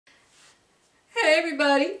Hey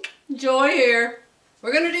everybody, Joy here.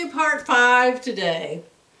 We're going to do part 5 today.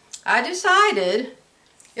 I decided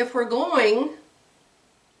if we're going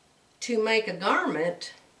to make a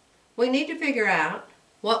garment, we need to figure out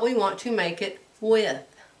what we want to make it with.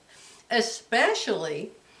 Especially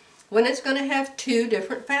when it's going to have 2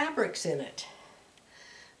 different fabrics in it.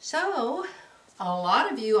 So, a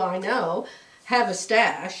lot of you I know have a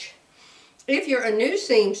stash. If you're a new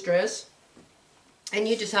seamstress and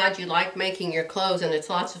you decide you like making your clothes and it's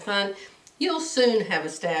lots of fun, you'll soon have a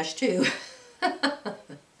stash too.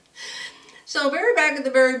 So very back at the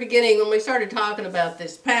very beginning when we started talking about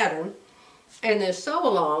this pattern and this sew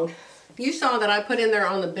along, you saw that I put in there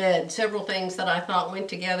on the bed several things that I thought went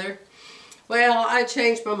together. Well, I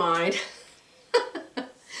changed my mind.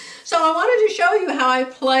 So I wanted to show you how I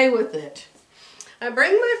play with it. I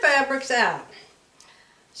bring my fabrics out.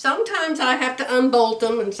 Sometimes I have to unbolt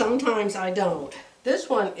them and sometimes I don't. This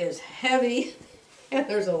one is heavy and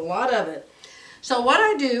there's a lot of it. So what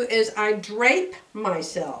I do is I drape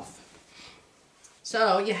myself.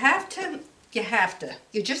 So you just have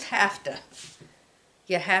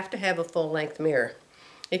to have a full-length mirror.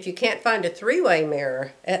 If you can't find a 3-way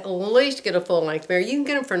mirror, at least get a full-length mirror. You can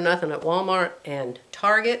get them for nothing at Walmart and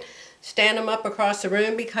Target. Stand them up across the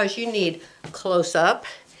room because you need close-up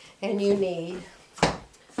and you need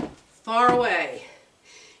far away.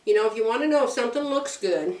 You know, if you want to know if something looks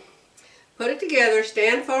good, put it together,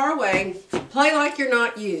 stand far away, play like you're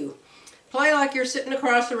not you. Play like you're sitting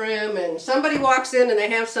across the room and somebody walks in and they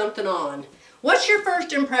have something on. What's your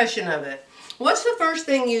first impression of it? What's the first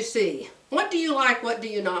thing you see? What do you like, what do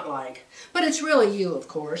you not like? But it's really you, of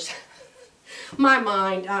course. My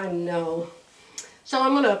mind, I know. So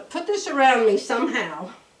I'm going to put this around me somehow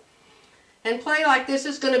and play like this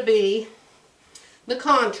is going to be the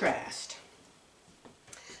contrast.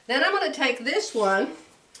 Then I'm going to take this one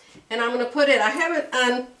and I'm going to put it, I haven't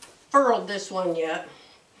unfurled this one yet.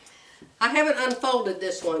 I haven't unfolded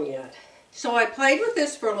this one yet. So I played with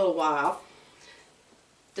this for a little while.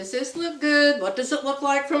 Does this look good? What does it look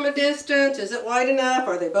like from a distance? Is it wide enough?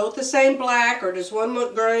 Are they both the same black or does one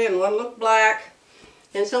look gray and one look black?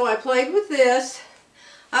 And so I played with this.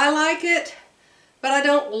 I like it, but I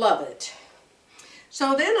don't love it.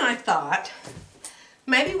 So then I thought,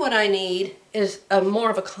 maybe what I need is more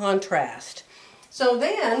of a contrast. So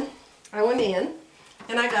then I went in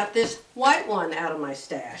and I got this white one out of my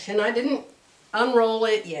stash and I didn't unroll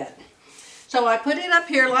it yet. So I put it up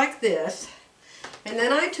here like this and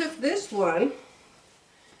then I took this one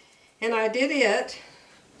and I did it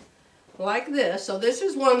like this. So this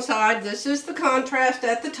is one side, this is the contrast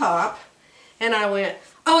at the top, and I went,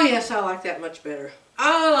 oh yes, I like that much better.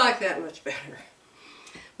 I like that much better.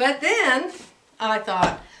 But then I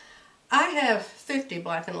thought, I have 50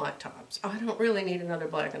 black and white tops. I don't really need another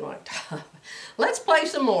black and white top. Let's play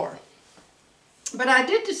some more. But I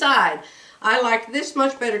did decide I like this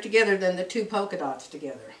much better together than the 2 polka dots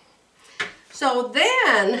together. So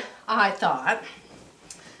then I thought,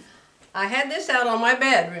 I had this out on my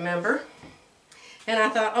bed, remember? And I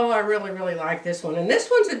thought, oh, I really, really like this one. And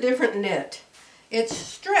this one's a different knit. It's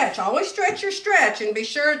stretch. Always stretch your stretch and be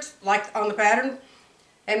sure it's like on the pattern.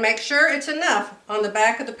 And make sure it's enough on the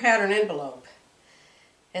back of the pattern envelope.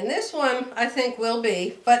 And this one I think will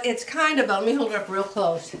be, but it's kind of, let me hold it up real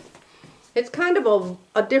close. It's kind of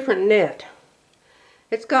a different knit.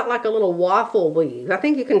 It's got like a little waffle weave. I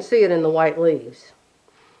think you can see it in the white leaves.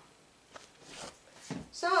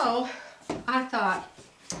 So I thought,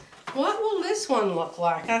 what will this one look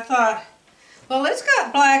like? I thought, well, it's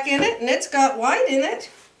got black in it and it's got white in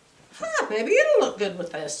it. Huh, maybe it'll look good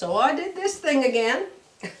with this. So I did this thing again.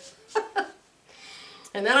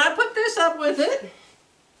 And then I put this up with it.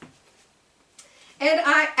 And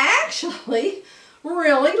I actually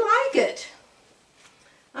really like it.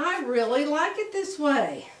 I really like it this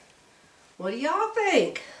way. What do y'all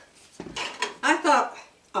think? I thought,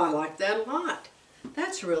 I like that a lot.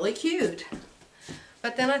 That's really cute.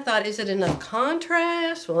 But then I thought, is it enough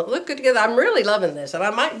contrast? Will it look good together? I'm really loving this, and I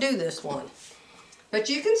might do this one. But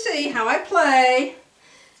you can see how I play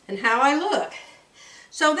and how I look.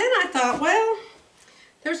 So then I thought, well,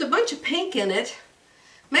 there's a bunch of pink in it.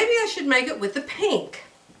 Maybe I should make it with the pink.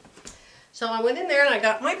 So I went in there and I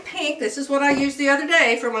got my pink. This is what I used the other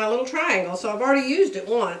day for my little triangle, so I've already used it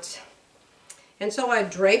once. And so I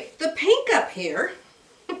draped the pink up here.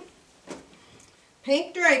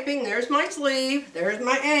 Pink draping, there's my sleeve, there's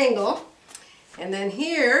my angle. And then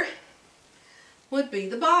here would be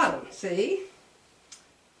the bottom, see?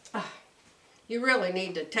 You really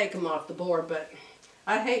need to take them off the board, but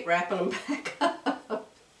I hate wrapping them back up.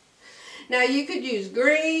 Now you could use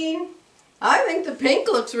green. I think the pink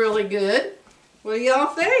looks really good. What do y'all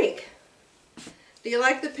think? Do you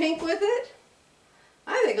like the pink with it?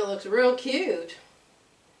 I think it looks real cute.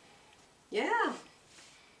 Yeah.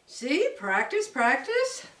 See, practice,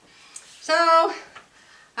 practice. So,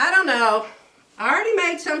 I don't know. I already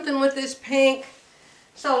made something with this pink.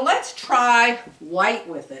 So let's try white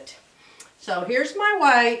with it. So here's my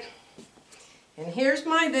white. And here's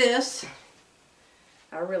my this.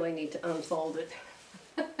 I really need to unfold it.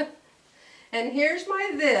 And here's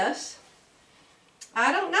my this.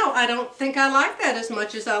 I don't know. I don't think I like that as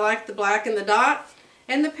much as I like the black and the dot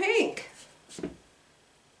and the pink.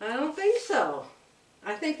 I don't think so.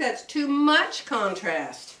 I think that's too much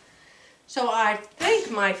contrast. So I think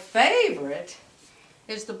my favorite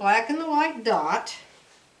is the black and the white dot.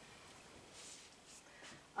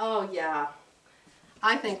 Oh yeah.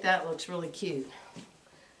 I think that looks really cute.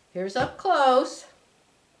 Here's up close.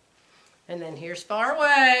 And then here's far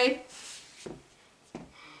away.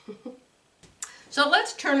 So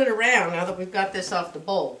let's turn it around now that we've got this off the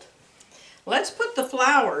bolt. Let's put the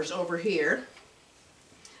flowers over here.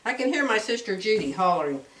 I can hear my sister Judy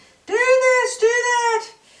hollering, do this, do that,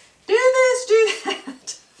 do this, do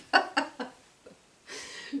that.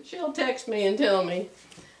 She'll text me and tell me,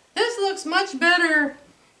 this looks much better.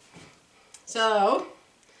 So,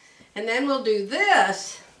 and then we'll do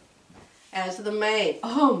this as the main.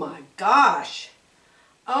 Oh my gosh.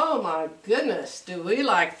 Oh my goodness. Do we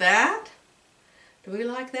like that? Do we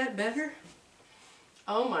like that better?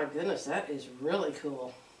 Oh my goodness, that is really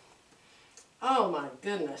cool. Oh my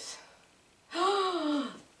goodness.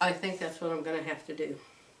 I think that's what I'm going to have to do.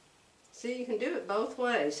 See, you can do it both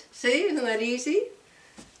ways. See, isn't that easy?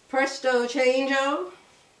 Presto changeo.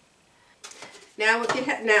 Now,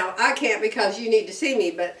 now I can't because you need to see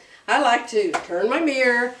me, but I like to turn my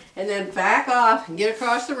mirror and then back off and get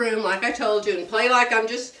across the room like I told you and play like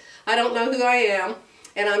I don't know who I am,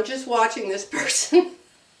 and I'm just watching this person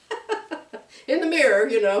in the mirror,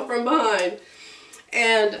 you know, from behind.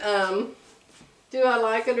 And do I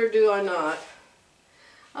like it or do I not?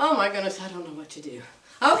 Oh my goodness, I don't know what to do.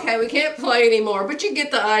 Okay, we can't play anymore, but you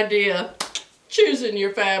get the idea. Choosing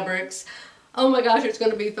your fabrics. Oh my gosh, it's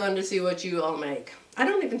going to be fun to see what you all make. I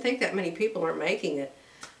don't even think that many people are making it.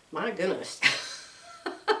 My goodness.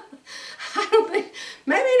 I don't think,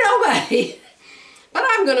 maybe nobody. But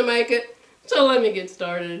I'm going to make it. So let me get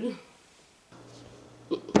started.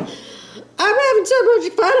 I'm having so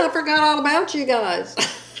much fun, I forgot all about you guys.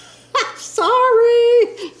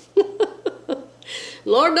 Sorry.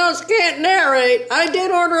 Lord knows I can't narrate. I did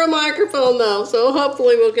order a microphone though, so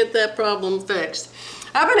hopefully we'll get that problem fixed.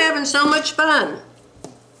 I've been having so much fun.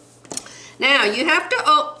 Now you have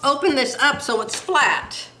to open this up so it's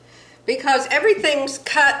flat, because everything's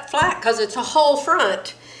cut flat because it's a whole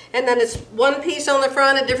front, and then it's one piece on the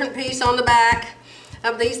front, a different piece on the back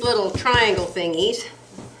of these little triangle thingies.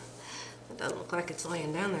 It doesn't look like it's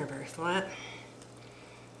laying down there very flat.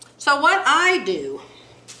 So what I do,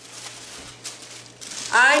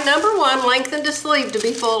 I, number one, lengthened the sleeve to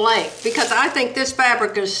be full length because I think this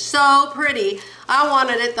fabric is so pretty. I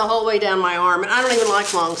wanted it the whole way down my arm, and I don't even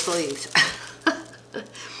like long sleeves.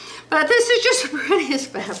 But this is just the prettiest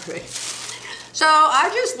fabric. So I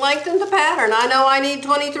just lengthened the pattern. I know I need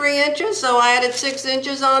 23 inches, so I added 6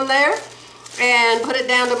 inches on there and put it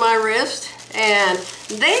down to my wrist. And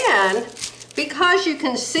then, because you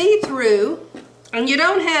can see through, and you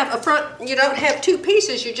don't have a front, you don't have two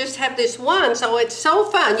pieces, you just have this one, so it's so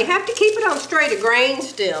fun. You have to keep it on straight of grain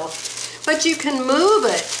still, but you can move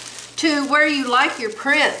it to where you like your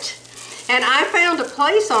print. And I found a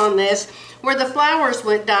place on this where the flowers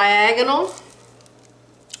went diagonal,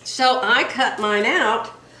 so I cut mine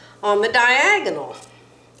out on the diagonal.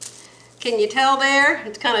 Can you tell there?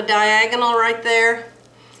 It's kind of diagonal right there.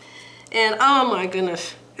 And oh my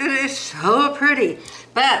goodness, it is so pretty.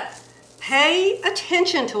 But pay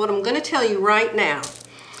attention to what I'm going to tell you right now,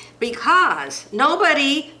 because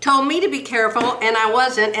nobody told me to be careful and I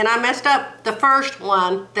wasn't, and I messed up the first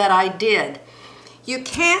one that I did. You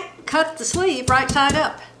can't cut the sleeve right side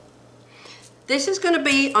up. This is going to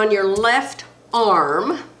be on your left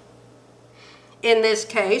arm in this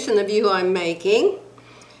case, in the view I'm making.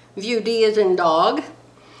 View D as in dog.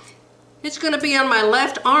 It's going to be on my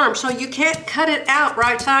left arm, so you can't cut it out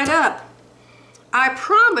right side up. I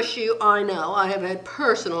promise you, I know, I have had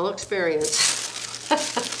personal experience.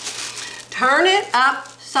 Turn it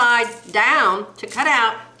upside down to cut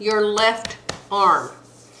out your left arm.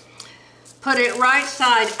 Put it right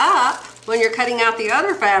side up when you're cutting out the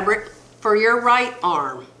other fabric for your right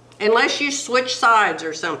arm, unless you switch sides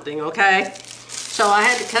or something, okay? So I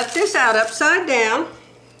had to cut this out upside down.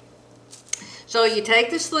 So you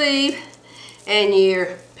take the sleeve and you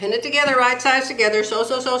Pin it together, right sides together,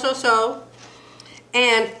 so.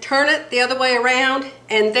 And turn it the other way around,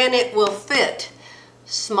 and then it will fit.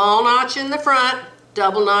 Small notch in the front,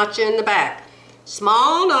 double notch in the back.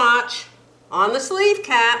 Small notch on the sleeve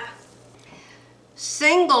cap,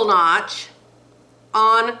 single notch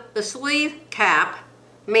on the sleeve cap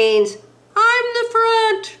means I'm the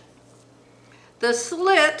front. The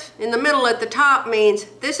slit in the middle at the top means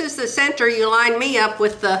this is the center. You line me up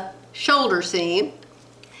with the shoulder seam.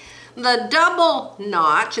 The double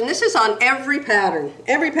notch, and this is on every pattern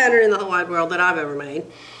in the whole wide world that I've ever made.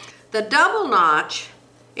 The double notch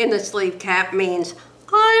in the sleeve cap means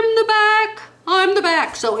I'm the back.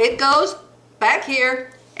 So it goes back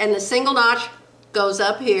here, and the single notch goes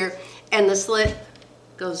up here, and the slit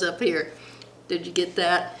goes up here. Did you get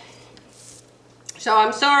that? So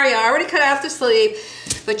I'm sorry, I already cut out the sleeve,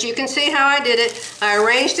 but you can see how I did it. I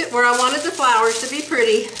arranged it where I wanted the flowers to be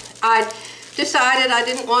pretty. I decided I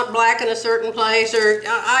didn't want black in a certain place, or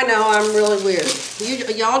I know I'm really weird.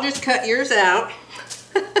 Y'all just cut yours out.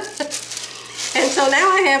 And so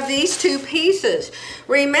now I have these two pieces.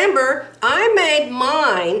 Remember, I made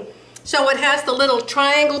mine so it has the little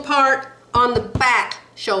triangle part on the back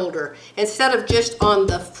shoulder instead of just on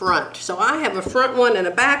the front. So I have a front one and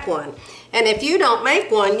a back one. And if you don't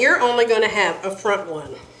make one, you're only going to have a front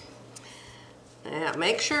one. Now,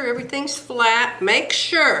 make sure everything's flat. Make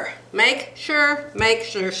sure,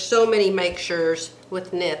 so many make sures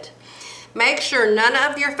with knit. Make sure none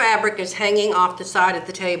of your fabric is hanging off the side of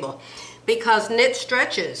the table because knit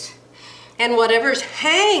stretches. And whatever's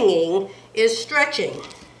hanging is stretching.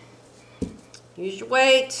 Use your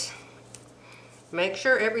weights. Make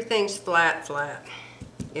sure everything's flat.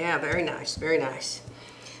 Yeah, very nice, very nice.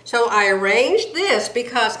 So I arranged this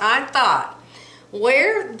because I thought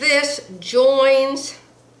where this joins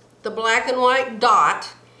the black and white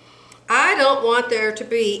dot, I don't want there to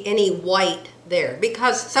be any white there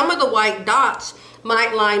because some of the white dots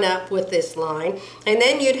might line up with this line, and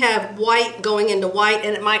then you'd have white going into white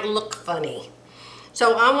and it might look funny.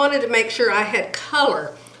 So I wanted to make sure I had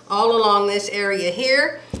color all along this area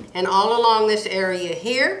here and all along this area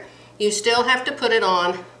here. You still have to put it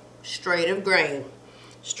on straight of grain.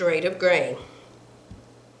 Straight of grain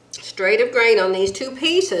on these two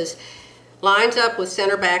pieces lines up with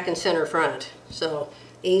center back and center front. So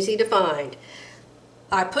easy to find.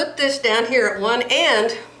 I put this down here at one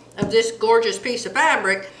end of this gorgeous piece of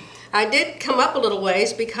fabric. I did come up a little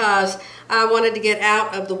ways because I wanted to get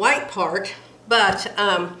out of the white part, but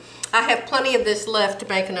I have plenty of this left to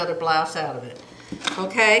make another blouse out of it.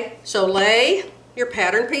 Okay, so lay your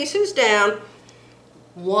pattern pieces down.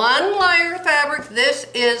 One layer of fabric. This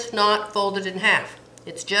is not folded in half.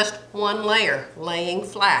 It's just one layer laying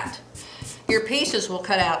flat. Your pieces will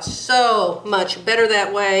cut out so much better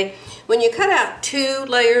that way. When you cut out two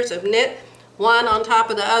layers of knit, one on top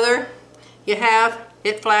of the other, you have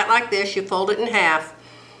it flat like this. You fold it in half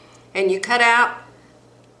and you cut out.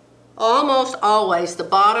 Almost always the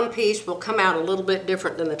bottom piece will come out a little bit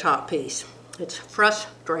different than the top piece. It's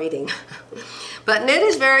frustrating. But knit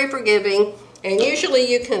is very forgiving. And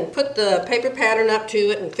usually you can put the paper pattern up to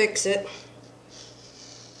it and fix it.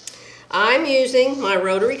 I'm using my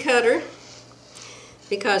rotary cutter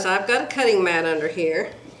because I've got a cutting mat under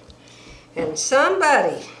here. And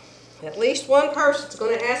somebody, at least one person, is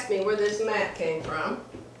going to ask me where this mat came from.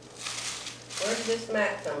 Where did this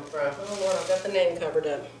mat come from? Oh Lord, I've got the name covered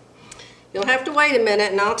up. You'll have to wait a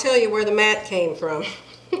minute and I'll tell you where the mat came from.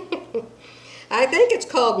 I think it's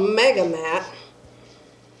called Mega Mat.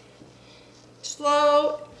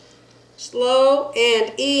 Slow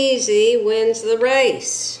and easy wins the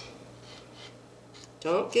race.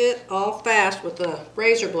 Don't get all fast with a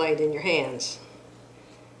razor blade in your hands.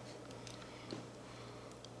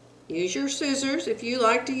 Use your scissors if you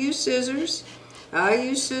like to use scissors. I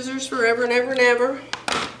use scissors forever and ever and ever.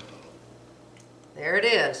 There it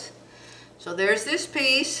is. So there's this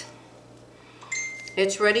piece.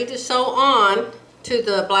 It's ready to sew on to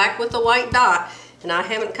the black with the white dot, and I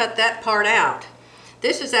haven't cut that part out.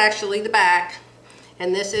 This is actually the back,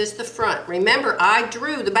 and this is the front. Remember, I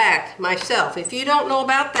drew the back myself. If you don't know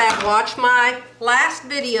about that, watch my last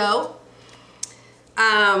video,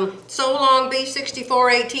 So Long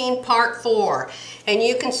B6418 Part 4, and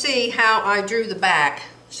you can see how I drew the back.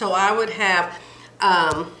 So I would have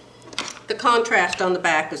the contrast on the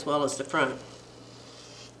back as well as the front.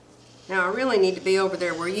 Now I really need to be over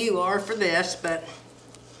there where you are for this, but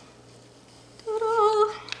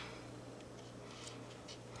ta-da!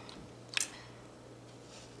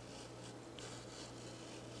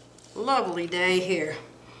 Lovely day here.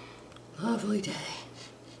 Lovely day.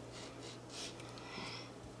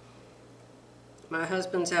 My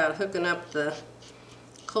husband's out hooking up the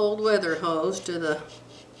cold weather hose to the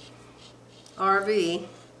RV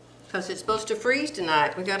because it's supposed to freeze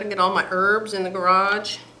tonight. We got to get all my herbs in the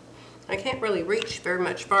garage. I can't really reach very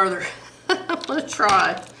much farther. I'm going to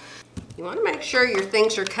try. You want to make sure your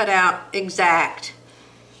things are cut out exact.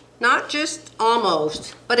 Not just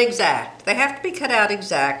almost, but exact. They have to be cut out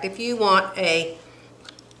exact if you want a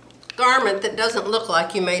garment that doesn't look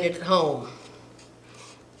like you made it at home.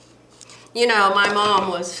 You know, my mom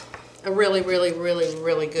was a really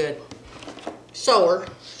good sewer.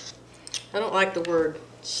 I don't like the word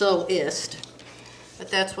sewist, but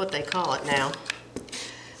that's what they call it now.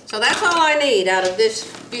 So that's all I need out of this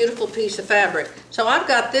beautiful piece of fabric. So I've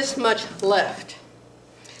got this much left.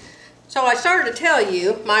 So I started to tell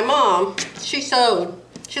you, my mom, she sewed.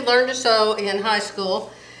 She learned to sew in high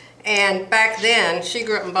school, and back then, she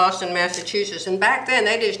grew up in Boston, Massachusetts, and back then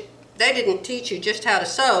they didn't teach you just how to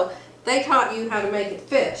sew. They taught you how to make it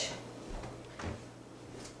fit.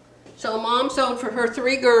 So Mom sewed for her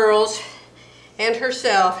 3 girls and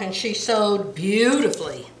herself, and she sewed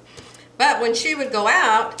beautifully. But when she would go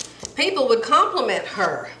out, people would compliment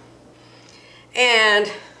her.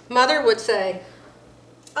 And Mother would say,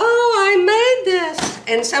 "Oh, I made this."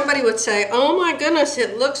 And somebody would say, "Oh my goodness,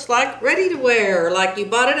 it looks like ready to wear, like you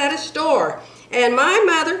bought it at a store." And my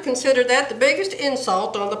mother considered that the biggest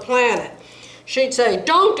insult on the planet. She'd say,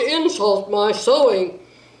 "Don't insult my sewing,"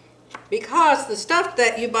 because the stuff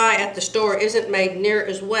that you buy at the store isn't made near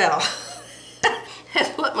as well as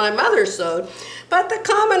what my mother sewed. But the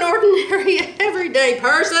common, ordinary, everyday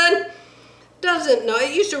person doesn't know.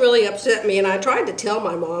 It used to really upset me, and I tried to tell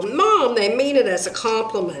my mom, "Mom, they mean it as a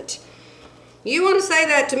compliment. You want to say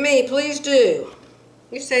that to me, please do."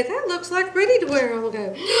 You say, "That looks like ready to wear." I'll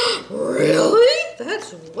go, "Really?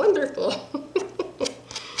 That's wonderful."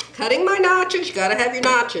 Cutting my notches, you gotta have your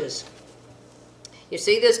notches. You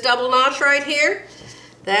see this double notch right here?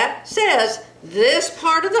 That says this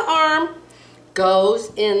part of the arm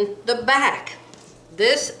goes in the back.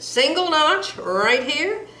 This single notch right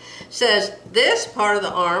here says this part of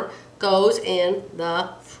the arm goes in the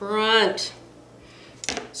front.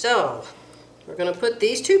 So we're going to put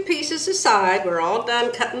these 2 pieces aside. We're all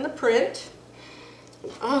done cutting the print.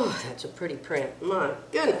 Oh, that's a pretty print. My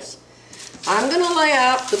goodness. I'm going to lay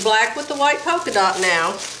out the black with the white polka dot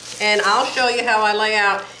now, and I'll show you how I lay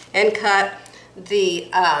out and cut the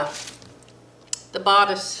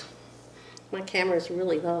bodice. My camera is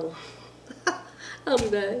really low. I'll be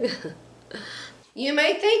back. You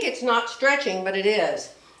may think it's not stretching, but it is.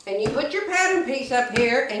 And you put your pattern piece up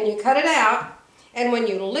here and you cut it out, and when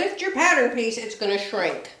you lift your pattern piece, it's going to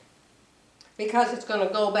shrink because it's going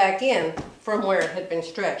to go back in from where it had been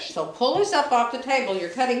stretched. So pull this up off the table. You're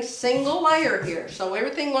cutting single layer here, so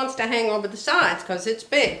everything wants to hang over the sides because it's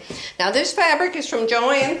big. Now this fabric is from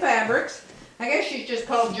Joanne Fabrics. I guess she's just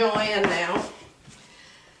called Joanne now.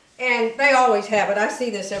 And they always have it. I see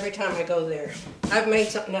this every time I go there. I've made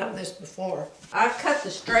something out of this before. I've cut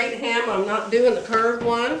the straight hem. I'm not doing the curved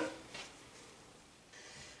one.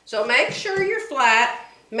 So make sure you're flat.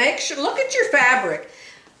 Make sure, look at your fabric.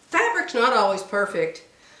 Fabric's not always perfect.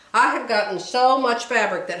 I have gotten so much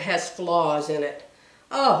fabric that has flaws in it.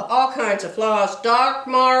 Oh, all kinds of flaws. Dark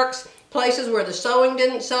marks, places where the sewing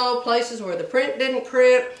didn't sew, places where the print didn't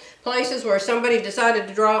print, places where somebody decided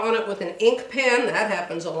to draw on it with an ink pen. That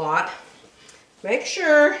happens a lot. Make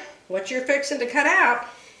sure what you're fixing to cut out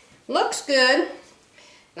looks good.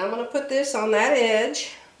 And I'm going to put this on that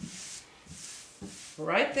edge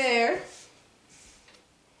right there.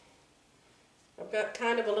 I've got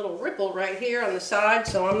kind of a little ripple right here on the side,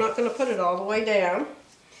 so I'm not going to put it all the way down.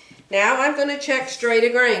 Now I'm going to check straight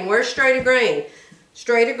of grain. Where's straight of grain?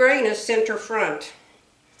 Straight of grain is center front.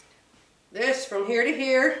 This from here to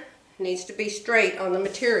here needs to be straight on the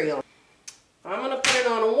material. I'm going to put it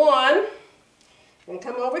on a 1 and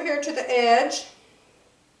come over here to the edge.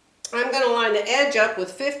 I'm going to line the edge up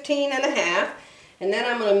with 15.5, and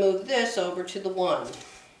then I'm going to move this over to the 1.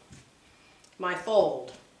 My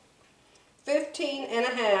fold.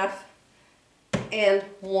 15.5 and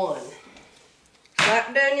 1.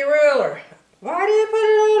 Slap down your ruler. Why do you put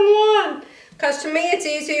it on 1? Because to me it's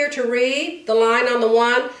easier to read the line on the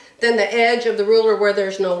 1 than the edge of the ruler where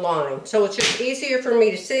there's no line. So it's just easier for me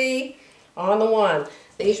to see on the 1.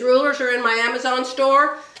 These rulers are in my Amazon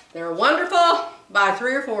store. They're wonderful. Buy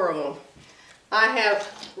 3 or 4 of them. I have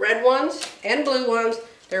red ones and blue ones.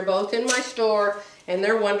 They're both in my store and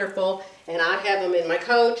they're wonderful. And I have them in my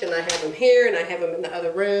coach, and I have them here, and I have them in the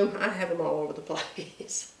other room. I have them all over the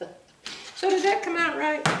place. So did that come out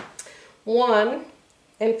right? 1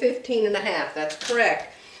 and 15.5. That's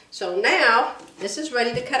correct. So now this is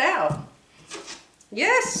ready to cut out.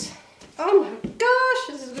 Yes. Oh my gosh,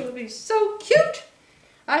 this is going to be so cute.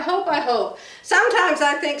 I hope. Sometimes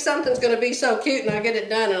I think something's going to be so cute and I get it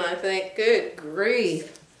done and I think, good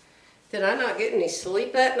grief. Did I not get any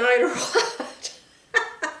sleep that night or what?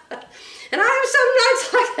 And I have some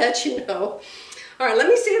nights like that, you know. All right, let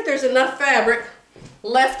me see if there's enough fabric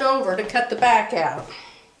left over to cut the back out.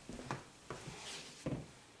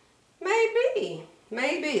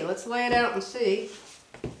 Maybe. Let's lay it out and see.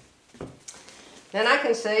 Then I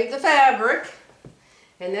can save the fabric,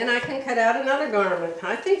 and then I can cut out another garment.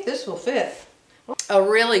 I think this will fit. A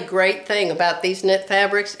really great thing about these knit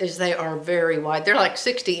fabrics is they are very wide. They're like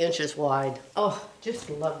 60 inches wide. Oh, just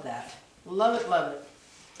love that. Love it, love it.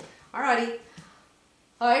 Alrighty,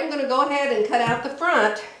 I'm going to go ahead and cut out the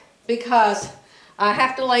front because I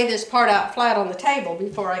have to lay this part out flat on the table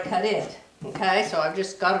before I cut it. Okay, so I've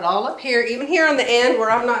just got it all up here. Even here on the end where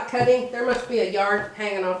I'm not cutting, there must be a yard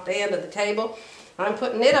hanging off the end of the table. I'm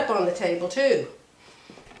putting it up on the table too.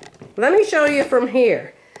 Let me show you from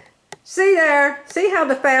here. See there? See how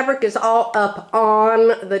the fabric is all up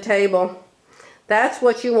on the table? That's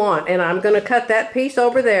what you want. And I'm going to cut that piece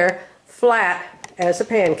over there flat as a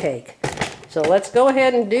pancake. So let's go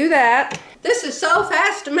ahead and do that. This is so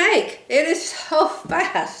fast to make. It is so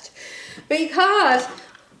fast because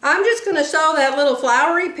I'm just going to sew that little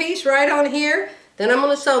flowery piece right on here. Then I'm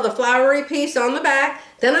going to sew the flowery piece on the back.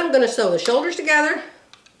 Then I'm going to sew the shoulders together.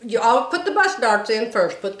 I'll put the bust darts in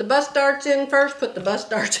first. Put the bust darts in first. Put the bust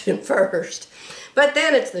darts in first. But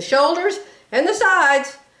then it's the shoulders and the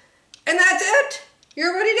sides. And that's it.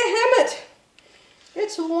 You're ready to hem it.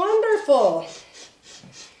 It's wonderful.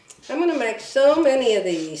 I'm going to make so many of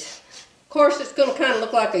these. Of course, it's going to kind of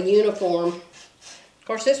look like a uniform. Of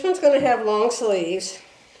course, this one's going to have long sleeves.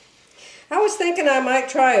 I was thinking I might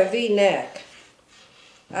try a V-neck.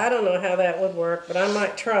 I don't know how that would work, but I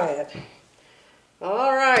might try it.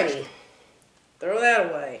 Alrighty. Throw that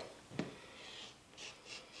away.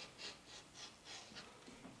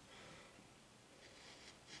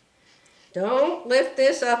 Don't lift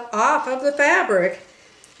this up off of the fabric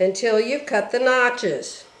until you've cut the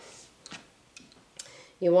notches.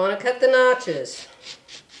 You want to cut the notches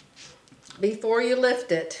before you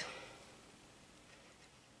lift it.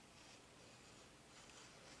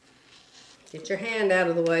 Get your hand out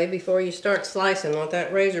of the way before you start slicing with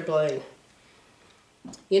that razor blade.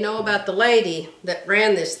 You know about the lady that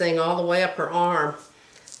ran this thing all the way up her arm.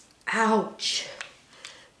 Ouch.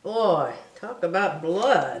 Boy, talk about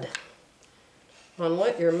blood on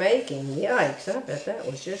what you're making. Yikes, I bet that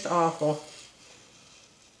was just awful.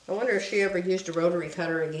 I wonder if she ever used a rotary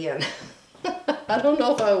cutter again. I don't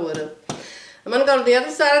know if I would have. I'm going to go to the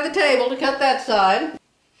other side of the table to cut that side.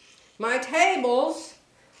 My tables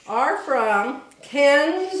are from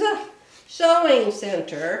Ken's Sewing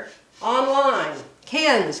Center online.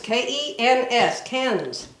 Ken's, K-E-N-S,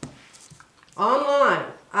 Ken's. Online.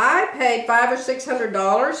 I paid $500 or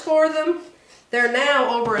 $600 for them. They're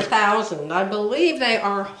now over 1,000. I believe they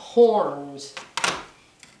are horns.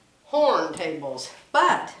 Horn tables.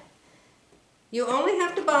 But you only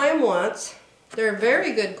have to buy them once. They're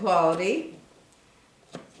very good quality.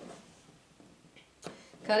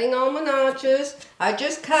 Cutting all my notches. I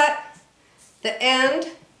just cut the end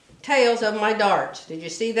tails of my darts. Did you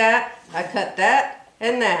see that? I cut that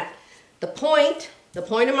and that. The point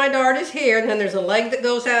of my dart is here, and then there's a leg that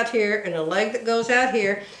goes out here and a leg that goes out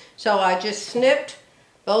here. So I just snipped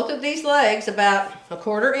both of these legs about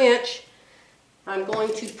 1/4 inch. I'm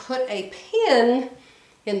going to put a pin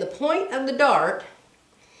in the point of the dart,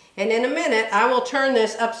 and in a minute I will turn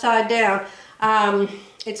this upside down.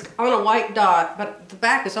 It's on a white dot, but the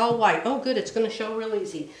back is all white. Oh good, it's going to show real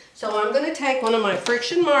easy. So I'm going to take one of my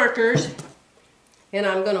friction markers and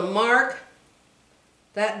I'm going to mark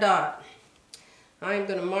that dot. I'm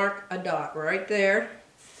going to mark a dot right there.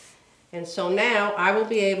 And so now I will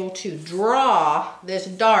be able to draw this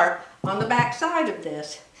dart on the back side of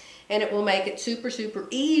this, and it will make it super, super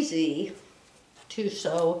easy to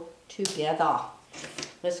sew together.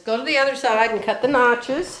 Let's go to the other side and cut the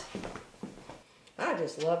notches. I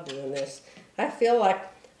just love doing this. I feel like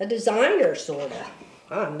a designer, sort of.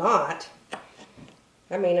 I'm not.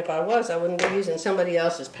 I mean, if I was, I wouldn't be using somebody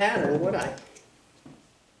else's pattern, would I?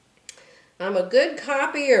 I'm a good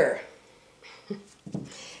copier.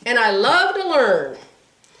 And I love to learn.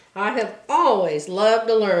 I have always loved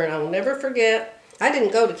to learn. I'll never forget. I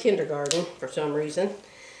didn't go to kindergarten for some reason,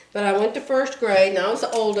 but I went to 1st grade, and I was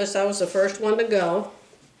the oldest. I was the first one to go.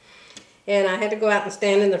 And I had to go out and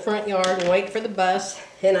stand in the front yard and wait for the bus.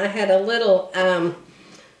 And I had a little,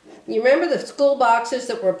 you remember the school boxes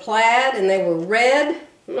that were plaid and they were red? I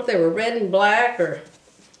don't know if they were red and black or,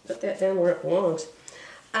 put that down where it belongs.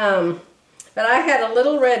 But I had a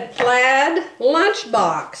little red plaid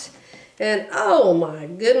lunchbox. And oh my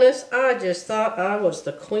goodness, I just thought I was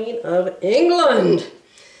the Queen of England.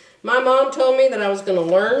 My mom told me that I was going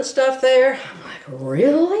to learn stuff there. I'm like,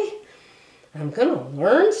 really? I'm going to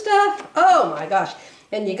learn stuff? Oh my gosh.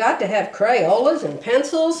 And you got to have Crayolas and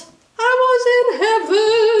pencils. I was in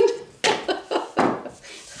heaven.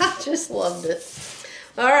 I just loved it.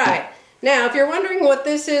 All right. Now, if you're wondering what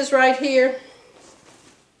this is right here,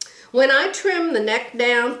 when I trim the neck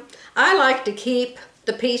down, I like to keep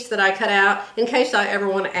the piece that I cut out in case I ever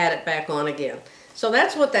want to add it back on again. So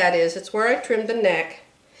that's what that is. It's where I trimmed the neck.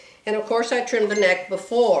 And of course I trimmed the neck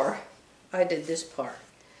before I did this part.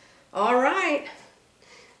 All right.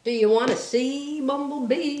 Do you want to see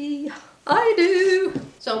Bumblebee? I do.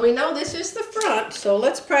 So we know this is the front, so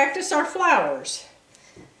let's practice our flowers.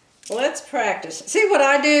 Let's practice. See, what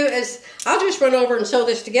I do is I'll just run over and sew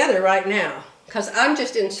this together right now because I'm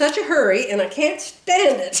just in such a hurry and I can't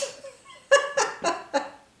stand it.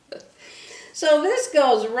 So this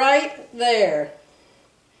goes right there.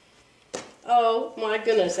 Oh my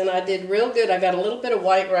goodness, and I did real good. I got a little bit of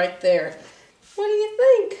white right there. What do you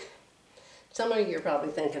think? Some of you are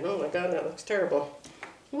probably thinking, oh my God, that looks terrible.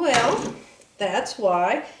 Well, that's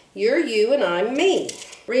why you're you and I'm me.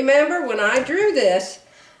 Remember, when I drew this,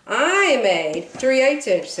 I made 3/8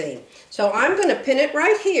 inch seam. So I'm going to pin it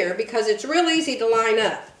right here because it's real easy to line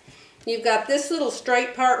up. You've got this little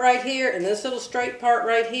straight part right here and this little straight part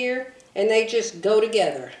right here, and they just go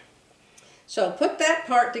together. So put that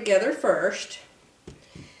part together first.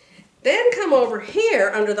 Then come over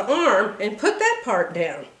here under the arm and put that part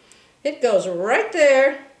down. It goes right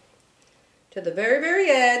there to the very, very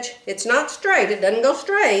edge. It's not straight. It doesn't go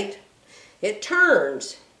straight. It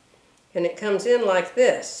turns and it comes in like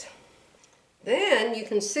this. Then you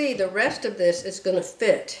can see the rest of this is going to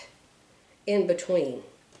fit in between.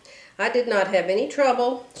 I did not have any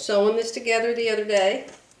trouble sewing this together the other day.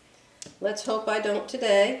 Let's hope I don't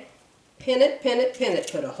today. Pin it, pin it, pin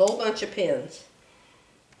it. Put a whole bunch of pins.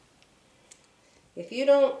 If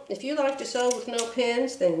you like to sew with no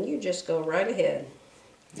pins, then you just go right ahead.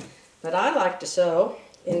 But I like to sew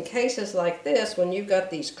in cases like this when you've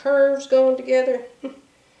got these curves going together.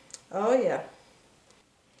 Oh yeah.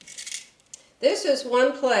 This is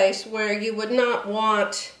one place where you would not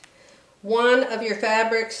want one of your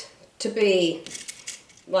fabrics to be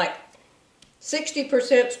like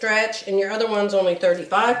 60% stretch and your other one's only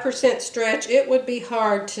 35% stretch. It would be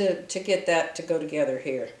hard to get that to go together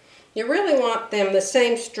here. You really want them the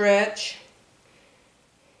same stretch.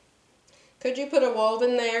 Could you put a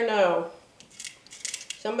woven there? No.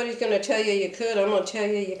 Somebody's going to tell you you could. I'm going to tell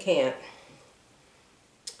you you can't.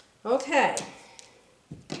 Okay.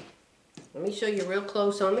 Let me show you real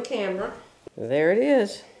close on the camera. There it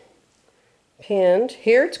is. Pinned.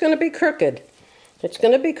 Here it's going to be crooked. It's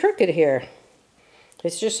going to be crooked here.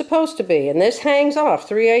 It's just supposed to be. And this hangs off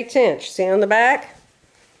 3/8 inch. See on the back?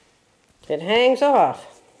 It hangs off.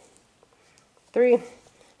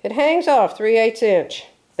 It hangs off 3/8 inch.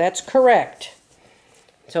 That's correct.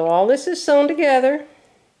 So all this is sewn together.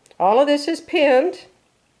 All of this is pinned.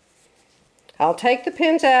 I'll take the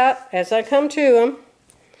pins out as I come to them,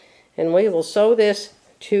 and we will sew this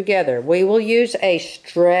together. We will use a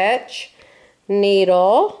stretch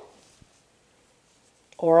needle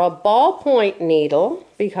or a ballpoint needle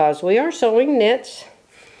because we are sewing knits,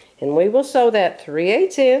 and we will sew that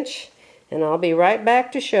 3/8 inch, and I'll be right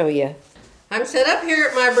back to show you. I'm set up here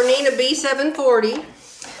at my Bernhardt B740.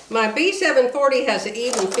 My B740 has an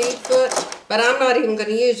even feed foot, but I'm not even going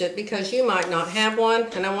to use it because you might not have one,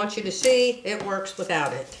 and I want you to see it works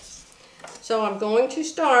without it. So I'm going to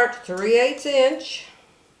start 3/8 inch.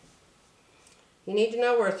 You need to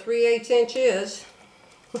know where 3/8 inch is.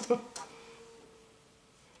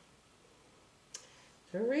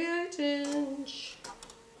 3/8 inch.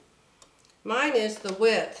 Mine is the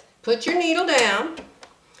width. Put your needle down.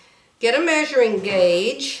 Get a measuring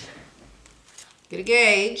gauge. Get a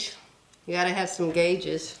gauge. You gotta have some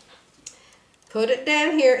gauges. Put it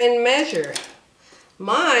down here and measure.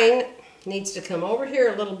 Mine needs to come over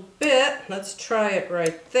here a little bit. Let's try it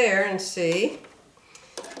right there and see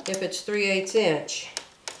if it's 3/8 inch.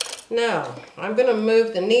 No, I'm gonna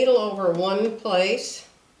move the needle over one place.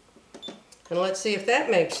 And let's see if that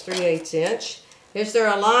makes 3/8 inch. Is there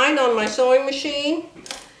a line on my sewing machine?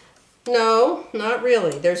 No, not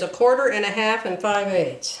really. There's a 1/4 and a 1/2 and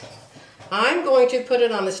 5/8. I'm going to put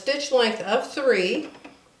it on a stitch length of 3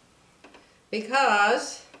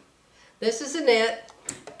 because this is a knit,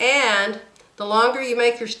 and the longer you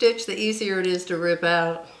make your stitch, the easier it is to rip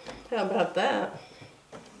out. How about that?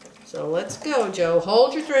 So let's go, Joe.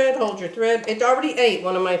 Hold your thread, hold your thread. It already ate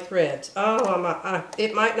one of my threads. Oh,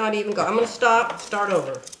 it might not even go. I'm going to stop, start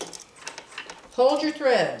over. Hold your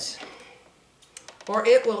threads, or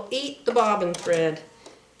it will eat the bobbin thread,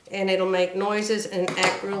 and it'll make noises and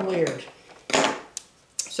act real weird.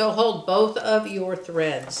 So hold both of your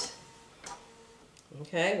threads.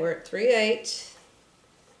 Okay, we're at 3/8.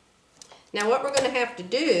 Now what we're going to have to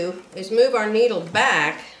do is move our needle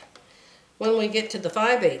back when we get to the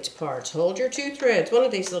 5/8 parts. Hold your two threads. One of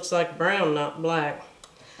these looks like brown, not black.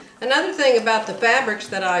 Another thing about the fabrics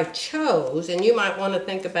that I chose, and you might want to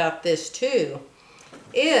think about this too,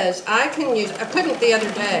 is I couldn't the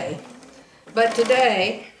other day, but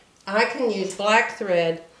today I can use black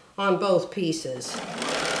thread on both pieces.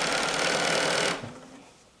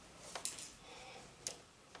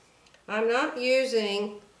 I'm not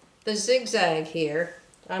using the zigzag here.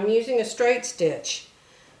 I'm using a straight stitch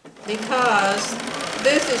because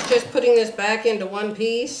this is just putting this back into one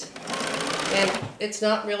piece, and it's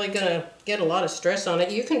not really going to get a lot of stress on it.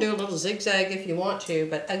 You can do a little zigzag if you want to,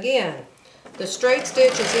 but again, the straight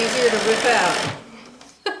stitch is easier to rip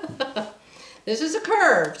out. This is a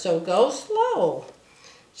curve, so go slow.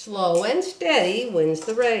 Slow and steady wins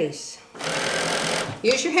the race.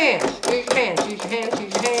 Use your hands, use your hands, use your hands,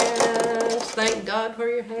 use your hands. Thank God for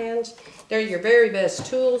your hands. They're your very best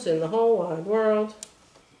tools in the whole wide world.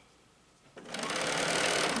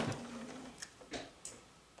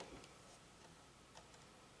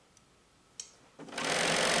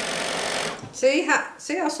 See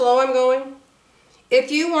how slow I'm going?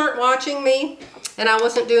 If you weren't watching me and I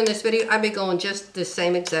wasn't doing this video, I'd be going just the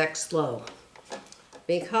same exact slow.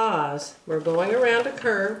 Because we're going around a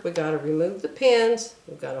curve, we got to remove the pins,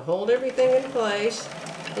 we've got to hold everything in place.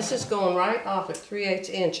 This is going right off at 3/8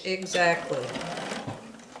 inch exactly.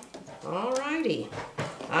 Alrighty.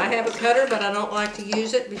 I have a cutter, but I don't like to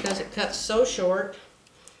use it because it cuts so short,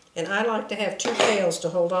 and I like to have two tails to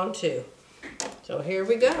hold on to. So here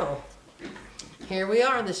we go. Here we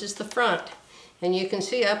are. This is the front, and you can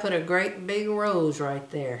see I put a great big rose right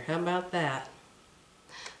there. How about that?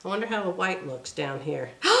 I wonder how the white looks down here.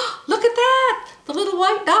 Look at that! The little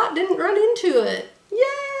white dot didn't run into it.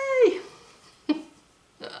 Yay!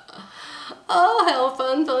 Oh, hell,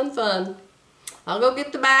 fun, fun, fun. I'll go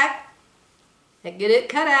get the back and get it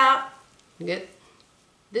cut out. Get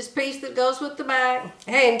this piece that goes with the back.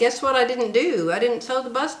 Hey, and guess what I didn't do? I didn't sew the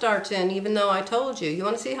bust darts in, even though I told you. You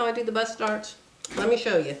want to see how I do the bust darts? Let me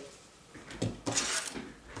show you.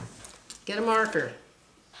 Get a marker.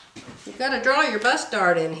 You've got to draw your bust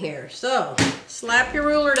dart in here. So, slap your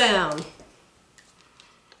ruler down.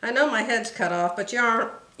 I know my head's cut off, but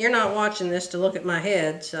you're not watching this to look at my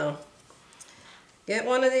head, so get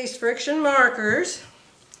one of these friction markers.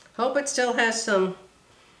 Hope it still has some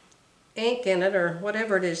ink in it or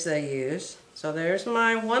whatever it is they use. So there's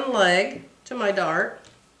my one leg to my dart.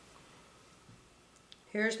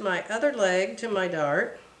 Here's my other leg to my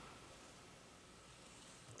dart.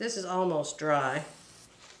 This is almost dry.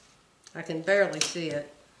 I can barely see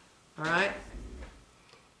it. Alright,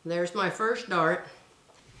 there's my first dart.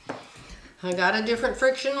 I got a different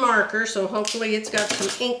friction marker, so hopefully it's got some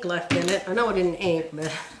ink left in it. I know it didn't ink,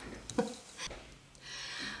 but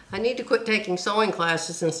I need to quit taking sewing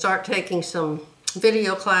classes and start taking some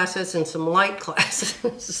video classes and some light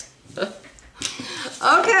classes.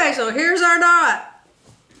 Okay, so here's our dot.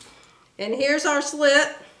 And here's our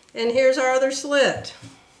slit. And here's our other slit.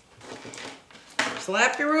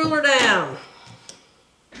 Slap your ruler down.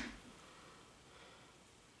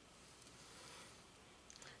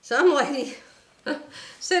 Some lady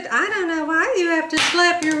said, I don't know why you have to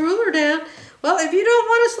slap your ruler down. Well, if you don't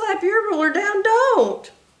want to slap your ruler down,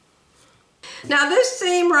 don't. Now this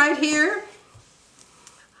seam right here,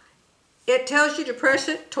 it tells you to press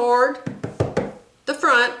it toward the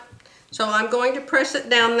front. So I'm going to press it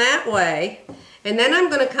down that way. And then I'm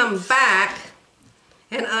going to come back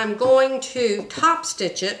and I'm going to top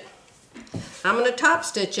stitch it. I'm going to top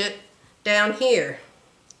stitch it down here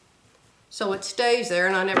so it stays there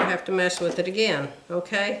and I never have to mess with it again,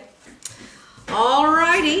 okay?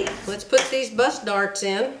 Alrighty, let's put these bust darts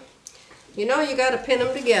in. You know you got to pin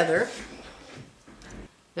them together.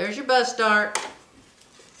 There's your bust dart.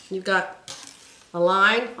 You've got a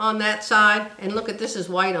line on that side, and look at this is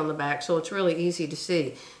white on the back, so it's really easy to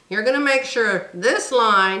see. You're going to make sure this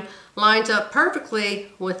line lines up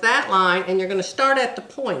perfectly with that line, and you're going to start at the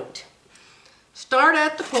point. Start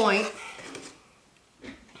at the point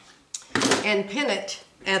and pin it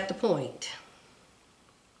at the point.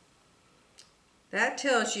 That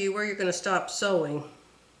tells you where you're going to stop sewing.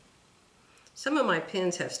 Some of my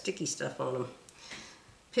pins have sticky stuff on them.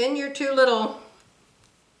 Pin your two little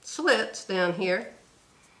slits down here,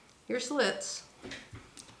 your slits.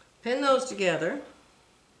 Pin those together.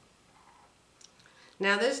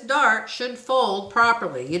 Now this dart should fold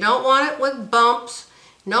properly. You don't want it with bumps,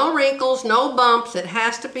 no wrinkles, no bumps. It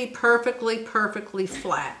has to be perfectly, perfectly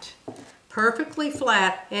flat. Perfectly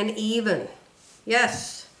flat and even.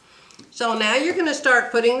 Yes. So now you're going to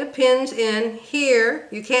start putting the pins in here.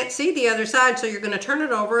 You can't see the other side, so you're going to turn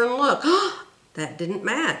it over and look. That didn't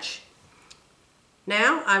match.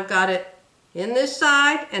 Now I've got it in this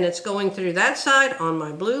side and it's going through that side on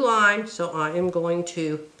my blue line, so I am going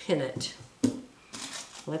to pin it.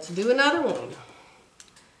 Let's do another one.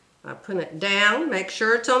 I put it down, make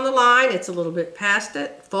sure it's on the line. It's a little bit past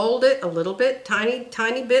it. Fold it a little bit,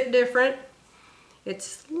 tiny bit different.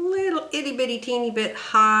 It's a little itty bitty teeny bit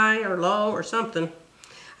high or low or something.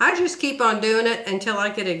 I just keep on doing it until I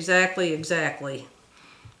get exactly,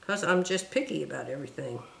 because I'm just picky about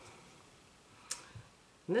everything.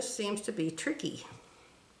 And this seems to be tricky.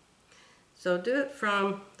 So do it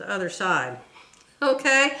from the other side.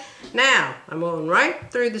 Okay, now I'm going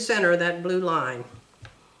right through the center of that blue line.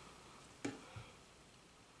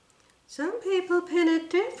 Some people pin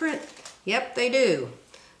it different. Yep, they do.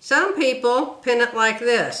 Some people pin it like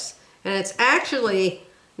this, and it's actually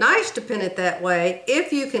nice to pin it that way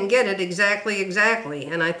if you can get it exactly,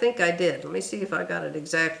 and I think I did. Let me see if I got it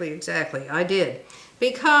exactly. I did,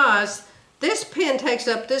 because this pin takes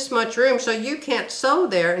up this much room, so you can't sew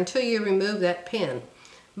there until you remove that pin.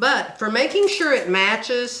 But for making sure it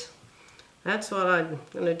matches, that's what I'm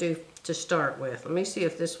going to do to start with. Let me see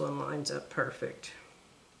if this one lines up perfect.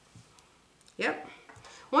 Yep.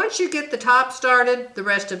 Once you get the top started, the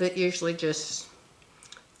rest of it usually just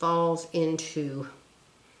falls into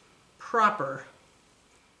proper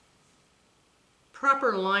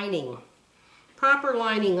lining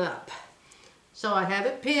up. So I have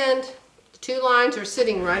it pinned. The two lines are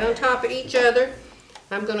sitting right on top of each other.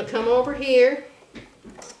 I'm going to come over here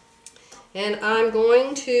and I'm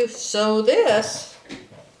going to sew this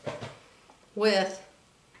with,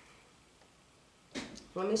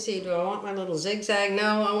 let me see, do I want my little zigzag?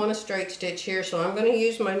 No, I want a straight stitch here, so I'm going to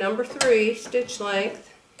use my number 3 stitch length.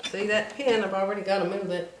 See that pin? I've already got to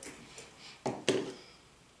move it.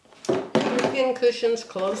 Pin cushions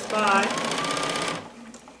close by.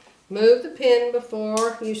 Move the pin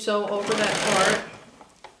before you sew over that part.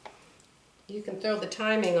 You can throw the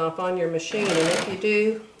timing off on your machine, and if you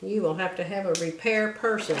do, you will have to have a repair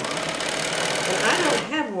person. And I don't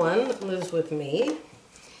have one that lives with me.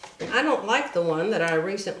 And I don't like the one that I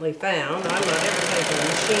recently found. I'm not ever taking a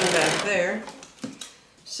machine back there.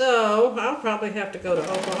 So I'll probably have to go to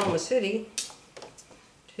Oklahoma City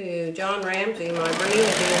to John Ramsey, my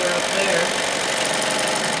Bernina dealer up there.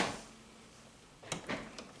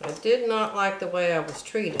 I did not like the way I was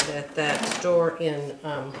treated at that store in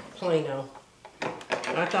Plano.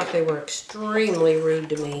 I thought they were extremely rude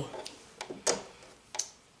to me.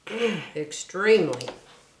 Extremely.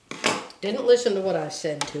 Didn't listen to what I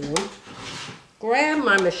said to them. Grabbed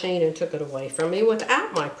my machine and took it away from me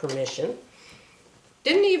without my permission.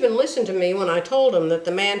 Didn't even listen to me when I told him that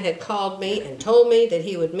the man had called me and told me that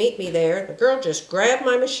he would meet me there. The girl just grabbed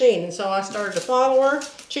my machine, and so I started to follow her.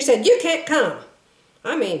 She said, "You can't come."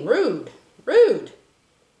 I mean, rude, rude.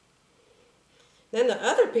 Then the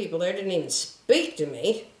other people there didn't even speak to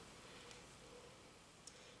me.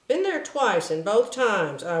 Been there twice, and both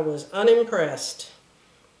times I was unimpressed.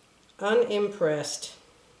 Unimpressed.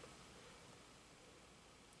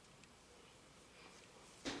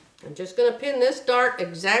 I'm just going to pin this dart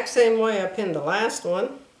exact same way I pinned the last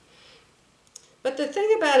one. But the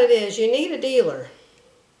thing about it is, you need a dealer.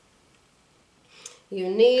 You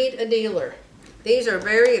need a dealer. These are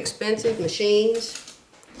very expensive machines.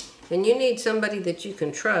 And you need somebody that you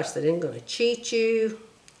can trust that isn't going to cheat you,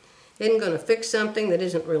 isn't going to fix something that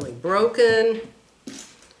isn't really broken.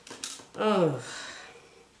 Oh,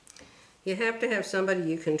 you have to have somebody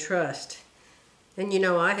you can trust. And you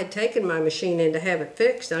know, I had taken my machine in to have it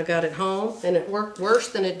fixed. I got it home and it worked worse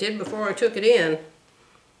than it did before I took it in.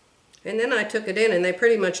 And then I took it in and they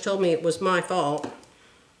pretty much told me it was my fault.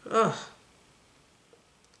 Oh,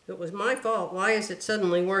 it was my fault. Why is it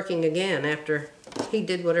suddenly working again after he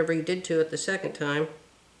did whatever he did to it the second time?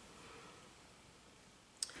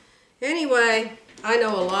 Anyway, I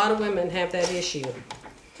know a lot of women have that issue.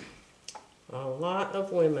 A lot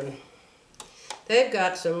of women. They've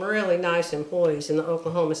got some really nice employees in the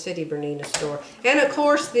Oklahoma City Bernina store. And of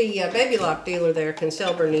course, the Baby Lock dealer there can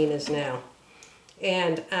sell Berninas now.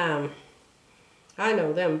 And I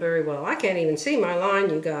know them very well. I can't even see my line,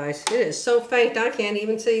 you guys. It is so faint, I can't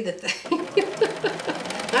even see the thing.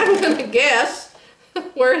 I'm going to guess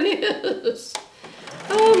where it is.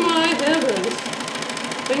 Oh my heavens.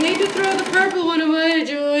 We need to throw the purple one away,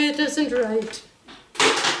 Joy. It isn't right.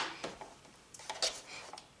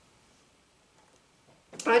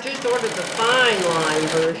 I just ordered the fine line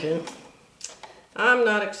version. I'm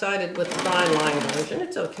not excited with the fine line version.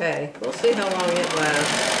 It's okay. We'll see how long it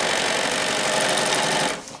lasts.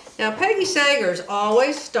 Now, Peggy Sagers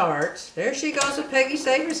always starts. There she goes with Peggy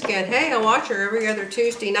Sagers again. Hey, I watch her every other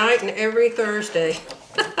Tuesday night and every Thursday.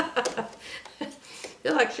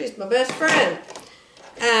 Feel like she's my best friend.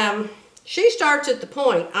 She starts at the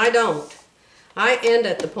point. I don't. I end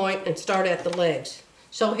at the point and start at the legs.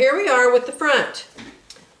 So here we are with the front.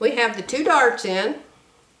 We have the 2 darts in.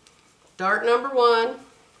 Dart number 1,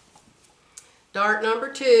 dart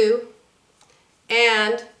number 2,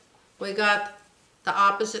 and we got the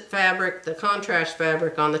opposite fabric, the contrast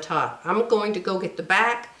fabric on the top. I'm going to go get the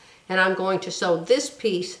back, and I'm going to sew this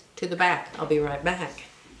piece to the back. I'll be right back.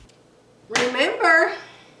 Remember,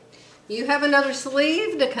 you have another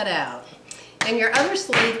sleeve to cut out, and your other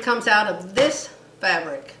sleeve comes out of this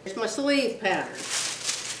fabric. Here's my sleeve pattern,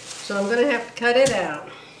 so I'm going to have to cut it out.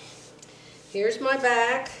 Here's my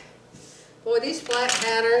back. Boy, these flat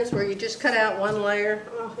patterns where you just cut out one layer,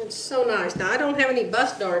 oh, it's so nice. Now, I don't have any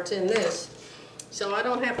bust darts in this, so I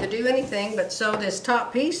don't have to do anything but sew this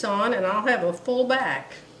top piece on, and I'll have a full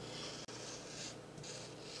back.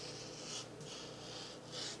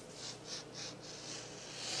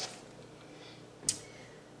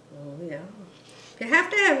 Oh, yeah. You have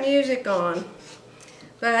to have music on,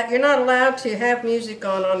 but you're not allowed to have music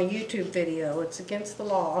on a YouTube video. It's against the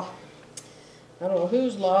law. I don't know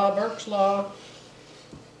whose law, Burke's law.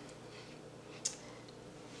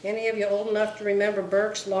 Any of you old enough to remember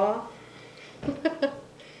Burke's law?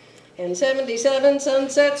 And 77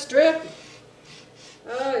 Sunset Strip?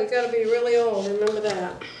 Oh, you gotta be really old, remember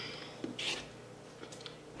that.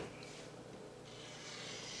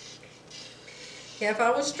 Yeah, if I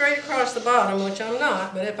was straight across the bottom, which I'm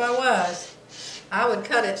not, but if I was, I would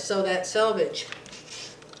cut it so that selvage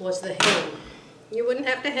was the hem. You wouldn't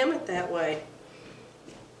have to hem it that way.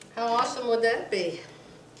 How awesome would that be?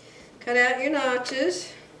 Cut out your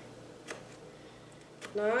notches.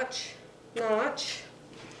 Notch, notch.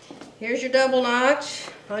 Here's your double notch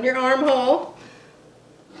on your armhole.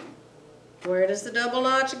 Where does the double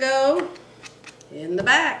notch go? In the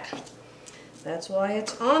back. That's why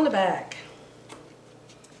it's on the back.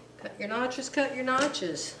 Cut your notches, cut your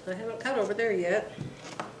notches. I haven't cut over there yet.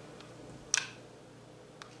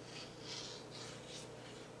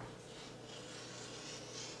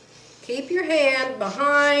 Keep your hand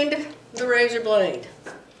behind the razor blade.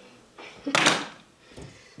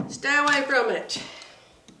 Stay away from it.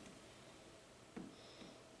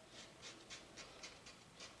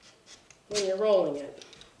 When you're rolling it.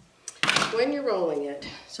 When you're rolling it.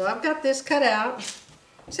 So I've got this cut out.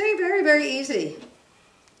 See, very, very easy.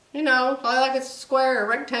 You know, like it's square or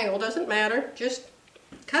rectangle, doesn't matter. Just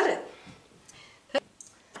cut it.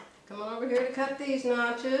 Come on over here to cut these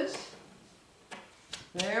notches.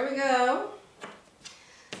 There we go.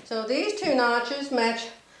 So these 2 notches match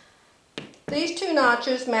the 2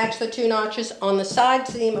 notches on the side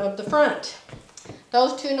seam of the front.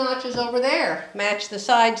 Those 2 notches over there match the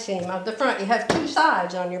side seam of the front. You have 2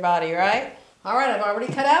 sides on your body, right? All right, I've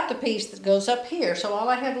already cut out the piece that goes up here, so all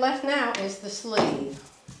I have left now is the sleeve.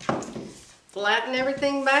 Flatten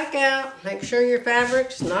everything back out. Make sure your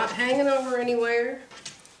fabric's not hanging over anywhere.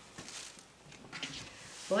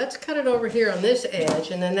 Let's cut it over here on this edge,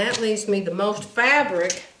 and then that leaves me the most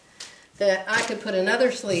fabric that I could put another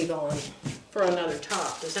sleeve on for another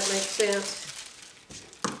top. Does that make sense?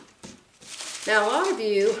 Now, a lot of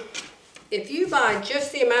you, if you buy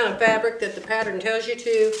just the amount of fabric that the pattern tells you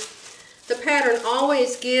to, the pattern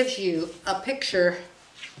always gives you a picture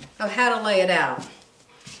of how to lay it out.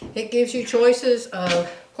 It gives you choices of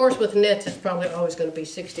course, with knits, it's probably always going to be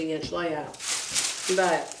 60-inch layout.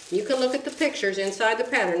 But you can look at the pictures inside the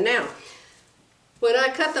pattern. Now, when I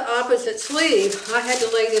cut the opposite sleeve, I had to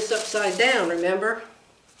lay this upside down, remember?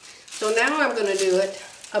 So now I'm going to do it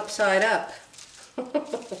upside up.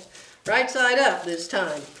 Right side up this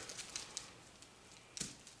time.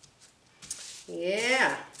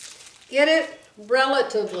 Yeah. Get it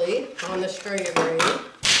relatively on the straight grain.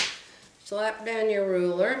 Slap down your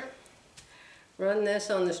ruler. Run this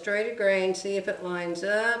on the straight grain. See if it lines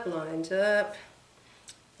up. Lines up.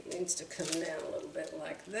 It needs to come down a little bit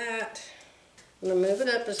like that. I'm going to move it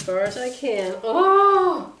up as far as I can.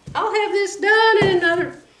 Oh! I'll have this done in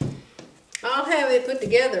another... I'll have it put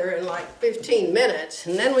together in like 15 minutes,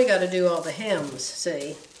 and then we got to do all the hems,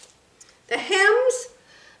 see? The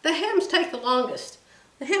hems take the longest.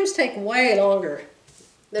 The hems take way longer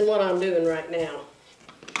than what I'm doing right now.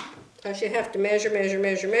 Because you have to measure, measure,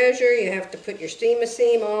 measure, measure. You have to put your steamer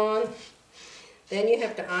seam on. Then you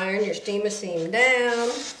have to iron your steamer seam down.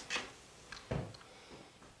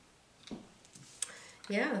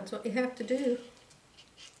 Yeah, that's what you have to do.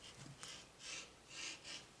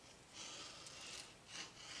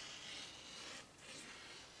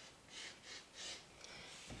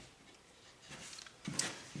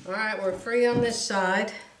 All right, we're free on this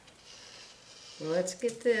side. Let's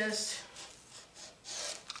get this.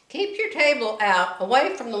 Keep your table out,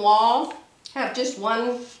 away from the wall. Have just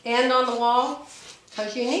one end on the wall,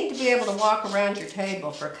 because you need to be able to walk around your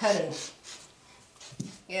table for cutting.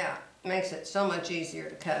 Yeah, it makes it so much easier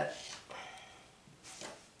to cut.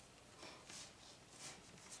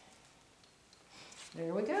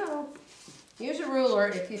 There we go. Use a ruler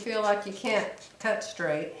if you feel like you can't cut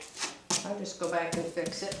straight. I'll just go back and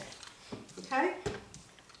fix it. Okay?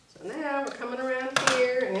 So now we're coming around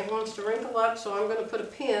here and it wants to wrinkle up, so I'm going to put a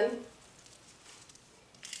pin.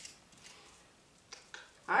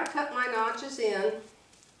 I cut my notches in.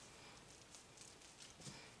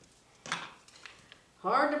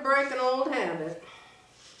 Hard to break an old habit.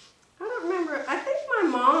 I don't remember, I think my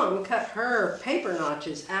mom cut her paper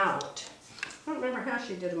notches out. I don't remember how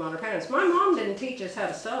she did them on her pants. My mom didn't teach us how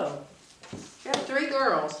to sew. She had 3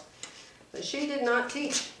 girls, but she did not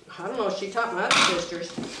teach. I don't know if she taught my other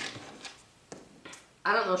sisters.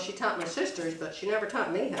 I don't know if she taught my sisters, but she never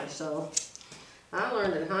taught me how to sew. I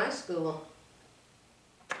learned in high school.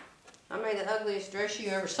 I made the ugliest dress you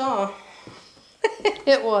ever saw.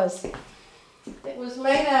 It was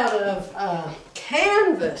made out of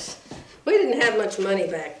canvas. We didn't have much money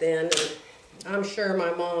back then, and I'm sure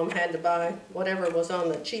my mom had to buy whatever was on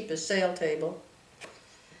the cheapest sale table.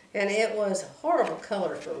 And it was a horrible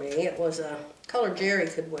color for me. It was a color Jerry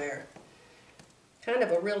could wear. Kind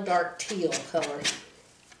of a real dark teal color.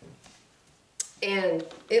 And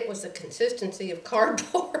it was the consistency of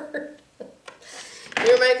cardboard.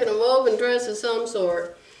 You're making a woven dress of some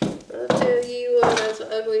sort. I'll tell you what, that's the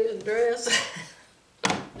ugliest dress.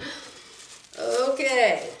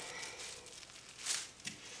 Okay.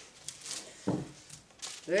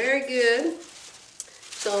 Very good.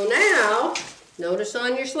 So now, notice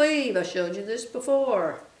on your sleeve, I showed you this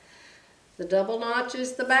before. The double notch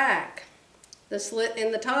is the back. The slit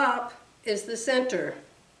in the top is the center.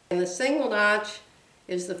 And the single notch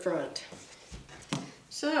is the front.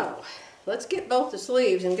 So, let's get both the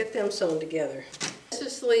sleeves and get them sewn together. This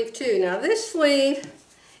is sleeve 2. Now this sleeve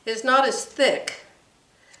is not as thick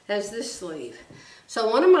as this sleeve. So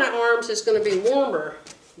one of my arms is going to be warmer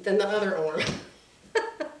than the other arm.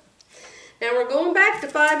 Now we're going back to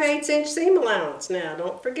 5/8 inch seam allowance now.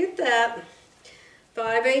 Don't forget that.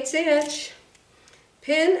 5/8 inch.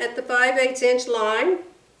 Pin at the 5/8 inch line.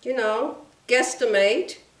 You know,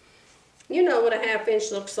 guesstimate. You know what a 1/2 inch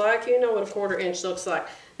looks like. You know what a 1/4 inch looks like.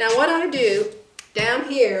 Now what I do down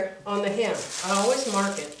here on the hem, I always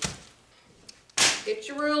mark it. Get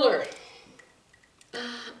your ruler.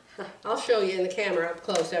 I'll show you in the camera up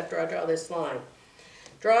close after I draw this line.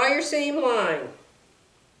 Draw your seam line.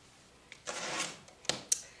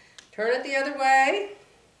 Turn it the other way.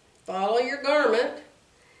 Follow your garment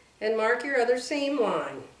and mark your other seam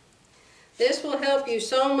line. This will help you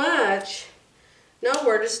so much know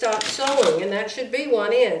where to stop sewing, and that should be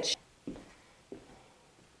 1 inch.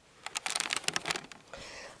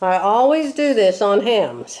 I always do this on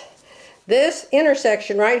hems. This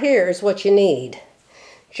intersection right here is what you need.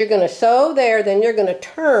 You're going to sew there, then you're going to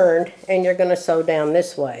turn and you're going to sew down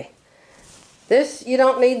this way. This, you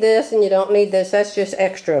don't need this and you don't need this, that's just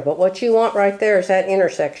extra. But what you want right there is that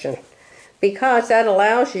intersection, because that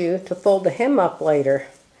allows you to fold the hem up later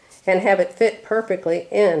and have it fit perfectly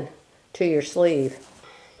into your sleeve.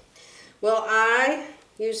 Will I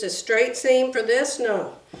use a straight seam for this?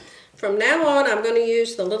 No. From now on, I'm going to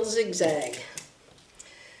use the little zigzag.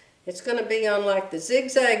 It's going to be on like the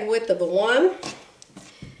zigzag width of a 1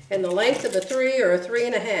 and the length of a 3 or a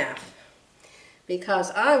 3.5, because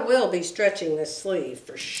I will be stretching this sleeve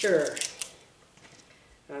for sure.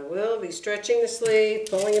 I will be stretching the sleeve,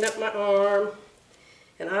 pulling it up my arm,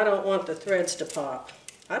 and I don't want the threads to pop.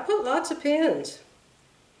 I put lots of pins.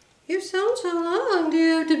 You've sewn so long, do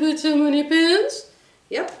you have to put so many pins?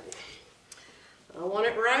 Yep. I want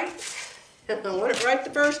it right. I want it right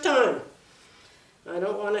the first time. I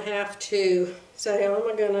don't want to have to say, oh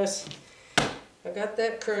my goodness, I got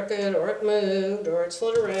that crooked, or it moved, or it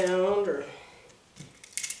slid around, or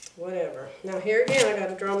whatever. Now here again, I got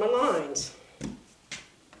to draw my lines.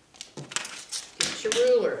 Get your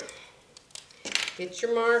ruler. Get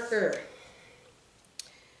your marker.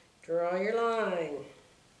 Draw your line.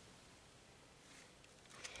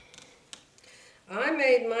 I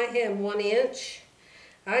made my hem 1 inch.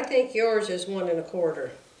 I think yours is 1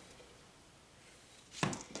 1/4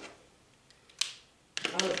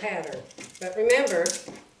 on the pattern. But remember,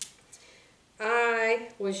 I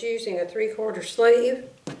was using a 3/4 sleeve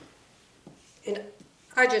and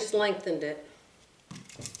I just lengthened it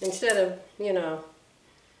instead of, you know,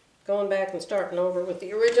 going back and starting over with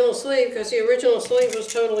the original sleeve, because the original sleeve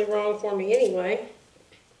was totally wrong for me anyway.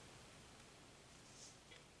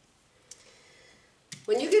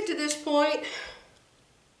 When you get to this point,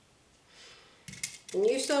 and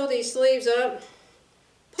you sew these sleeves up,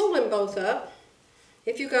 pull them both up.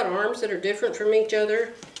 If you've got arms that are different from each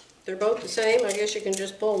other, they're both the same, I guess you can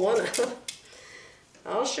just pull one up.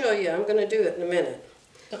 I'll show you, I'm going to do it in a minute.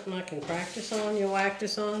 Something I can practice on, you'll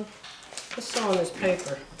practice on. Let's sew on this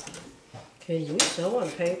paper. Can you sew on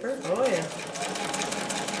paper? Oh yeah.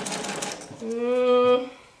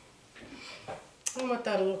 I want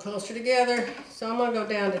that a little closer together, so I'm going to go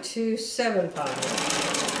down to 275.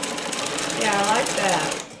 Yeah, I like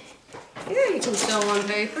that. Yeah, you can sew on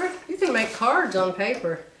paper. You can make cards on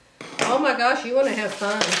paper. Oh my gosh, you want to have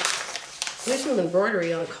fun. Do some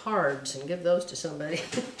embroidery on cards and give those to somebody.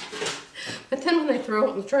 But then when they throw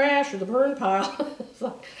it in the trash or the burn pile, it's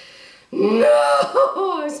like,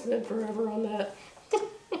 no, I spent forever on that.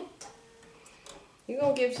 You're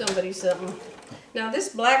going to give somebody something. Now this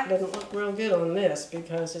black doesn't look real good on this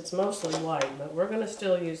because it's mostly white, but we're going to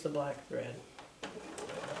still use the black thread.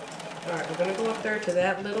 Alright, we're going to go up there to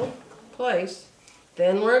that little place.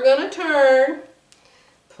 Then we're going to turn,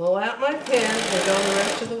 pull out my pen, and go the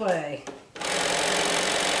rest of the way.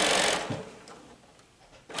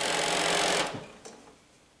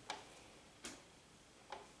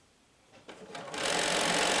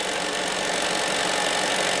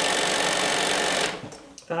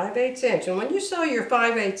 .5/8 inch. And when you sew your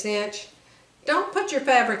 5/8 inch, don't put your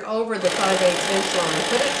fabric over the 5/8 inch line.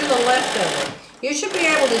 Put it to the left of it. You should be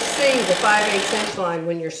able to see the 5/8 inch line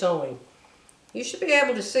when you're sewing. You should be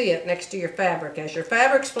able to see it next to your fabric. As your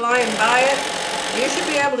fabric's flying by it, you should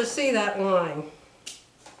be able to see that line.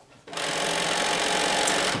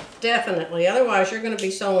 Definitely. Otherwise, you're going to be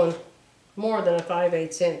sewing more than a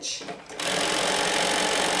 5/8 inch.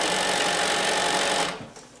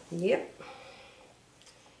 Yep.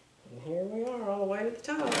 And here we are all the way to the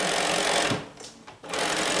top.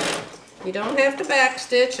 You don't have to back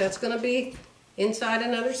stitch. That's going to be inside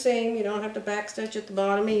another seam. You don't have to back stitch at the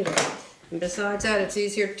bottom either. And besides that, it's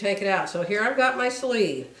easier to take it out. So here I've got my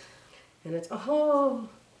sleeve. And it's, oh,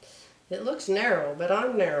 it looks narrow, but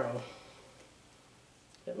I'm narrow.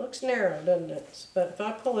 It looks narrow, doesn't it? But if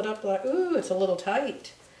I pull it up like, ooh, it's a little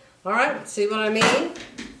tight. All right, see what I mean?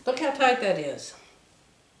 Look how tight that is.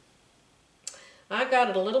 I got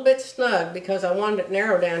it a little bit snug because I wanted it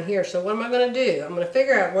narrow down here. So what am I going to do? I'm going to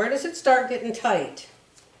figure out, where does it start getting tight?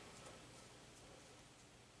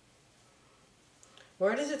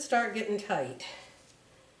 Where does it start getting tight?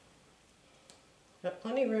 Got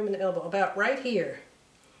plenty of room in the elbow, about right here.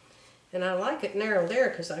 And I like it narrow there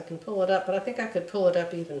because I can pull it up, but I think I could pull it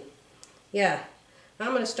up even. Yeah, I'm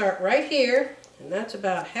going to start right here, and that's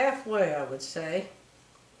about halfway, I would say.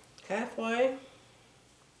 Halfway.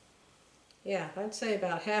 Yeah, I'd say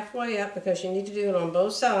about halfway up because you need to do it on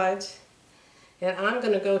both sides. And I'm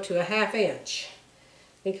going to go to a 1/2 inch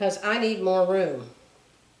because I need more room.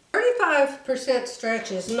 35%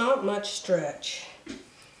 stretch is not much stretch.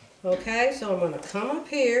 Okay, so I'm going to come up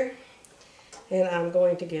here and I'm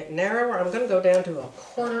going to get narrower. I'm going to go down to a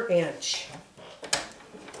 1/4 inch.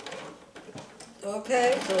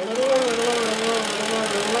 Okay, so littler,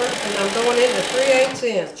 and I'm going into 3/8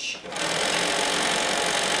 inch.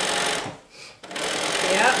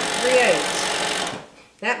 Yeah,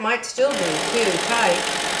 3/8. That might still be too tight.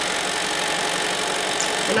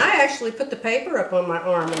 And I actually put the paper up on my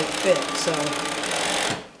arm and it fit, so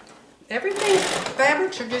everything,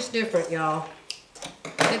 fabrics are just different, y'all.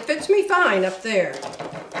 It fits me fine up there.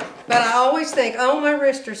 But I always think, oh, my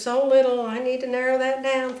wrists are so little, I need to narrow that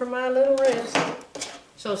down for my little wrist.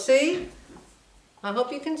 So see, I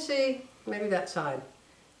hope you can see, maybe that side.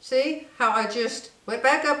 See how I just went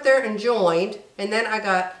back up there and joined, and then I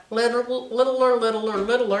got littler,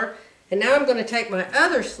 and now I'm going to take my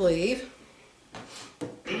other sleeve.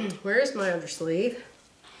 Where is my other sleeve?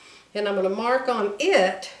 And I'm going to mark on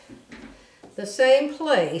it the same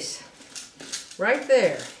place, right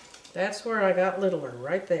there. That's where I got littler,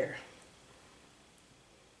 right there.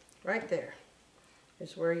 Right there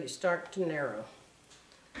is where you start to narrow.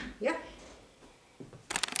 Yeah.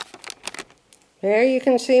 There you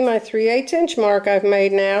can see my 3/8 inch mark I've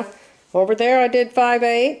made now. Over there I did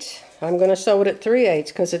 5/8. I'm going to sew it at 3/8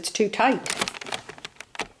 because it's too tight.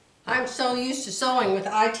 I'm so used to sewing with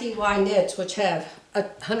ITY knits, which have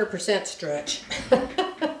 100% stretch.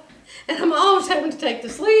 And I'm always having to take the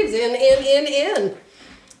sleeves in.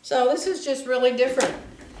 So this is just really different.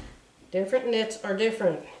 Different knits are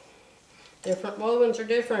different. Different wovens are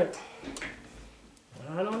different.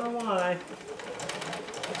 I don't know why.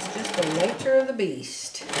 It's just the nature of the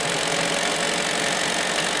beast.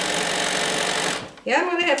 Yeah, I'm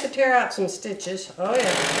going to have to tear out some stitches. Oh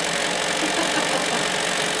yeah.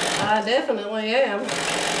 I definitely am.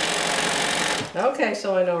 Okay,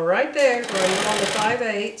 so I know right there where I'm going to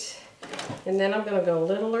 5/8, and then I'm going to go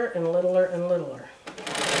littler and littler and littler.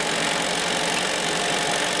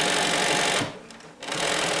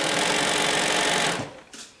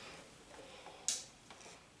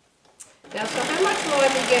 Now, so how much will I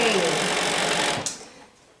be gaining?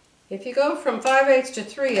 If you go from 5/8 to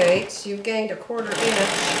 3/8, you've gained 1/4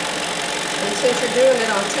 inch. And since you're doing it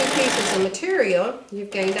on 2 pieces of material, you've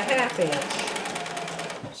gained 1/2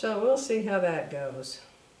 inch. So we'll see how that goes.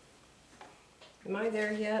 Am I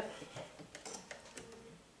there yet?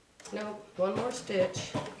 Nope, one more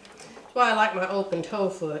stitch. That's why I like my open toe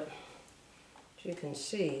foot. So you can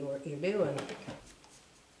see what you're doing.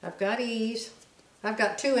 I've got ease. I've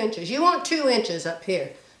got 2 inches. You want 2 inches up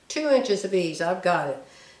here. 2 inches of ease. I've got it.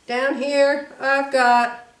 Down here, I've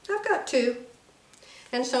got 2.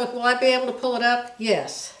 And so will I be able to pull it up?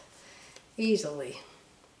 Yes. Easily.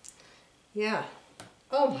 Yeah.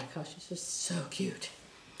 Oh my gosh, this is so cute.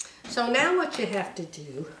 So now what you have to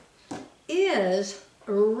do is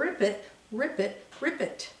rip it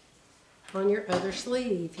on your other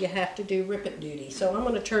sleeve. You have to do rip it duty. So I'm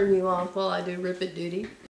going to turn you off while I do rip it duty.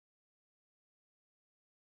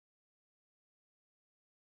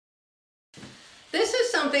 This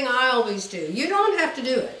is something I always do. You don't have to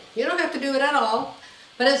do it. You don't have to do it at all,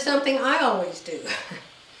 but it's something I always do.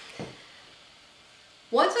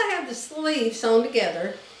 Once I have the sleeve sewn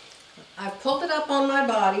together, I've pulled it up on my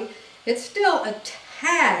body. It's still a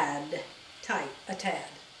tad tight, a tad.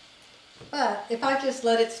 But if I just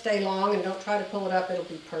let it stay long and don't try to pull it up, it'll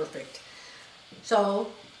be perfect.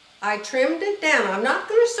 So I trimmed it down. I'm not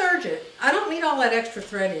going to serge it. I don't need all that extra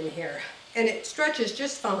thread in here. And it stretches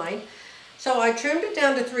just fine. So I trimmed it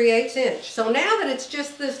down to 3/8 inch. So now that it's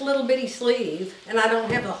just this little bitty sleeve and I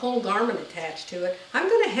don't have the whole garment attached to it, I'm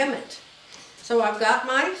going to hem it. So I've got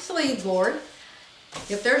my sleeve board.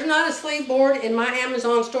 If there's not a sleeve board in my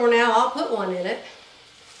Amazon store now, I'll put one in it.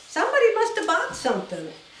 Somebody must have bought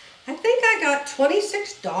something. I think I got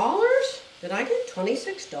 $26. Did I get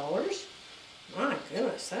 $26? My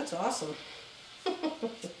goodness, that's awesome.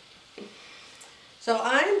 So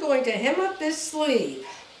I'm going to hem up this sleeve.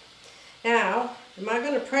 Now, am I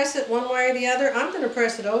going to press it one way or the other? I'm going to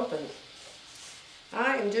press it open.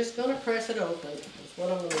 I am just going to press it open. That's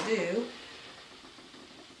what I'm going to do.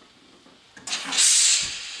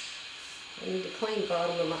 I need to clean the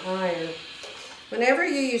bottom of my iron. Whenever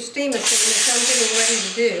you use steam machine, as I'm getting ready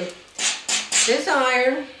to do,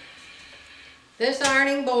 this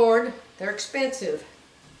ironing board, they're expensive.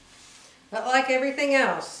 But like everything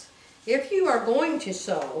else, if you are going to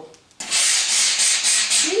sew,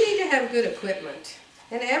 you need to have good equipment.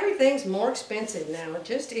 And everything's more expensive now, it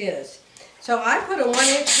just is. So I put a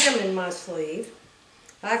 1-inch hem in my sleeve.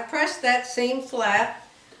 I've pressed that seam flat.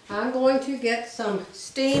 I'm going to get some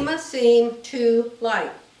Steam-A-Seam 2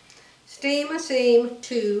 Light. Steam-A-Seam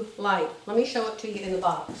 2 Light. Let me show it to you in the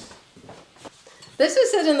box. This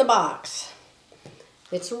is it in the box.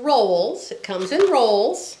 It's rolls. It comes in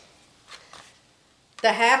rolls. The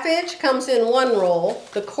 1/2 inch comes in 1 roll.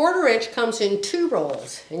 The 1/4 inch comes in 2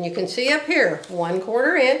 rolls. And you can see up here,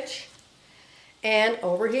 1/4 inch. And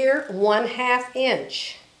over here, 1/2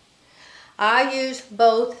 inch. I use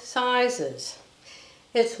both sizes.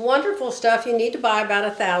 It's wonderful stuff. You need to buy about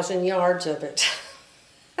 1,000 yards of it.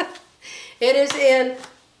 It is in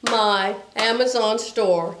my Amazon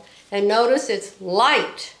store. And notice it's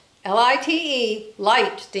light, L-I-T-E,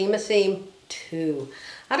 light Steam-A-Seam 2.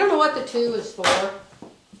 I don't know what the 2 is for.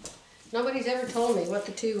 Nobody's ever told me what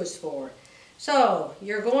the 2 is for. So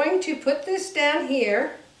you're going to put this down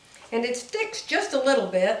here, and it sticks just a little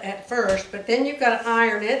bit at first, but then you've got to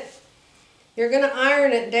iron it. You're going to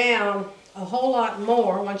iron it down a whole lot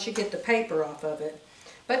more once you get the paper off of it.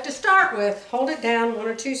 But to start with, hold it down 1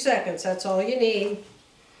 or 2 seconds. That's all you need.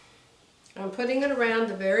 I'm putting it around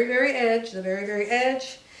the very, very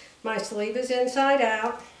edge, My sleeve is inside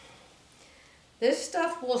out. This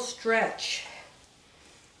stuff will stretch.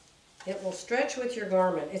 It will stretch with your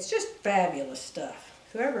garment. It's just fabulous stuff.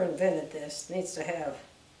 Whoever invented this needs to have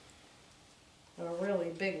a really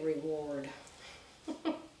big reward.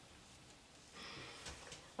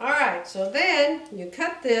 All right, so then you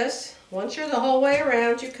cut this. Once you're the whole way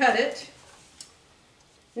around, you cut it.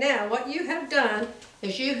 Now what you have done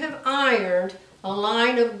is you have ironed a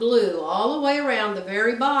line of glue all the way around the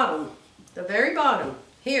very bottom. The very bottom.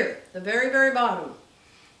 Here, the very, very bottom.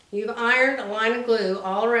 You've ironed a line of glue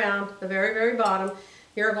all around the very, very bottom.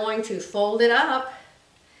 You're going to fold it up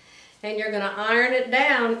and you're going to iron it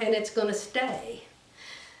down and it's going to stay.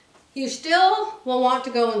 You still will want to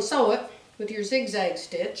go and sew it with your zigzag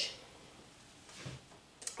stitch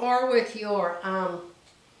or with your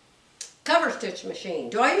cover stitch machine.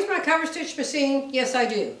 Do I use my cover stitch machine? Yes, I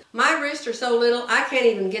do. My wrists are so little, I can't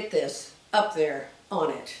even get this up there on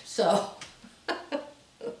it. So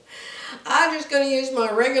I'm just going to use my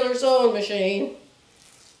regular sewing machine.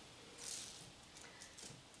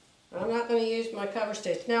 I'm not going to use my cover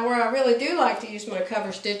stitch. Now where I really do like to use my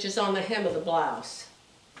cover stitch is on the hem of the blouse.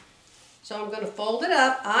 So I'm going to fold it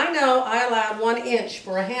up. I know I allowed 1 inch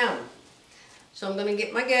for a hem. So I'm going to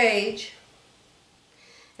get my gauge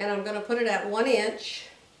and I'm going to put it at 1 inch.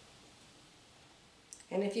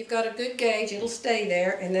 And if you've got a good gauge, it'll stay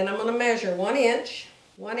there. And then I'm going to measure 1 inch,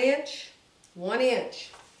 1 inch, 1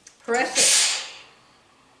 inch. Press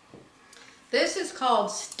it. This is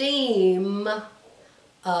called steam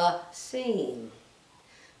a seam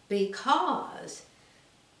because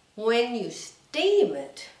when you steam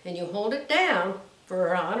it and you hold it down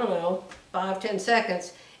for, I don't know, 5-10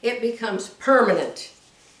 seconds, it becomes permanent.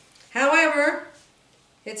 However,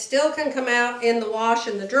 it still can come out in the wash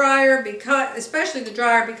and the dryer, because, especially the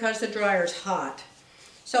dryer, because the dryer's hot.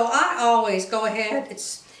 So I always go ahead,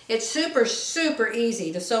 it's super, super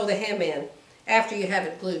easy to sew the hem in after you have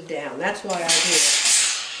it glued down. That's why I do it.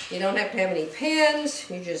 You don't have to have any pins,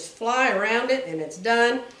 you just fly around it and it's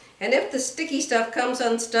done. And if the sticky stuff comes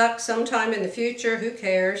unstuck sometime in the future, who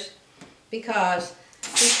cares? Because the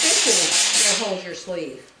stitching will hold your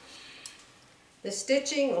sleeve. The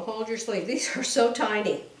stitching will hold your sleeve. These are so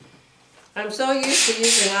tiny. I'm so used to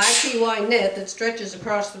using IPY knit that stretches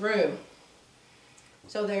across the room.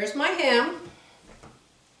 So there's my hem.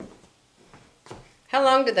 How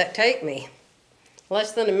long did that take me?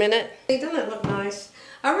 Less than a minute. Doesn't that look nice?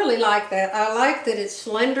 I really like that. I like that it's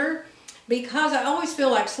slender because I always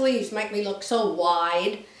feel like sleeves make me look so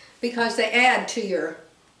wide because they add to your,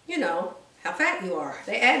 you know, how fat you are.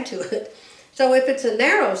 They add to it. So if it's a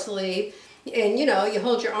narrow sleeve and, you know, you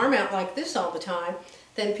hold your arm out like this all the time,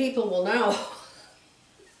 then people will know.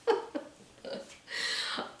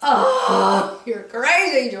 Oh, you're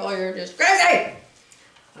crazy, Joy. You're just crazy.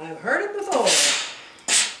 I've heard it before.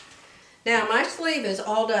 Now my sleeve is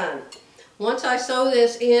all done. Once I sew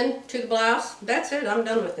this in to the blouse, that's it, I'm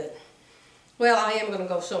done with it. Well, I am going to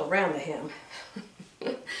go sew around the hem.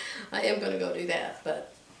 I am going to go do that,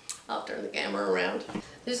 but I'll turn the camera around.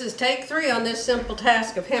 This is take 3 on this simple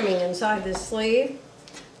task of hemming inside this sleeve.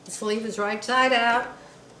 The sleeve is right side out.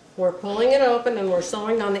 We're pulling it open and we're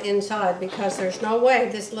sewing on the inside because there's no way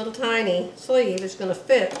this little tiny sleeve is going to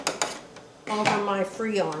fit over my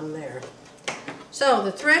free arm there. So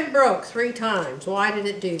the thread broke 3 times. Why did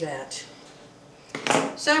it do that?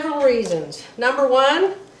 Several reasons. Number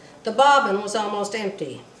 1, the bobbin was almost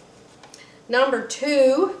empty. Number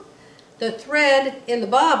 2, the thread in the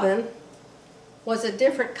bobbin was a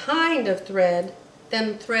different kind of thread than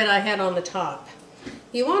the thread I had on the top.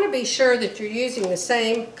 You want to be sure that you're using the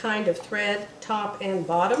same kind of thread, top and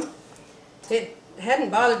bottom. It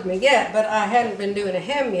hadn't bothered me yet, but I hadn't been doing a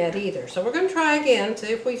hem yet either. So we're going to try again,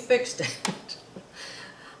 see if we fixed it.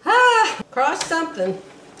 Cross something.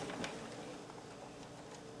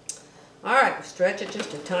 Alright, stretch it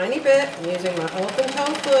just a tiny bit. I'm using my open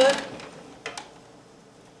toe foot.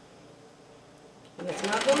 And it's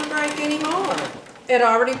not going to break anymore. It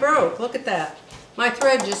already broke. Look at that. My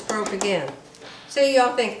thread just broke again. So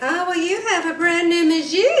y'all think, oh, well, you have a brand new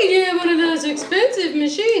machine. You have one of those expensive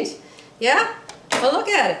machines. Yeah? Well, look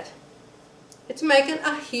at it. It's making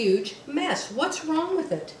a huge mess. What's wrong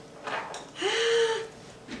with it?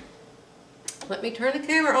 Let me turn the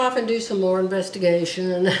camera off and do some more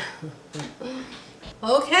investigation.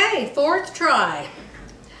 Okay, 4th try.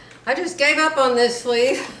 I just gave up on this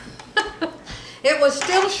sleeve. It was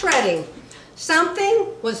still shredding. Something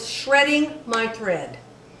was shredding my thread.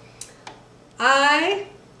 I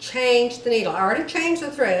changed the needle. I already changed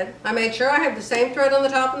the thread. I made sure I have the same thread on the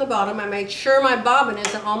top and the bottom. I made sure my bobbin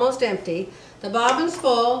isn't almost empty. The bobbin's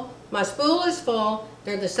full. My spool is full.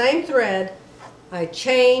 They're the same thread. I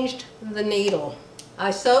changed the needle.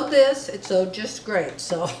 I sewed this. It sewed just great.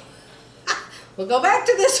 So we'll go back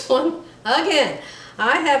to this one again.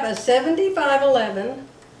 I have a 7511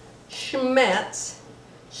 Schmetz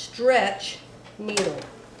stretch needle.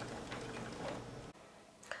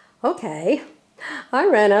 Okay, I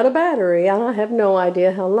ran out of battery and I have no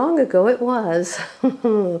idea how long ago it was.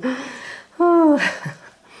 Oh.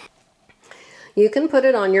 You can put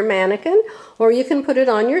it on your mannequin or you can put it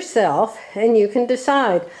on yourself and you can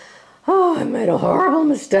decide, oh, I made a horrible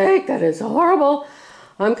mistake. That is horrible.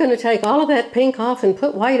 I'm going to take all of that pink off and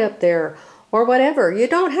put white up there or whatever. You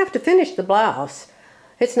don't have to finish the blouse.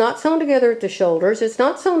 It's not sewn together at the shoulders. It's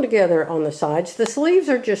not sewn together on the sides. The sleeves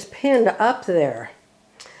are just pinned up there.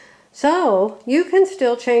 So you can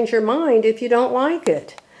still change your mind if you don't like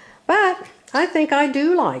it. But I think I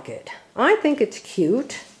do like it. I think it's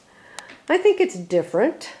cute. I think it's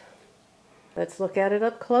different. Let's look at it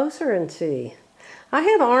up closer and see. I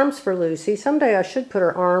have arms for Lucy. Someday I should put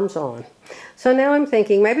her arms on. So now I'm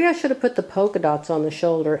thinking maybe I should have put the polka dots on the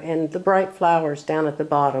shoulder and the bright flowers down at the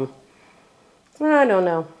bottom. I don't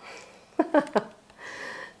know.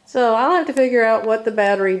 So I'll have to figure out what the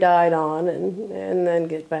battery died on and then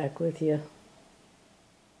get back with you.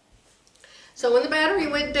 So when the battery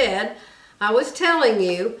went dead, I was telling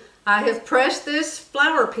you I have pressed this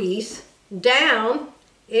flower piece down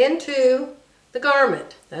into the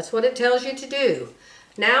garment. That's what it tells you to do.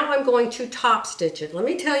 Now I'm going to top stitch it. Let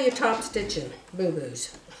me tell you top stitching,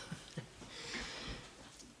 boo-boos.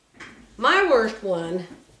 My worst one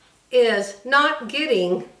is not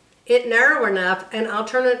getting it narrow enough, and I'll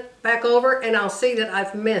turn it back over and I'll see that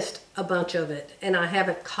I've missed a bunch of it and I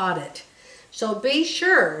haven't caught it. So be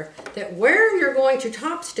sure that where you're going to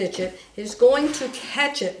top stitch it is going to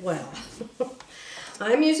catch it well.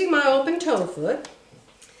 I'm using my open toe foot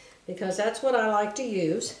because that's what I like to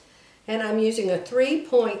use, and I'm using a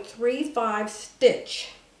 3.35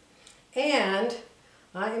 stitch, and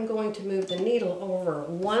I am going to move the needle over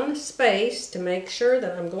one space to make sure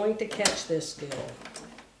that I'm going to catch this good.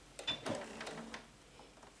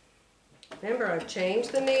 Remember, I've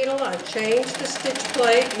changed the needle, I've changed the stitch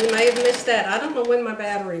plate. You may have missed that. I don't know when my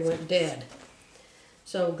battery went dead.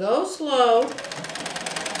 So go slow,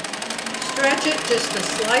 stretch it just the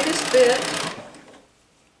slightest bit,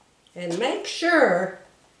 and make sure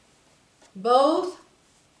both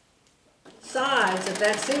sides of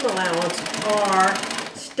that seam allowance are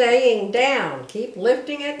staying down. Keep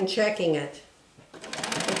lifting it and checking it.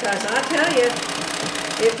 Because I tell you,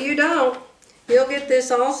 if you don't, you'll get this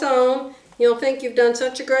all sewn. You'll think you've done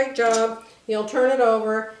such a great job. You'll turn it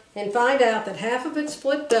over and find out that half of it's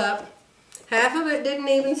flipped up, half of it didn't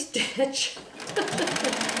even stitch.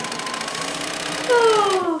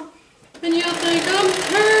 Oh, and you'll think, I'm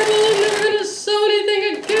terrible, I'm never going to sew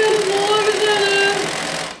anything again as long as I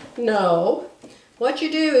live. No. What you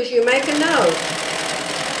do is you make a note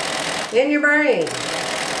in your brain.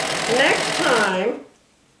 Next time,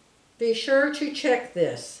 be sure to check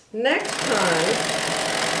this. Next time,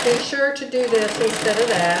 be sure to do this instead of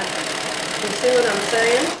that. You see what I'm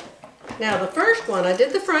saying? Now the first one, I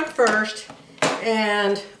did the front first,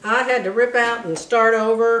 and I had to rip out and start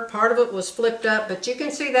over. Part of it was flipped up, but you can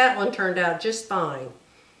see that one turned out just fine.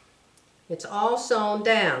 It's all sewn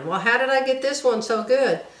down. Well, how did I get this one so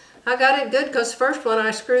good? I got it good because the first one I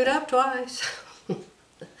screwed up twice.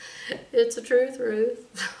 It's a truth, Ruth.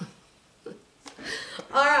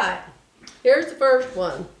 All right, here's the first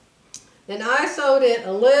one. And I sewed it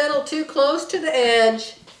a little too close to the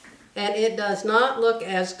edge, and it does not look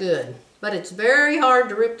as good. But it's very hard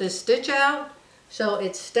to rip this stitch out, so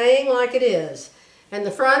it's staying like it is. And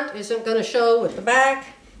the front isn't going to show with the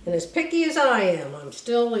back, and as picky as I am, I'm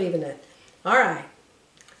still leaving it. All right,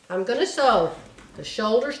 I'm going to sew the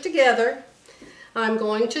shoulders together. I'm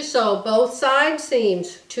going to sew both side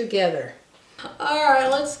seams together. All right,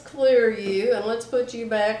 let's clear you and let's put you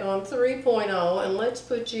back on 3.0 and let's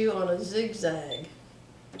put you on a zigzag.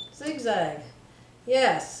 Zigzag.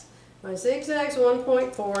 Yes, my zigzag's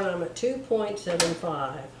 1.4 and I'm at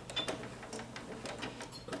 2.75.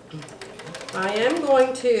 I am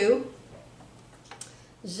going to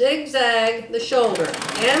zigzag the shoulder.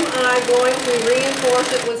 Am I going to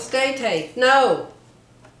reinforce it with stay tape? No.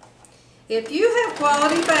 If you have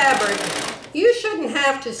quality fabric, you shouldn't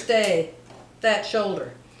have to stay that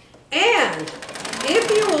shoulder. And if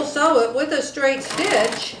you will sew it with a straight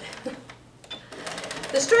stitch,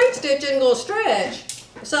 the straight stitch isn't going to stretch,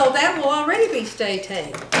 so that will already be stay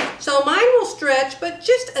tape. So mine will stretch, but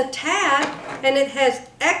just a tad, and it has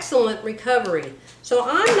excellent recovery. So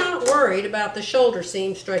I'm not worried about the shoulder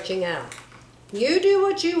seam stretching out. You do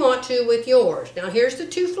what you want to with yours. Now here's the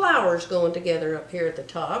two flowers going together up here at the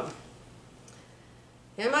top.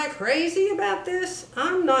 Am I crazy about this?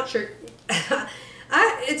 I'm not sure.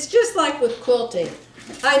 It's just like with quilting.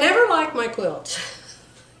 I never like my quilts.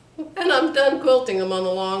 And I'm done quilting them on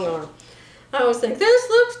the long arm. I always think, this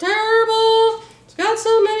looks terrible. It's got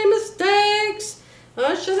so many mistakes.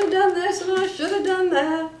 I should have done this and I should have done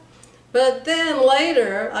that. But then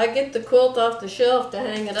later, I get the quilt off the shelf to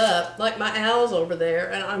hang it up, like my owl's over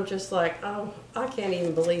there, and I'm just like, oh, I can't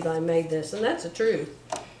even believe I made this. And that's the truth.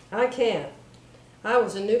 I can't. I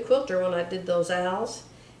was a new quilter when I did those owls,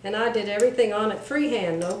 and I did everything on it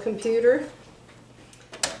freehand, no computer.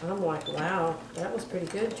 I'm like, wow, that was pretty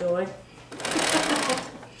good, Joy.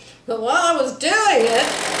 But while I was doing it,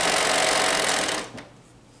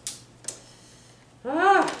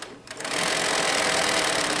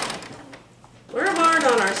 we're hard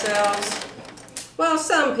on ourselves. Well,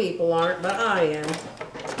 some people aren't, but I am.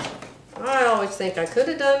 I always think I could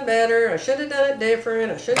have done better. I should have done it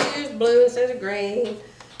different. I should have used blue instead of green.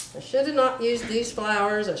 I should have not used these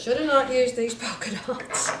flowers. I should have not used these polka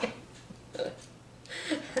dots.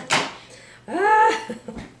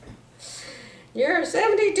 You're a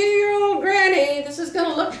 72-year-old granny. This is going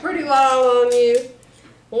to look pretty wild on you.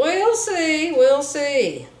 We'll see. We'll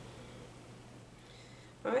see.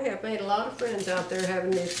 I have made a lot of friends out there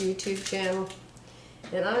having this YouTube channel.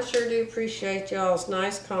 And I sure do appreciate y'all's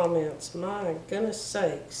nice comments. My goodness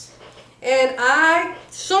sakes. And I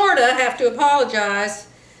sort of have to apologize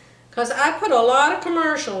because I put a lot of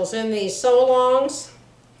commercials in these so-longs.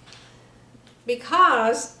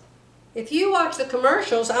 Because if you watch the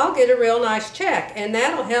commercials, I'll get a real nice check. And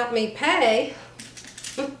that'll help me pay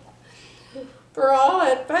for all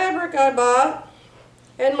that fabric I bought.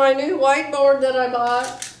 And my new whiteboard that I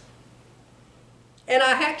bought. And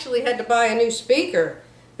I actually had to buy a new speaker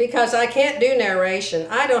because I can't do narration.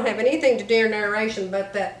 I don't have anything to do narration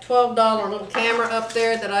but that $12 little camera up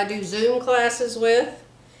there that I do Zoom classes with.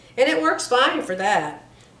 And it works fine for that.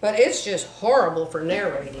 But it's just horrible for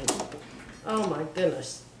narrating. Oh my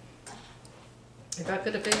goodness. If I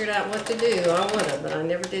could have figured out what to do, I would have, but I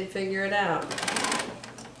never did figure it out.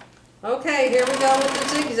 Okay, here we go with the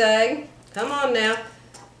zigzag. Come on now.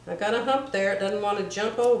 I got a hump there. It doesn't want to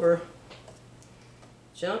jump over.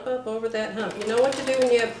 Jump up over that hump. You know what to do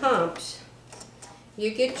when you have humps? You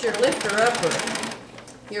get your lifter upper,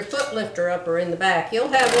 your foot lifter upper in the back. You'll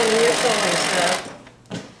have one in your sewing stuff.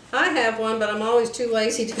 I have one, but I'm always too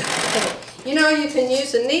lazy to go get it. You know, you can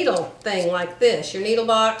use a needle thing like this, your needle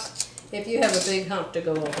box, if you have a big hump to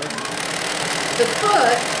go over. The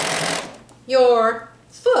foot, your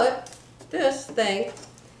foot, this thing,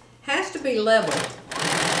 has to be level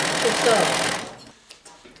to sew.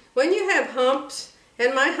 When you have humps,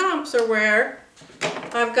 and my humps are where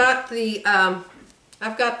I've got the,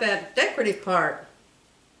 I've got that decorative part.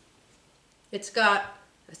 It's got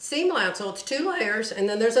a seam allowance, so it's 2 layers, and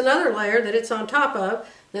then there's another layer that it's on top of.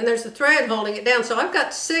 Then there's the thread holding it down. So I've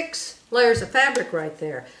got 6 layers of fabric right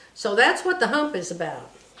there. So that's what the hump is about.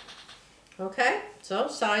 Okay, so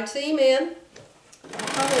side seam in.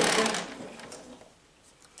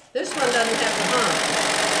 This one doesn't have the hump.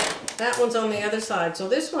 That one's on the other side. So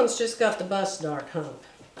this one's just got the bust dart hump.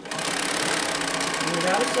 You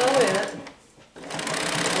gotta sew it.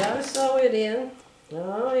 You gotta sew it in.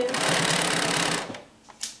 Oh yeah.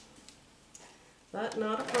 But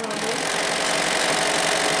not a problem.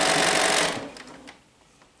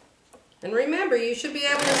 And remember, you should be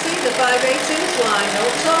able to see the 5/8 inch line.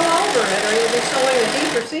 Don't sew over it or you'll be sewing a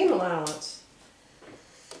deeper seam allowance.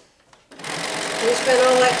 We spent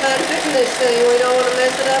all that time fixing this thing. We don't want to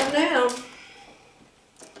mess it up now.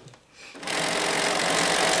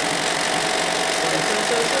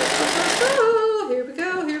 Here we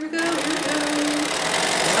go, here we go, here we go.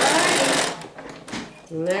 Alright.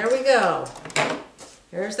 And there we go.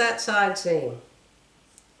 There's that side seam.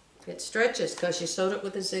 It stretches because you sewed it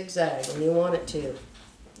with a zigzag and you want it to.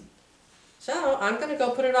 So I'm going to go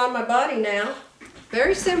put it on my body now.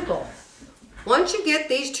 Very simple. Once you get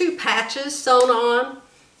these 2 patches sewn on,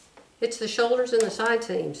 it's the shoulders and the side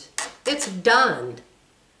seams. It's done.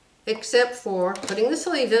 Except for putting the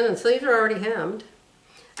sleeves in, and the sleeves are already hemmed.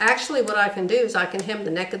 Actually, what I can do is I can hem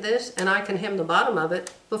the neck of this and I can hem the bottom of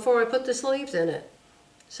it before I put the sleeves in it.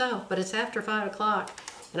 So, but it's after 5 o'clock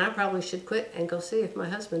and I probably should quit and go see if my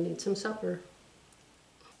husband needs some supper.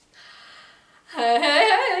 Hey, hey,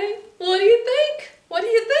 hey, what do you think? What do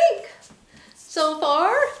you think? So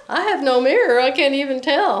far, I have no mirror. I can't even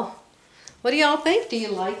tell. What do y'all think? Do you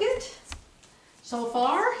like it? So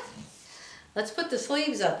far? Let's put the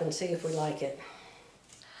sleeves up and see if we like it.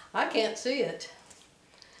 I can't see it.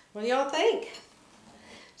 What do y'all think?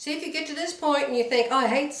 See if you get to this point and you think, oh, I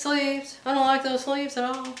hate the sleeves. I don't like those sleeves at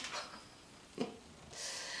all.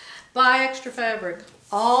 Buy extra fabric.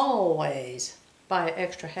 Always buy an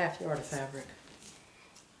extra ½ yard of fabric.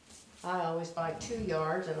 I always buy 2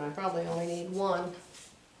 yards and I probably only need 1.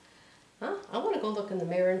 Huh? I want to go look in the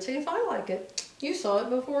mirror and see if I like it. You saw it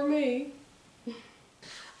before me.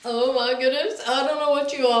 Oh my goodness, I don't know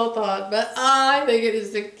what you all thought, but I think it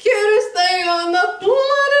is the cutest thing on the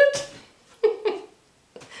planet.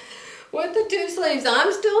 With the 2 sleeves.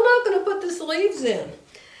 I'm still not going to put the sleeves in.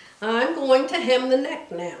 I'm going to hem the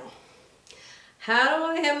neck now. How do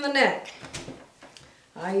I hem the neck?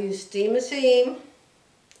 I use steam a seam,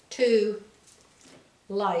 2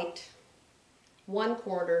 light,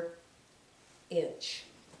 1/4 inch.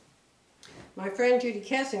 My friend Judy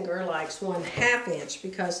Kessinger likes 1/2 inch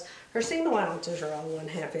because her seam allowances are all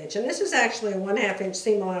 1/2 inch. And this is actually a 1/2 inch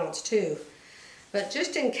seam allowance too. But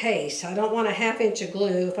just in case, I don't want a 1/2 inch of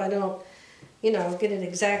glue if I don't, you know, get it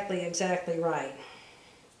exactly right.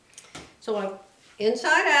 So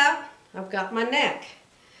inside out, I've got my neck.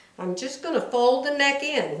 I'm just going to fold the neck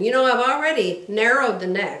in. You know, I've already narrowed the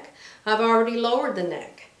neck. I've already lowered the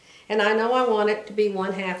neck. And I know I want it to be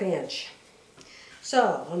 1/2 inch.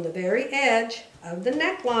 So, on the very edge of the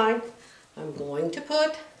neckline, I'm going to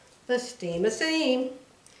put the steam a seam.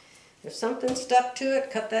 If something stuck to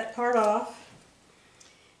it, cut that part off.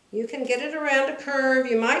 You can get it around a curve.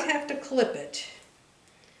 You might have to clip it.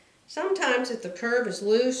 Sometimes if the curve is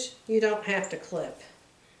loose, you don't have to clip.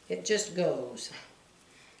 It just goes.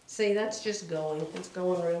 See, that's just going. It's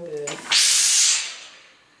going real good.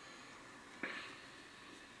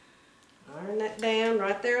 Iron that down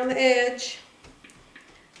right there on the edge.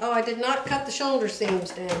 Oh, I did not cut the shoulder seams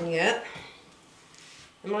down yet.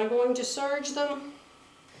 Am I going to serge them?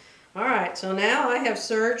 Alright, so now I have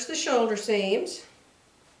serged the shoulder seams.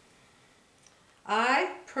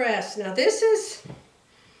 I press. Now this is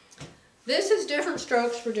different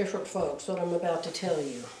strokes for different folks, what I'm about to tell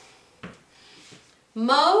you.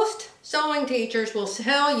 Most sewing teachers will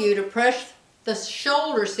tell you to press the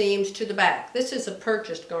shoulder seams to the back. This is a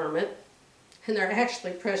purchased garment, and they're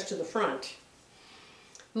actually pressed to the front.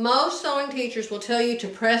 Most sewing teachers will tell you to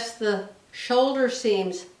press the shoulder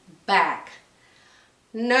seams back.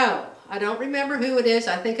 No, I don't remember who it is.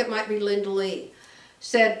 I think it might be Linda Lee.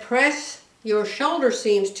 Said press your shoulder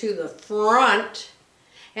seams to the front,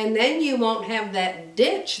 and then you won't have that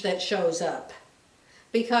ditch that shows up,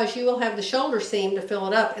 because you will have the shoulder seam to fill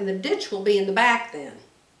it up, and the ditch will be in the back then.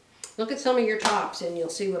 Look at some of your tops and you'll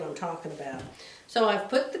see what I'm talking about. So I've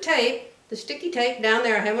put the tape, the sticky tape down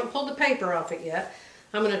there. I haven't pulled the paper off it yet.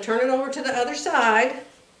 I'm going to turn it over to the other side,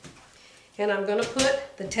 and I'm going to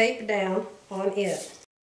put the tape down on it.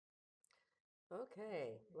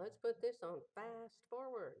 Okay, let's put this on fast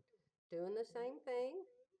forward. Doing the same thing,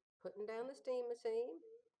 putting down the steam seam,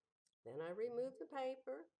 then I remove the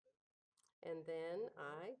paper, and then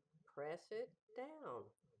I press it down.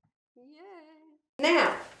 Yay!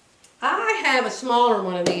 Now, I have a smaller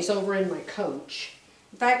one of these over in my coach.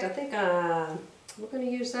 In fact, I think we're going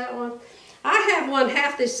to use that one. I have one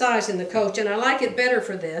half this size in the coach, and I like it better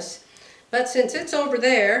for this. But since it's over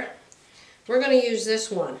there, we're going to use this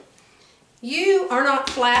one. You are not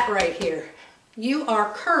flat right here. You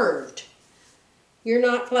are curved. You're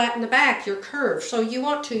not flat in the back, you're curved. So you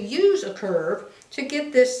want to use a curve to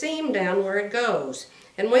get this seam down where it goes.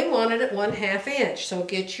 And we want it at 1/2 inch. So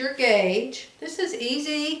get your gauge. This is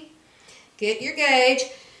easy. Get your gauge.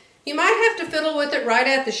 You might have to fiddle with it right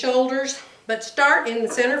at the shoulders, but start in the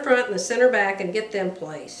center front and the center back and get them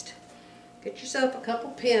placed. Get yourself a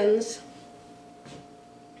couple pins.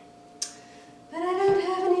 But I don't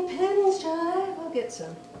have any pins, Joy. We'll get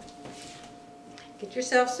some. Get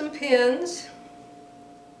yourself some pins.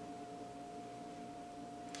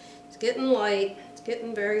 It's getting late. It's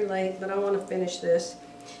getting very late, but I want to finish this.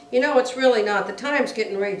 You know, it's really not. The time's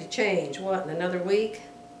getting ready to change. What, in another week?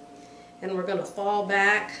 And we're going to fall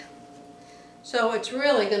back. So it's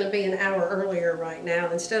really going to be an hour earlier right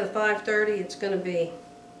now. Instead of 5:30, it's going to be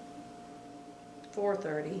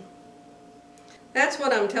 4:30. That's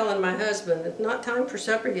what I'm telling my husband. It's not time for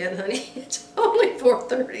supper yet, honey. It's only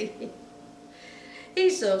 4:30.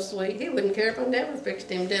 He's so sweet. He wouldn't care if I never fixed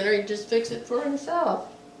him dinner. He'd just fix it for himself.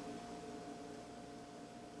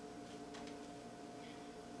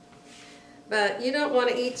 But you don't want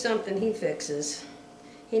to eat something he fixes.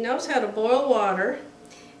 He knows how to boil water,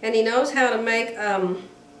 and he knows how to make,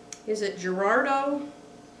 is it Gerardo?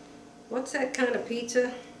 What's that kind of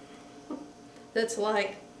pizza? That's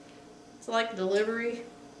like, it's like delivery.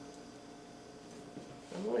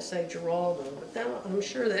 I want to say Geraldo, but that, I'm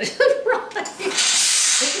sure that isn't right.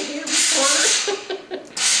 Did you hear before?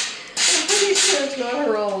 I'm pretty sure it's not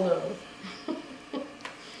Geraldo.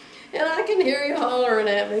 And I can hear you hollering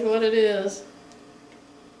at me what it is.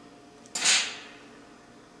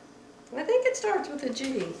 I think it starts with a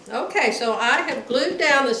G. Okay, so I have glued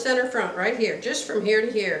down the center front right here, just from here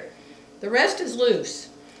to here. The rest is loose.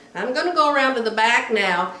 I'm going to go around to the back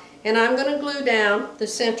now, and I'm going to glue down the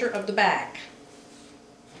center of the back.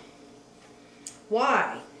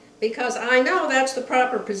 Why? Because I know that's the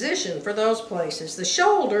proper position for those places. The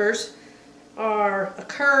shoulders are a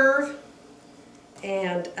curve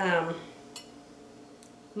and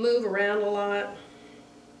move around a lot.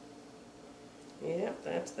 Yep,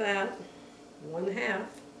 that's that. 1/2.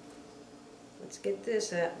 Let's get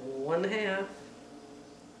this at 1/2.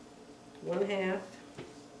 1/2.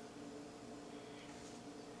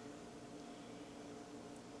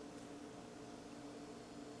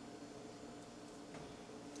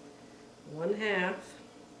 1/2.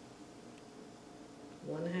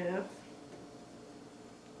 1/2.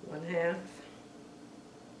 1/2.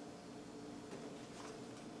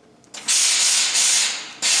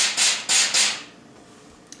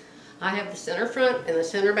 I have the center front and the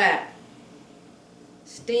center back.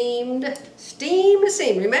 Steam to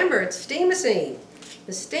seam. Remember, it's steam to seam.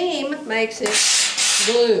 The steam makes it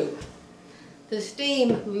glue. The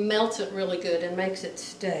steam melts it really good and makes it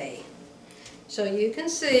stay. So you can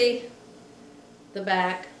see the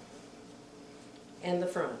back and the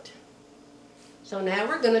front. So now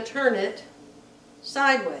we're going to turn it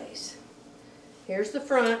sideways. Here's the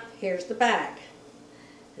front, here's the back.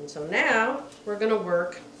 And so now we're going to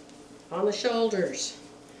work on the shoulders.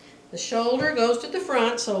 The shoulder goes to the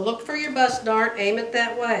front, so look for your bust dart, aim it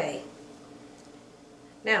that way.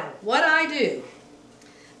 Now, what I do,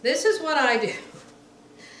 this is what I do.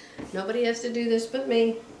 Nobody has to do this but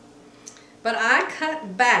me. But I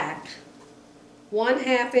cut back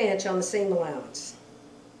 1/2 inch on the seam allowance.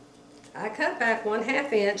 I cut back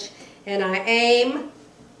 1/2 inch and I aim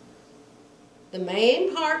the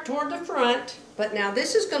main part toward the front, but now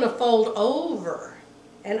this is going to fold over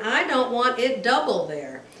and I don't want it double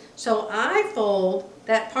there. So I fold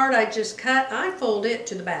that part I just cut, I fold it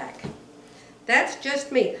to the back. That's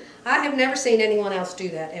just me. I have never seen anyone else do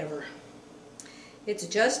that ever. It's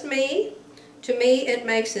just me. To me, it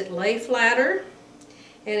makes it lay flatter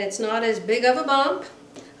and it's not as big of a bump.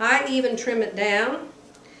 I even trim it down,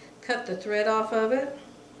 cut the thread off of it.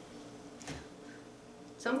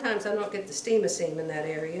 Sometimes I don't get the steam in that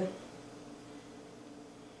area.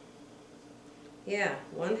 Yeah,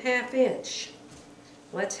 1/2 inch.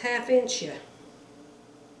 Let's 1/2 inch you.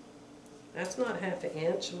 That's not 1/2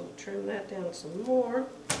 inch. I'm going to trim that down some more.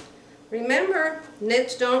 Remember,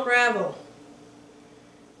 knits don't ravel.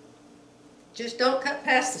 Just don't cut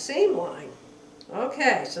past the seam line.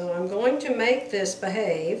 Okay, so I'm going to make this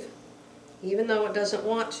behave, even though it doesn't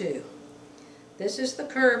want to. This is the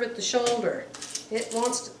curve at the shoulder. It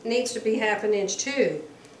needs to be 1/2 inch too,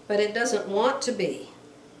 but it doesn't want to be.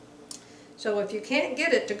 So if you can't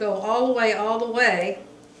get it to go all the way,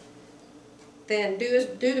 then do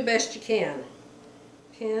the best you can.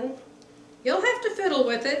 Pin. You'll have to fiddle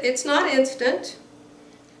with it. It's not instant.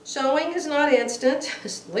 Sewing is not instant.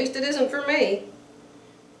 At least it isn't for me.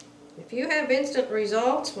 If you have instant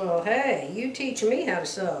results, well, hey, you teach me how to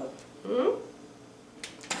sew. Alright,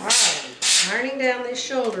 ironing down this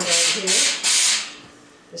shoulder right here.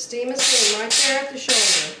 The steam is in right there at the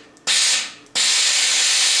shoulder.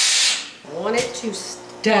 I want it to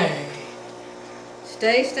stay.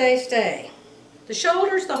 Stay, stay, stay. The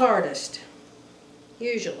shoulder's the hardest,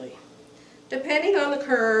 usually. Depending on the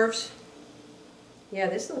curves. Yeah,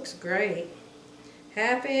 this looks great.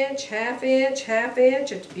 1/2 inch, 1/2 inch, 1/2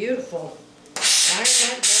 inch. It's beautiful. Iron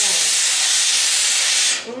that down.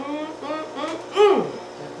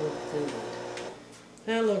 That looks good.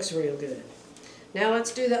 That looks real good. Now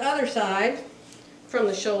let's do the other side from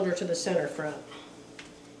the shoulder to the center front.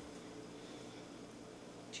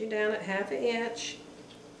 Put you down at 1/2 inch.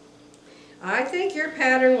 I think your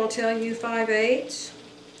pattern will tell you 5/8.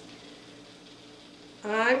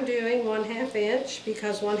 I'm doing 1/2 inch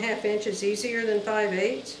because 1/2 inch is easier than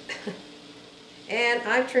 5/8. And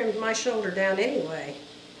I've trimmed my shoulder down anyway.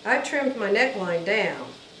 I've trimmed my neckline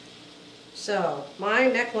down. So my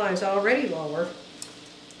neckline's already lower.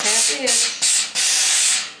 1/2 inch.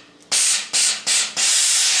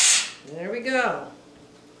 There we go.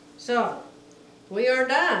 So we are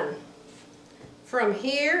done. From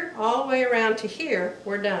here all the way around to here,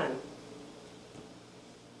 we're done.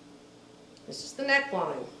 This is the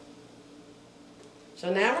neckline.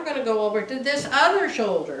 So now we're going to go over to this other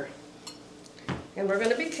shoulder. And we're going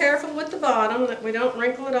to be careful with the bottom that we don't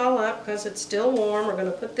wrinkle it all up because it's still warm. We're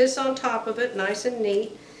going to put this on top of it nice and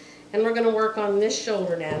neat. And we're going to work on this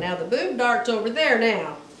shoulder now. Now the boob dart's over there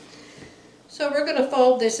now. So we're going to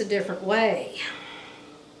fold this a different way.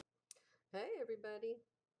 Hey everybody.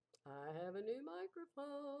 I have a new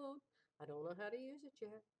microphone. I don't know how to use it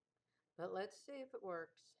yet. But let's see if it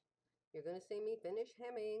works. You're going to see me finish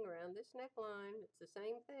hemming around this neckline. It's the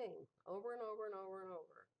same thing over and over and over and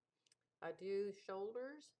over. I do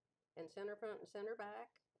shoulders and center front and center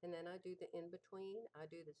back, and then I do the in-between.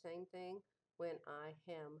 I do the same thing when I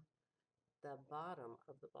hem the bottom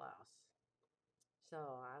of the blouse. So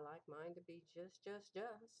I like mine to be just as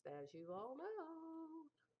you all know.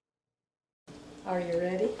 Are you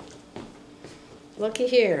ready? Looky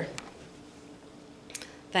here.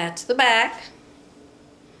 That's the back.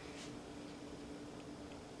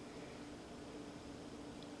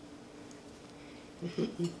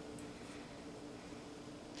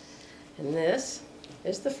 And this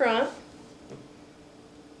is the front.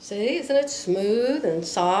 See, isn't it smooth and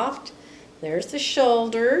soft? There's the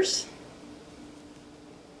shoulders.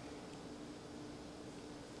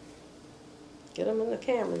 Get them in the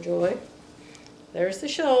camera, Joy. There's the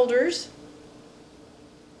shoulders.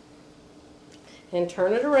 And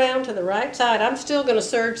turn it around to the right side. I'm still going to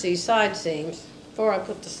serge these side seams before I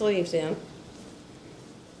put the sleeves in.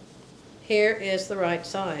 Here is the right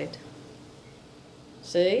side.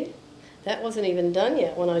 See? That wasn't even done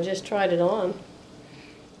yet when I just tried it on.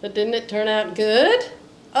 But didn't it turn out good?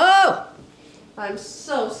 Oh! I'm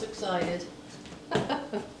so excited.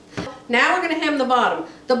 Now we're going to hem the bottom.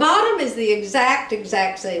 The bottom is the exact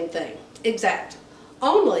same thing. Exact.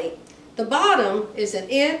 Only the bottom is 1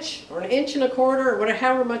 inch or 1 1/4 inches or whatever,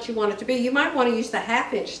 however much you want it to be. You might want to use the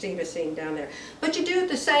 1/2 inch steamer seam down there. But you do it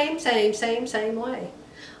the same way.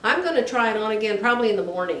 I'm going to try it on again probably in the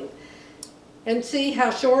morning and see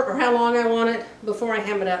how short or how long I want it before I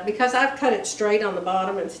hem it up, because I've cut it straight on the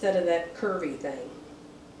bottom instead of that curvy thing.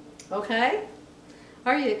 Okay?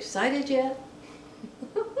 Are you excited yet?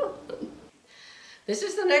 This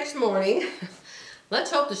is the next morning.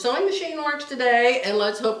 Let's hope the sewing machine works today, and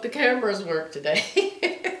let's hope the cameras work today.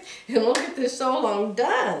 And we'll get this sew along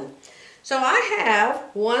done. So I have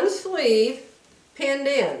one sleeve pinned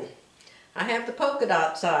in. I have the polka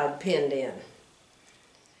dot side pinned in.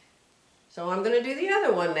 So I'm going to do the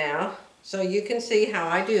other one now so you can see how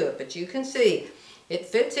I do it. But you can see it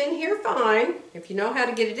fits in here fine if you know how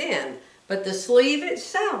to get it in. But the sleeve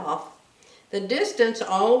itself, the distance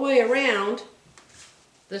all the way around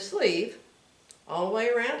the sleeve, all the way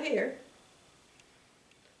around here,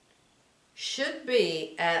 should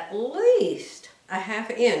be at least a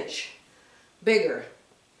 1/2 inch bigger.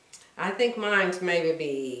 I think mine's maybe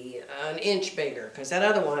be 1 inch bigger, because that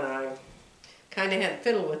other one I kind of had to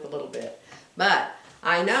fiddle with a little bit. But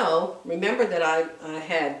I know, remember that I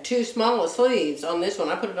had 2 smaller sleeves on this one.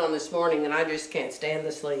 I put it on this morning and I just can't stand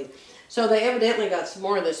the sleeve. So they evidently got some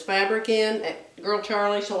more of this fabric in at Girl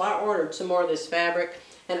Charlie, so I ordered some more of this fabric,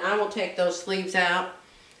 and I will take those sleeves out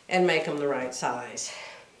and make them the right size.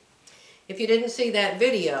 If you didn't see that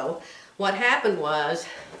video, what happened was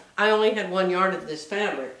I only had 1 yard of this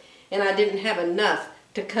fabric, and I didn't have enough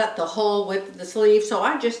to cut the whole width of the sleeve, so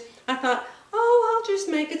I thought, oh, I'll just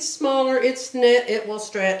make it smaller. It's knit, it will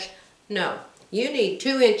stretch. No, you need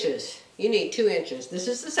 2 inches. You need 2 inches. This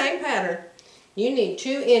is the same pattern. You need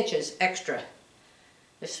 2 inches extra,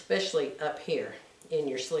 especially up here in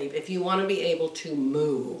your sleeve, if you want to be able to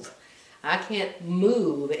move. I can't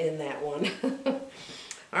move in that one.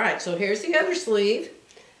 All right, so here's the other sleeve.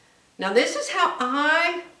 Now this is how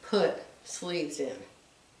I put sleeves in,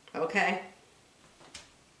 okay?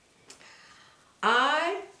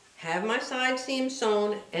 I have my side seam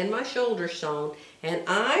sewn and my shoulder sewn, and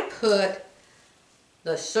I put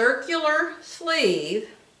the circular sleeve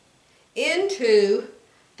into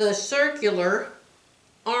the circular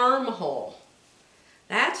armhole.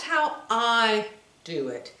 That's how I do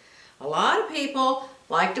it. A lot of people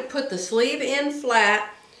like to put the sleeve in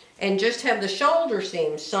flat and just have the shoulder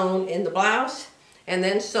seam sewn in the blouse and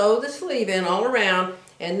then sew the sleeve in all around,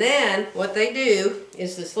 and then what they do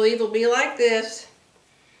is the sleeve will be like this,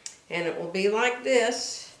 and it will be like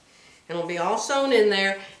this, and it'll be all sewn in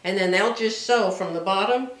there, and then they'll just sew from the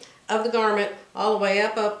bottom of the garment all the way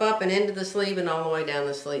up, and into the sleeve and all the way down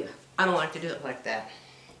the sleeve. I don't like to do it like that.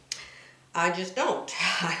 I just don't.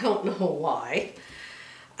 I don't know why.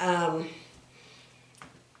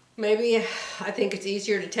 Maybe I think it's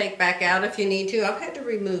easier to take back out if you need to. I've had to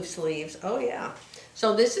remove sleeves. Oh yeah.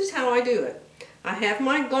 So this is how I do it. I have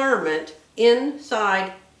my garment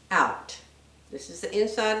inside out. This is the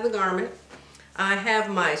inside of the garment. I have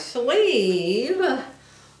my sleeve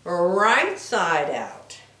right side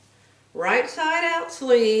out. Right side out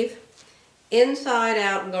sleeve, inside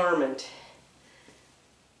out garment.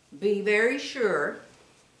 Be very sure,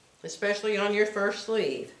 especially on your first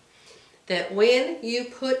sleeve, that when you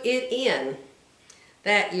put it in,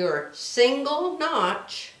 that your single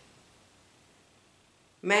notch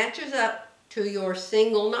matches up to your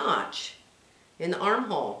single notch in the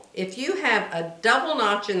armhole. If you have a double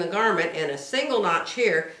notch in the garment and a single notch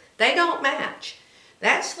here, they don't match.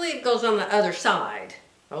 That sleeve goes on the other side,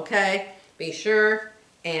 okay? Be sure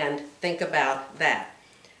and think about that.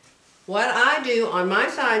 What I do on my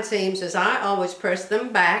side seams is I always press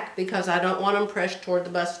them back because I don't want them pressed toward the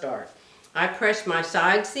bust dart. I press my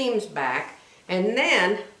side seams back, and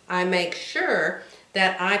then I make sure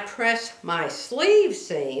that I press my sleeve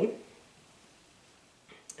seam,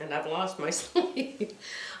 and I've lost my sleeve.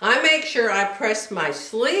 I make sure I press my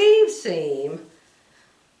sleeve seam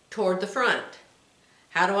toward the front.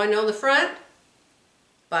 How do I know the front?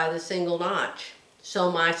 By the single notch.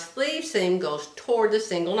 So my sleeve seam goes toward the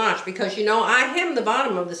single notch because you know I hem the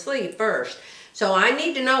bottom of the sleeve first. So I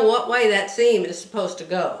need to know what way that seam is supposed to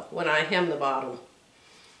go when I hem the bottom.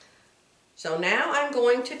 So now I'm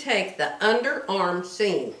going to take the underarm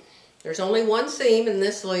seam. There's only one seam in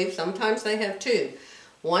this sleeve. Sometimes they have two.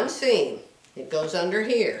 One seam. It goes under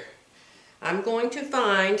here. I'm going to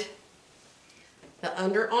find the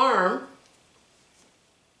underarm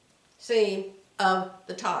seam of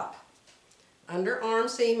the top. Underarm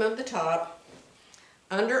seam of the top.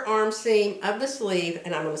 Underarm seam of the sleeve.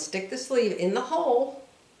 And I'm going to stick the sleeve in the hole.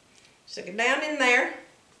 Stick it down in there.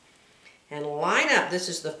 And line up. This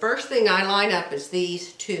is the first thing I line up is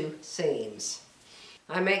these two seams.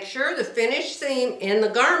 I make sure the finished seam in the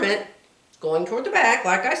garment is going toward the back,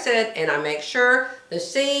 like I said, and I make sure the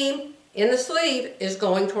seam in the sleeve is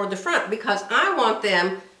going toward the front because I want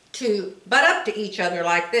them to butt up to each other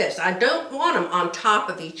like this. I don't want them on top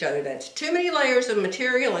of each other. That's too many layers of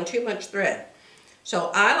material and too much thread.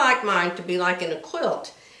 So I like mine to be like in a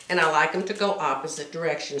quilt, and I like them to go opposite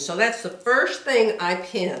directions. So that's the first thing I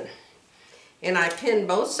pin. And I pin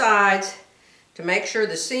both sides to make sure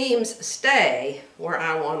the seams stay where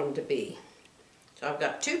I want them to be. So I've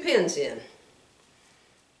got two pins in.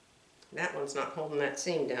 That one's not holding that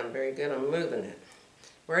seam down very good. I'm moving it.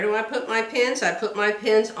 Where do I put my pins? I put my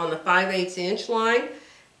pins on the 5/8 inch line,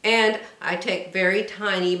 and I take very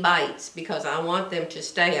tiny bites because I want them to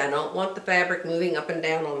stay. I don't want the fabric moving up and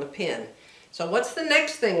down on the pin. So what's the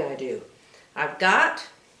next thing I do? I've got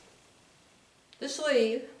the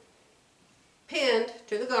sleeve pinned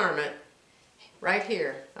to the garment right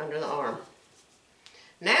here under the arm.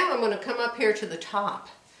 Now I'm going to come up here to the top,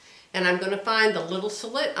 and I'm going to find the little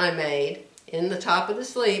slit I made in the top of the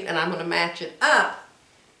sleeve, and I'm going to match it up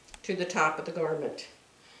to the top of the garment.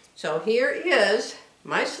 So here is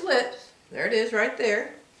my slit. There it is right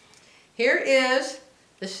there. Here is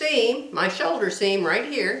the seam, my shoulder seam right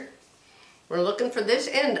here. We're looking for this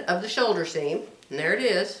end of the shoulder seam, and there it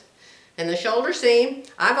is. And the shoulder seam,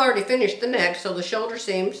 I've already finished the neck, so the shoulder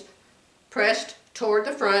seam's pressed toward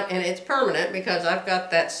the front, and it's permanent because I've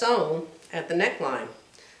got that sewn at the neckline.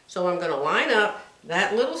 So I'm going to line up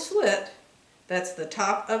that little slit, that's the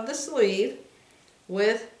top of the sleeve,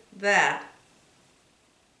 with that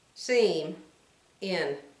seam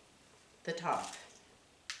in the top.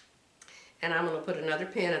 And I'm going to put another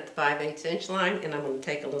pin at the 5/8 inch line, and I'm going to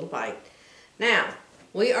take a little bite. Now,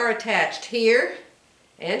 we are attached here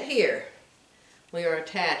and here. We are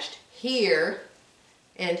attached here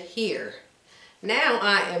and here. Now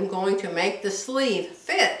I am going to make the sleeve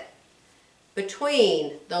fit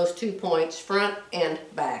between those 2 points, front and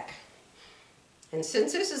back. And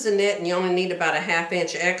since this is a knit and you only need about a 1/2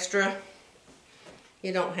 inch extra,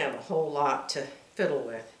 you don't have a whole lot to fiddle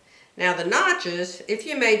with. Now the notches, if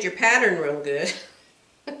you made your pattern real good,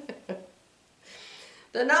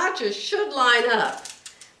 the notches should line up.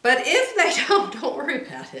 But if they don't worry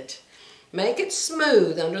about it. Make it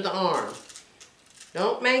smooth under the arm.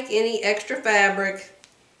 Don't make any extra fabric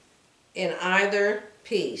in either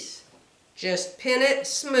piece. Just pin it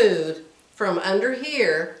smooth from under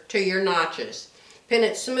here to your notches. Pin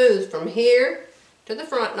it smooth from here to the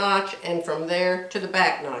front notch and from there to the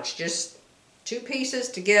back notch. Just two pieces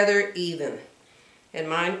together even. And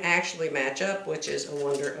mine actually match up, which is a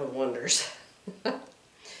wonder of wonders.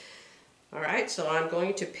 Alright, so I'm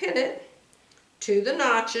going to pin it to the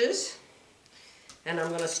notches, and I'm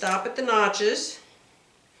going to stop at the notches.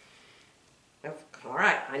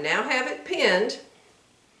 Alright, I now have it pinned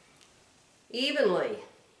evenly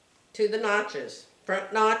to the notches,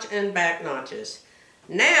 front notch and back notches.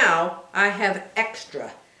 Now I have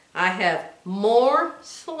extra. I have more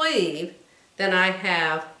sleeve than I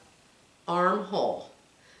have armhole.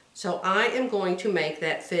 So I am going to make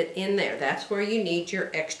that fit in there. That's where you need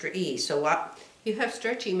your extra ease. So you have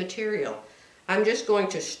stretchy material. I'm just going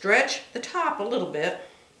to stretch the top a little bit,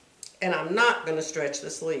 and I'm not going to stretch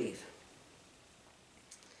the sleeve.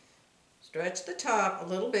 Stretch the top a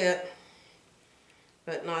little bit,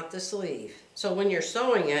 but not the sleeve. So when you're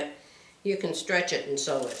sewing it, you can stretch it and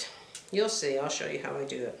sew it. You'll see, I'll show you how I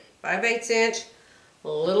do it. 5/8 inch, a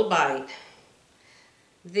little bite.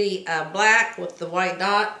 The black with the white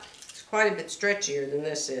dot is quite a bit stretchier than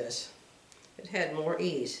this is. It had more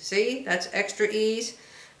ease. See, that's extra ease.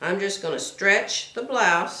 I'm just going to stretch the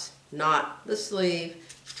blouse, not the sleeve.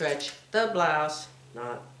 Stretch the blouse,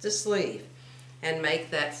 not the sleeve. And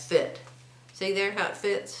make that fit. See there how it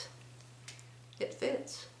fits? It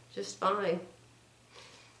fits just fine.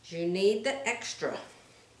 You need the extra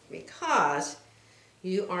because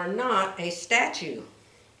you are not a statue.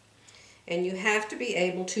 And you have to be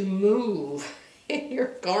able to move in your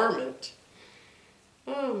garment.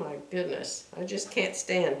 Oh my goodness, I just can't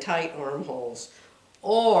stand tight armholes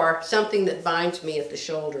or something that binds me at the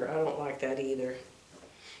shoulder. I don't like that either.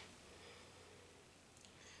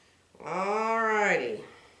 Alrighty.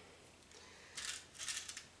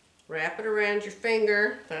 Wrap it around your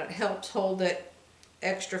finger. That helps hold that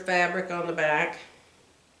extra fabric on the back.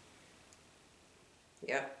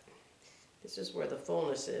 Yep. This is where the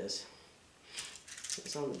fullness is.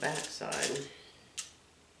 It's on the back side.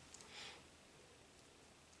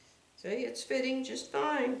 See, it's fitting just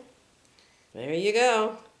fine. There you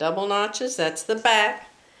go. Double notches. That's the back.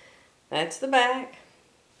 That's the back.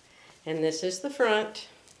 And this is the front.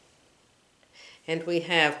 And we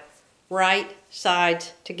have right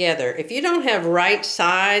sides together. If you don't have right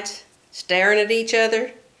sides staring at each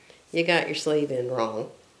other, you got your sleeve in wrong.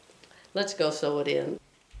 Let's go sew it in.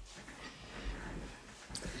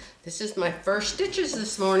 This is my first stitches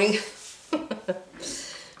this morning.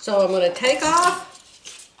 So I'm going to take off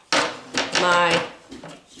my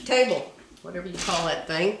table, whatever you call that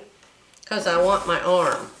thing, because I want my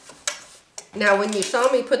arm. Now when you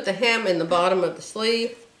saw me put the hem in the bottom of the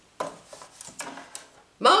sleeve,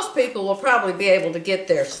 most people will probably be able to get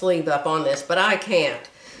their sleeve up on this, but I can't.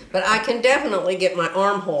 But I can definitely get my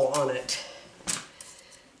armhole on it.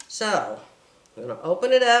 So, I'm going to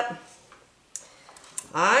open it up.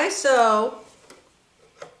 I sew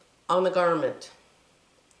on the garment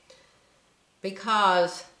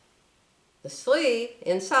because the sleeve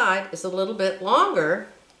inside is a little bit longer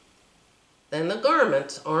than the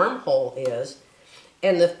garment's armhole is,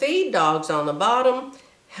 and the feed dogs on the bottom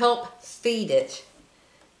help feed it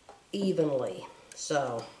evenly.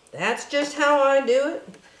 So that's just how I do it.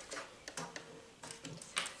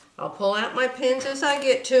 I'll pull out my pins as I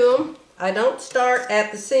get to them. I don't start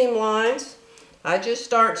at the seam lines. I just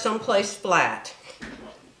start someplace flat.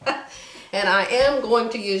 And I am going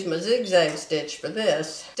to use my zigzag stitch for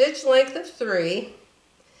this. Stitch length of 3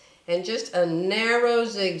 and just a narrow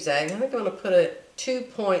zigzag. I'm going to put a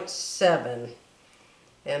 2.7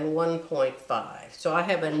 and 1.5. So I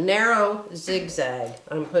have a narrow zigzag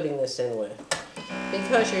I'm putting this in with.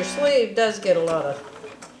 Because your sleeve does get a lot of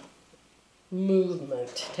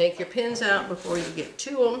movement. Take your pins out before you get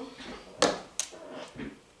to them.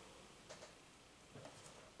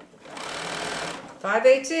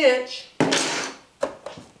 5/8 inch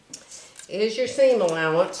is your seam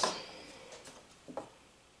allowance.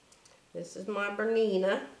 This is my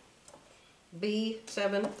Bernhardt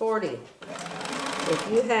B6418. If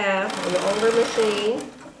you have an older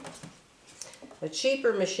machine, a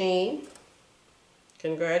cheaper machine,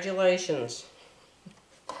 congratulations.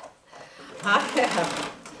 I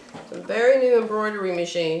have some very new embroidery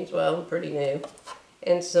machines, well, pretty new,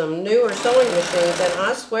 and some newer sewing machines, and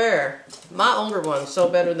I swear, my older ones sew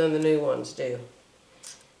better than the new ones do.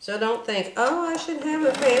 So don't think, oh, I should have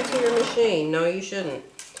a fancier machine. No, you shouldn't.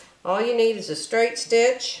 All you need is a straight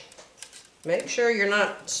stitch. Make sure you're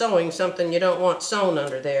not sewing something you don't want sewn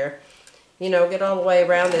under there. You know, get all the way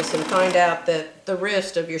around this and find out that the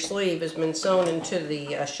wrist of your sleeve has been sewn into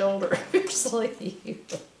the shoulder of your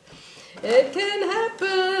sleeve. It can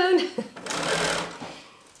happen.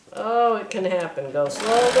 Oh, it can happen. Go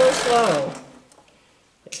slow, go slow.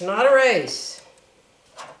 It's not a race.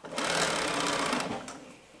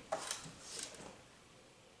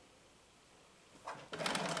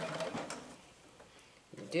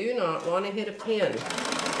 You do not want to hit a pin.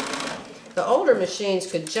 The older machines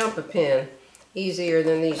could jump a pin easier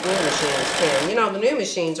than these new machines can. You know, the new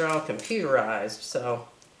machines are all computerized, so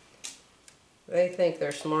they think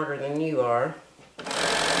they're smarter than you are.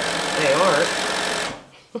 They aren't.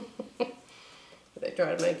 They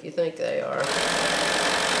try to make you think they are.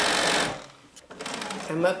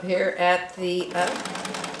 I'm up here at the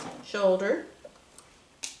shoulder.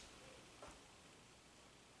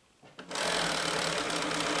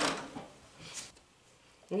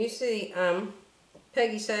 And you see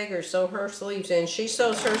Peggy Sager sew her sleeves in. She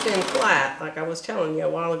sews hers in flat, like I was telling you a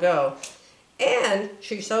while ago. And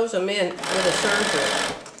she sews them in with a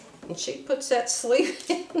serger. And she puts that sleeve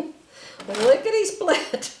in lickety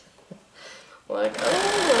split. Like, oh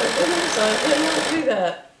my goodness, I cannot do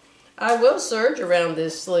that. I will serge around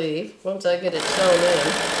this sleeve once I get it sewn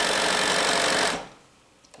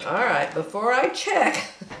in. Alright, before I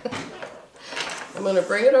check, I'm going to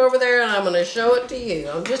bring it over there and I'm going to show it to you.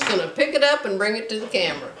 I'm just going to pick it up and bring it to the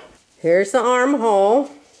camera. Here's the armhole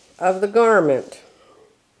of the garment.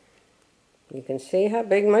 You can see how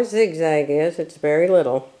big my zigzag is. It's very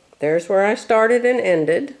little. There's where I started and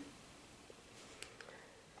ended.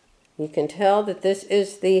 You can tell that this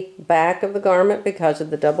is the back of the garment because of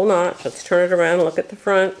the double notch. Let's turn it around and look at the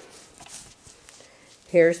front.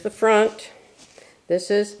 Here's the front. This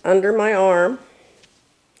is under my arm.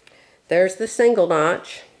 There's the single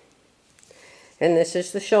notch. And this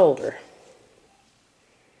is the shoulder.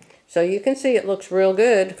 So you can see it looks real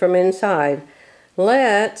good from inside.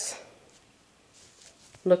 Let's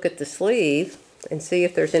look at the sleeve and see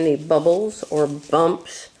if there's any bubbles or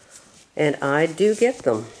bumps. And I do get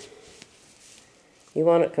them. You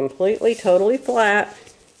want it completely, totally flat.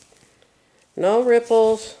 No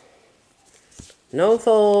ripples. No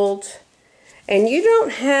folds. And you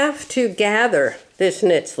don't have to gather this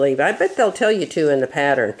knit sleeve. I bet they'll tell you to in the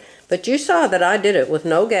pattern. But you saw that I did it with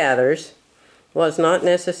no gathers. Was not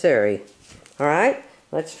necessary. Alright,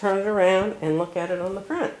 let's turn it around and look at it on the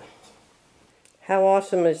front. How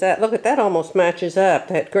awesome is that? Look at that, almost matches up,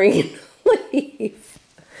 that green leaf.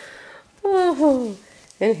 Oh,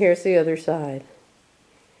 and here's the other side.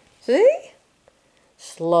 See?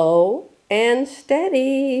 Slow and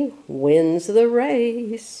steady wins the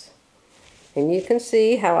race. And you can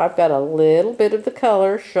see how I've got a little bit of the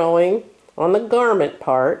color showing on the garment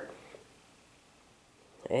part.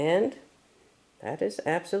 And that is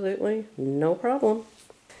absolutely no problem.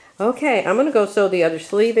 Okay, I'm going to go sew the other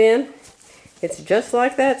sleeve in. It's just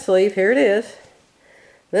like that sleeve. Here it is.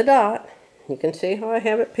 The dot. You can see how I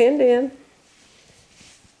have it pinned in.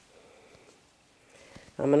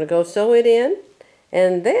 I'm going to go sew it in.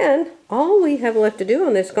 And then all we have left to do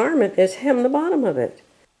on this garment is hem the bottom of it.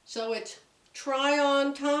 So it's try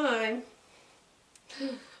on time.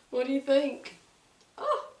 What do you think?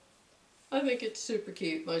 Oh, I think it's super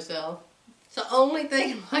cute myself. It's the only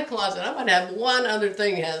thing in my closet. I might have one other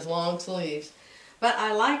thing that has long sleeves. But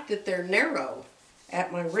I like that they're narrow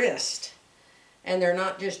at my wrist. And they're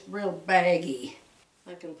not just real baggy.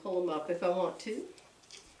 I can pull them up if I want to.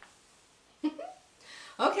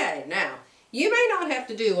 Okay, now, you may not have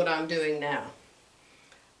to do what I'm doing now.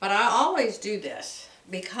 But I always do this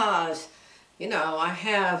because, you know, I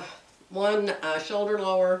have one shoulder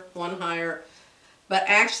lower, one higher. But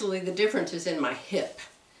actually the difference is in my hip.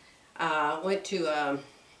 Went to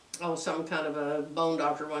some kind of a bone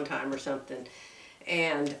doctor one time or something,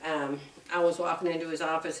 and I was walking into his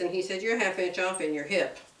office and he said, "You're ½ inch off in your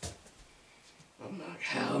hip." I'm like,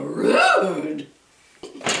 how rude!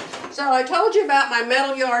 So I told you about my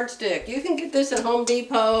metal yardstick. You can get this at Home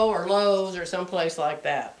Depot or Lowe's or someplace like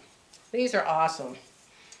that. These are awesome.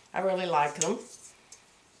 I really like them.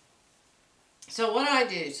 So what I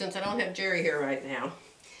do, since I don't have Jerry here right now,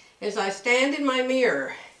 is I stand in my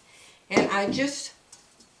mirror and I just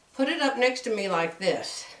put it up next to me like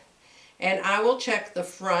this. And I will check the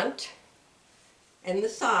front and the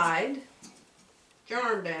side. Get your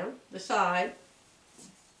arm down. The side,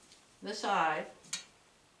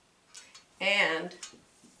 and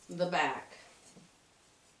the back.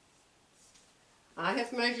 I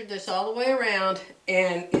have measured this all the way around,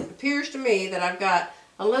 and it appears to me that I've got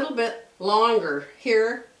a little bit longer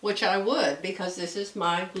here, which I would because this is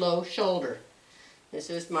my low shoulder. This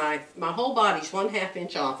is my whole body's ½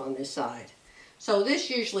 inch off on this side. So this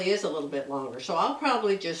usually is a little bit longer. So I'll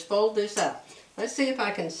probably just fold this up. Let's see if I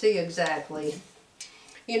can see exactly.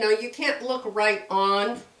 You know, you can't look right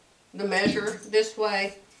on the measure this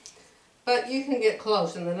way, but you can get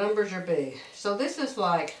close and the numbers are big. So this is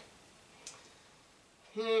like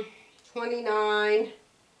 29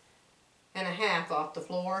 and a half off the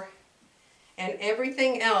floor. And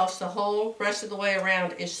everything else, the whole rest of the way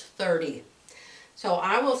around, is 30. So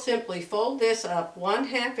I will simply fold this up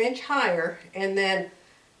 ½ inch higher and then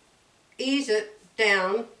ease it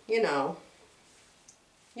down, you know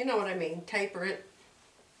what I mean, taper it.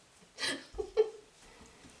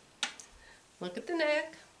 Look at the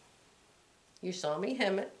neck. You saw me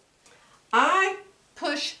hem it. I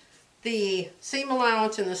push the seam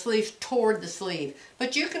allowance in the sleeve toward the sleeve,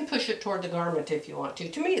 but you can push it toward the garment if you want to.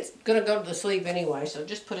 To me, it's going to go to the sleeve anyway, so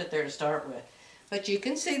just put it there to start with. But you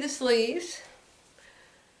can see the sleeves.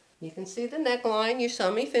 You can see the neckline. You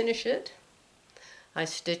saw me finish it. I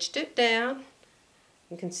stitched it down.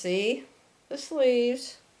 You can see the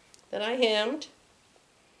sleeves that I hemmed,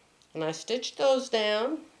 and I stitched those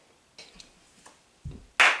down.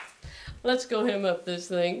 Let's go hem up this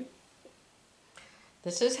thing.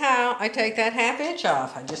 This is how I take that 1/2 inch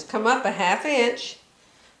off. I just come up a 1/2 inch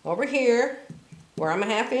over here where I'm a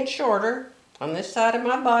 1/2 inch shorter on this side of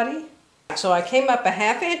my body. So I came up a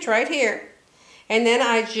 1/2 inch right here, and then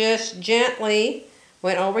I just gently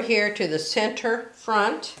went over here to the center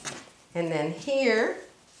front, and then here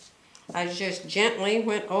I just gently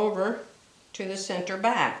went over to the center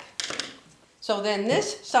back. So then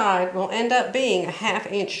this side will end up being a 1/2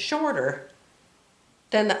 inch shorter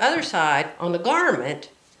than the other side on the garment,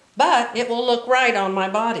 but it will look right on my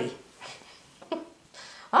body.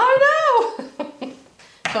 I know!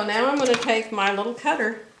 So now I'm going to take my little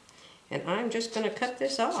cutter and I'm just going to cut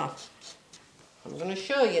this off. I'm going to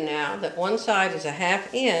show you now that one side is a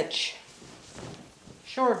 1/2 inch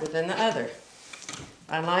shorter than the other.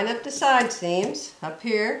 I line up the side seams up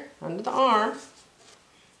here under the arm,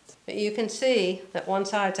 but you can see that one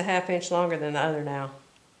side's a 1/2 inch longer than the other now.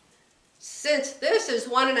 Since this is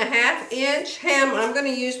 1.5 inch hem, I'm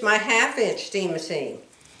going to use my 1/2 inch steam seam.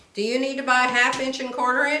 Do you need to buy 1/2 inch and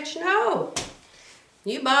 1/4 inch? No.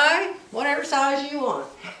 You buy whatever size you want.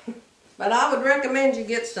 But I would recommend you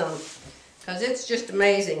get some, because it's just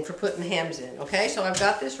amazing for putting hems in. Okay, so I've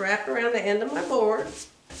got this wrapped around the end of my board,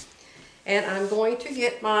 and I'm going to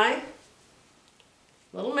get my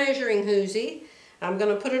little measuring hoosie. I'm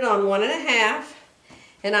going to put it on 1.5,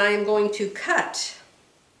 and I am going to cut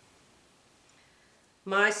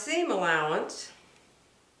my seam allowance.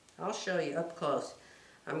 I'll show you up close.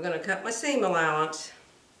 I'm going to cut my seam allowance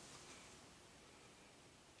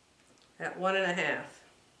at 1.5.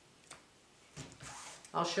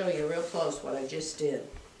 I'll show you real close what I just did.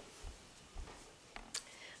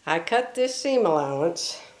 I cut this seam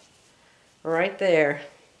allowance right there.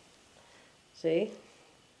 See?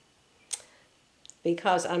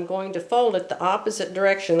 Because I'm going to fold it the opposite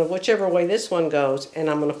direction of whichever way this one goes, and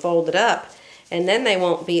I'm going to fold it up, and then they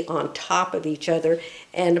won't be on top of each other,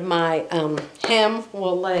 and my hem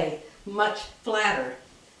will lay much flatter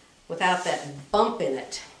without that bump in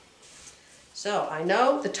it. So I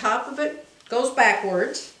know the top of it goes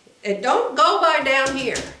backwards, and don't go by down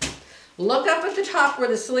here. Look up at the top where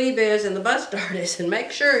the sleeve is and the bust dart is, and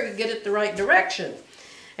make sure you get it the right direction.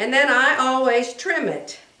 And then I always trim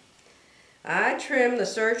it. I trim the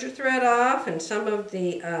serger thread off and some of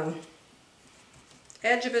the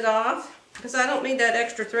edge of it off, because I don't need that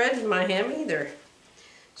extra thread in my hem either.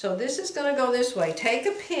 So this is going to go this way. Take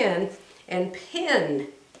a pin and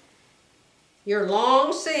pin your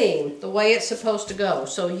long seam the way it's supposed to go,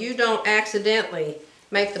 so you don't accidentally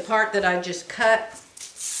make the part that I just cut.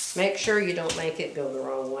 Make sure you don't make it go the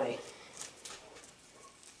wrong way.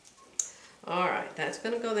 Alright, that's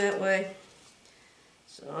going to go that way.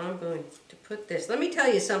 So I'm going to put this. Let me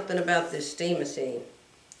tell you something about this steam seam.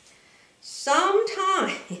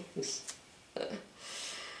 Sometimes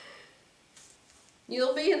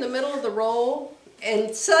you'll be in the middle of the roll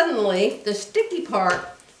and suddenly the sticky part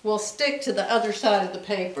will stick to the other side of the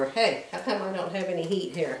paper. Hey, how come I don't have any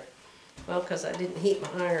heat here? Well, because I didn't heat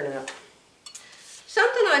my iron up.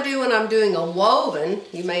 Something I do when I'm doing a woven,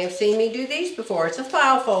 you may have seen me do these before, it's a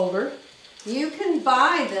file folder. You can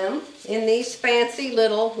buy them in these fancy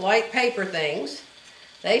little white paper things.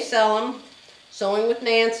 They sell them, Sewing with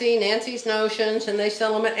Nancy, Nancy's Notions, and they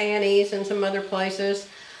sell them at Annie's and some other places.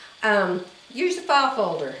 Use a file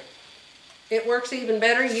folder. It works even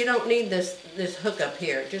better. You don't need this hook up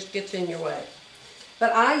here. It just gets in your way.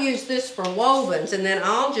 But I use this for wovens, and then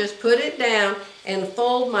I'll just put it down and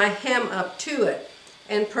fold my hem up to it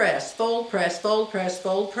and press, fold, press, fold, press,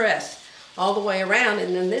 fold, press, all the way around,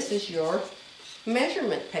 and then this is your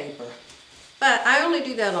measurement paper. But I only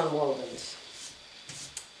do that on wovens.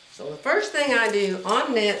 So the first thing I do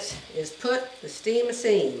on knits is put the steam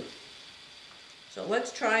seam. So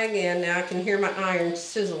let's try again. Now I can hear my iron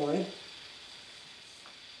sizzling.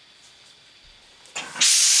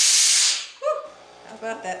 How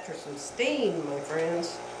about that for some steam, my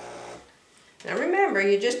friends? Now remember,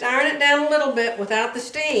 you just iron it down a little bit without the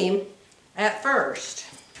steam at first.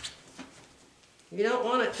 You don't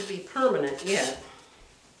want it to be permanent yet.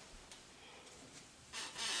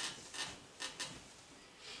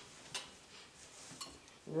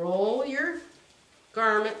 Roll your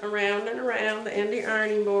garment around and around the end of your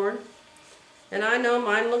ironing board. And I know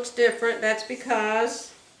mine looks different. That's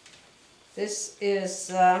because this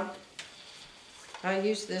is, I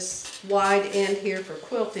use this wide end here for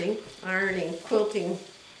quilting, ironing, quilting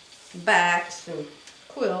backs and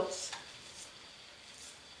quilts.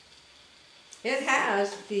 It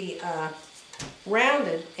has the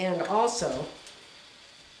rounded end also.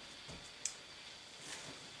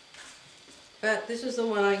 But this is the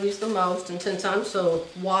one I use the most, and since I'm so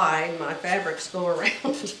wide, my fabrics go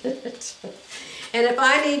around it. And if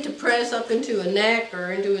I need to press up into a neck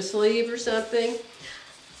or into a sleeve or something,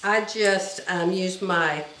 I just use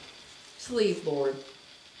my sleeve board.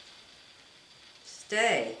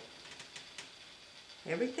 Stay.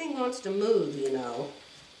 Everything wants to move, you know.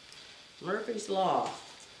 Murphy's Law.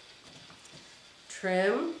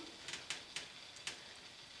 Trim.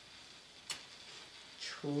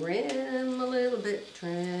 Trim a little bit,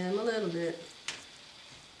 trim a little bit.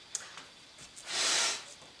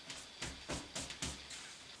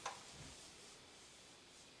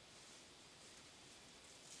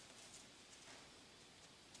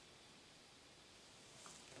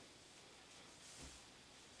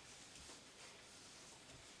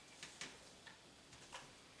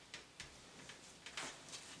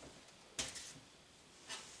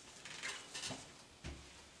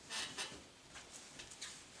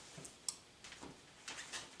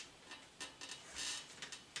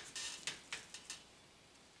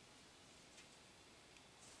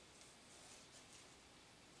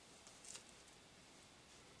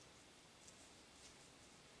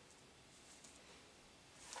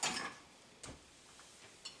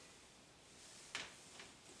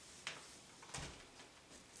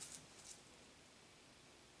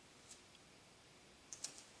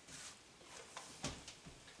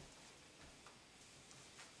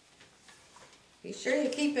 Be sure you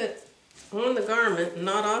keep it on the garment and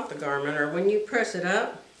not off the garment, or when you press it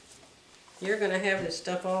up, you're going to have this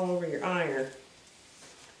stuff all over your iron.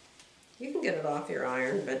 You can get it off your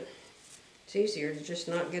iron, but it's easier to just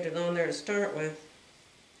not get it on there to start with.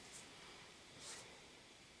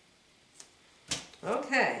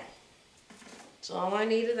 Okay, that's all I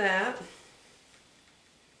need of that.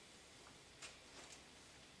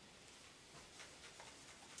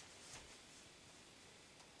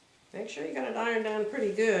 Make sure you got it ironed down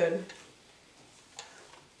pretty good,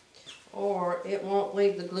 or it won't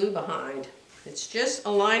leave the glue behind. It's just a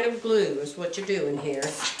line of glue is what you're doing here.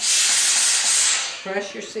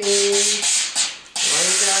 Press your seam, all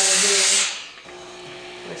you got in here,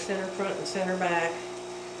 my center front and center back.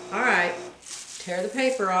 Alright, tear the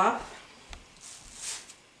paper off.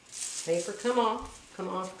 Paper, come off, come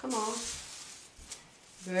off, come off.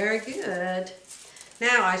 Very good.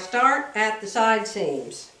 Now I start at the side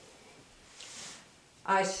seams.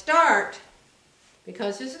 I start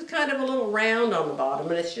because this is kind of a little round on the bottom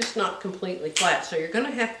and it's just not completely flat, so you're going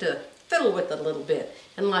to have to fiddle with it a little bit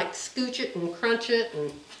and like scooch it and crunch it,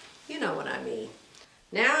 and you know what I mean.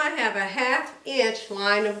 Now I have a 1/2 inch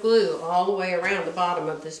line of glue all the way around the bottom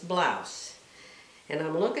of this blouse, and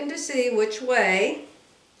I'm looking to see which way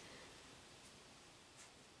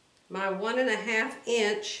my 1.5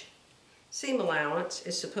 inch seam allowance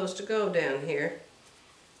is supposed to go down here.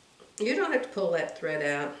 You don't have to pull that thread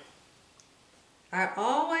out. I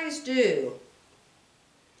always do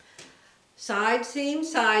side seam,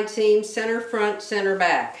 center front, center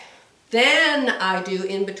back. Then I do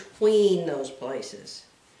in between those places.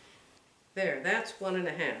 There, that's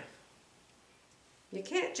 1.5. You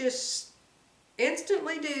can't just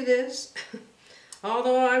instantly do this.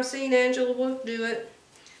 Although I've seen Angela Wolf do it.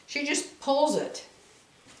 She just pulls it.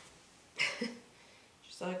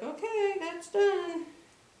 She's like, okay, that's done.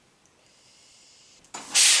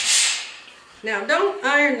 Now don't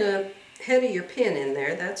iron the head of your pin in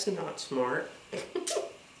there, that's not smart.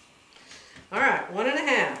 Alright,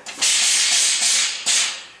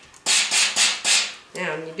 1.5.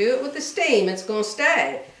 Now when you do it with the steam, it's going to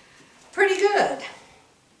stay pretty good.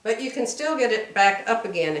 But you can still get it back up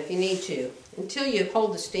again if you need to, until you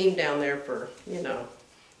hold the steam down there for, you know,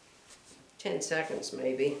 10 seconds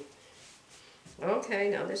maybe. Okay,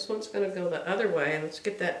 now this one's going to go the other way. Let's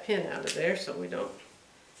get that pin out of there so we don't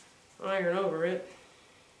iron over it.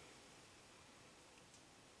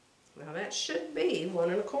 Now that should be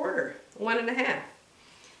 1.25, 1.5,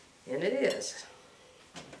 and it is.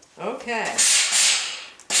 Okay,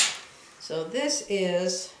 so this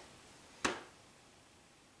is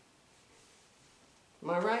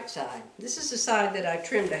my right side. This is the side that I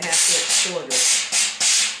trimmed a 1/2 inch shorter.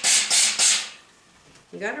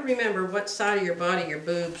 You got to remember what side of your body your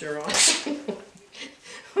boobs are on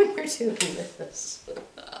when you're doing this.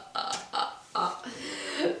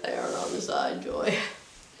 They aren't on the side, Joy.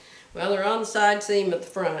 Well, they're on the side seam at the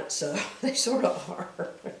front, so they sort of are.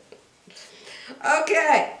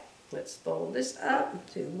 Okay, let's fold this up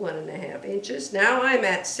to 1.5 inches. Now I'm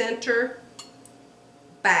at center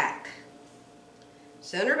back.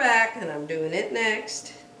 Center back, and I'm doing it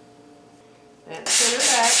next. At center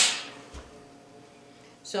back.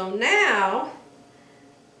 So now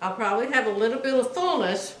I'll probably have a little bit of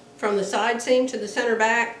fullness from the side seam to the center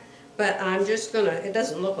back, but I'm just gonna, it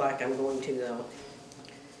doesn't look like I'm going to though.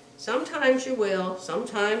 Sometimes you will,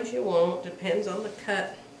 sometimes you won't, depends on the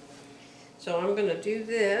cut. So I'm gonna do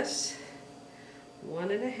this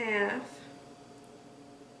 1.5.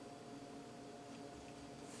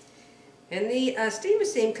 And the steamer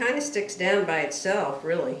seam kind of sticks down by itself,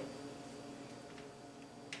 really.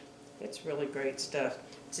 It's really great stuff.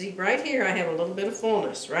 See, right here I have a little bit of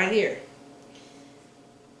fullness, right here.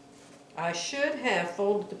 I should have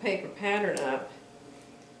folded the paper pattern up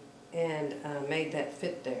and made that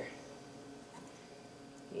fit there.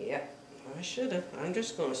 Yep, I should have. I'm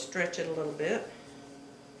just going to stretch it a little bit.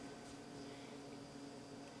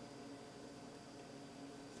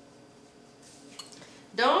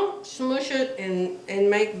 Don't smush it and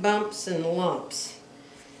make bumps and lumps.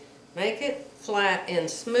 Make it flat and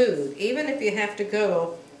smooth. Even if you have to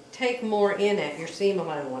go, take more in at your seam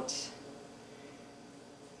allowance.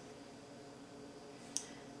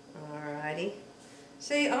 Alrighty.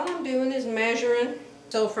 See, all I'm doing is measuring.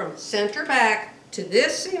 So from center back to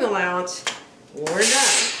this seam allowance, we're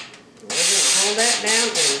done. We're going to hold that down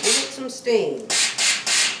and give it some steam.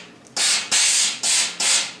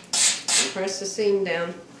 Press the seam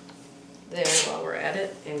down there while we're at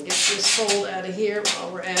it, and get this fold out of here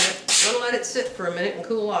while we're at it. We'll let it sit for a minute and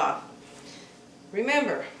cool off.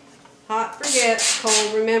 Remember, hot forgets,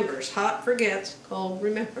 cold remembers. Hot forgets, cold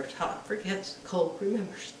remembers. Hot forgets, cold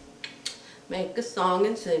remembers. Make a song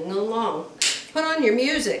and sing along. Put on your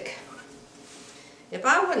music. If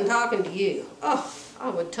I wasn't talking to you, oh, I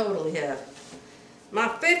would totally have my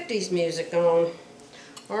 50s music on,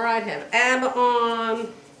 or I'd have ABBA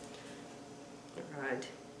on. Right.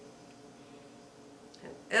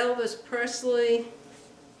 Elvis Presley.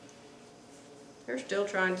 They're still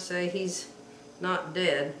trying to say he's not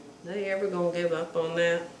dead. They ever gonna give up on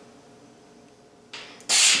that?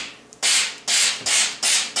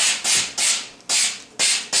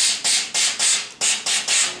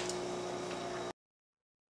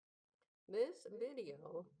 This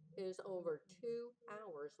video is over 2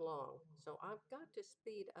 hours long, so I've got to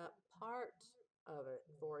speed up parts of it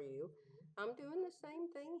for you. I'm doing the same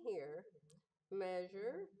thing here.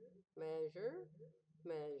 Measure, measure,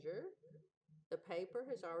 measure. The paper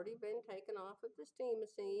has already been taken off of the steamer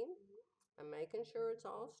seam. I'm making sure it's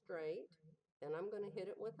all straight. Then I'm going to hit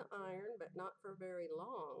it with the iron, but not for very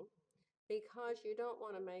long, because you don't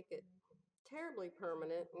want to make it terribly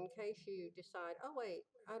permanent in case you decide, oh wait,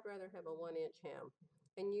 I'd rather have a 1-inch hem.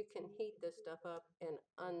 And you can heat this stuff up and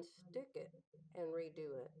unstick it and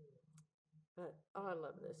redo it. But oh, I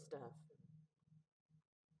love this stuff.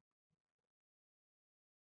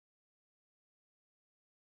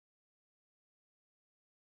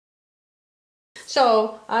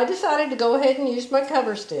 So I decided to go ahead and use my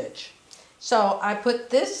cover stitch. So I put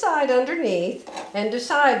this side underneath and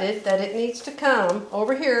decided that it needs to come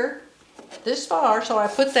over here this far, so I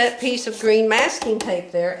put that piece of green masking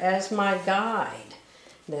tape there as my guide.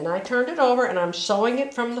 Then I turned it over and I'm sewing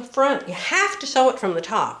it from the front. You have to sew it from the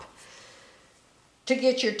top to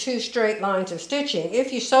get your 2 straight lines of stitching.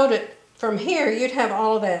 If you sewed it from here, you'd have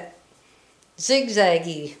all of that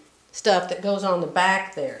zigzaggy stuff that goes on the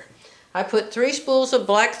back there. I put 3 spools of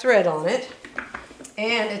black thread on it,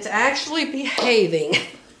 and it's actually behaving.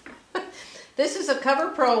 This is a Cover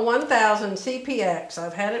Pro 1000 CPX.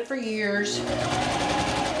 I've had it for years.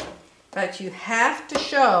 But you have to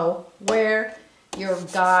show where your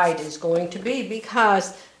guide is going to be,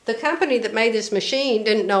 because the company that made this machine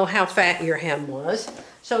didn't know how fat your hem was,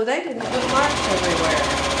 so they didn't put marks everywhere.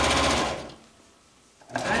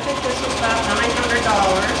 I think this was about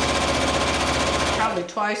 $900. Probably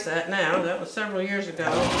twice that now. That was several years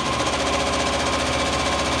ago.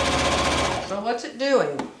 So what's it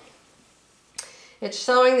doing? It's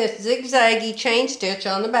sewing this zigzaggy chain stitch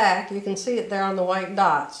on the back. You can see it there on the white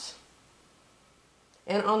dots.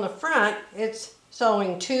 And on the front, it's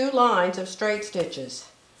sewing 2 lines of straight stitches.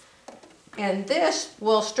 And this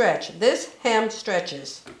will stretch. This hem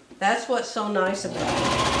stretches. That's what's so nice about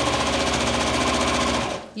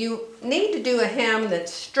it. You need to do a hem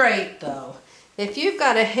that's straight though. If you've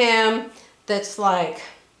got a hem that's like,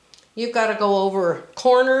 you've got to go over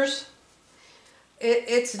corners,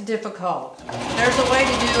 it's difficult. There's a way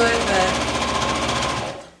to do it, but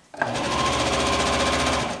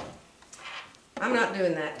I'm not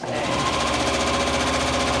doing that today.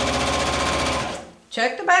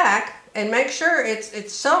 Check the back and make sure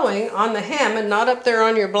it's sewing on the hem and not up there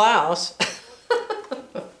on your blouse.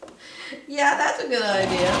 Yeah, that's a good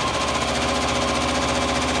idea.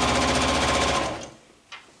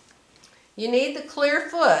 You need the clear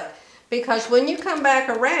foot because when you come back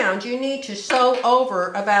around, you need to sew over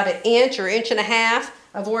about 1 inch or 1.5 inches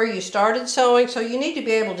of where you started sewing, so you need to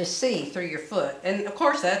be able to see through your foot. And of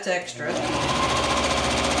course that's extra.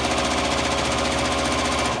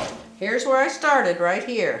 Here's where I started, right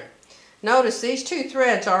here. Notice these 2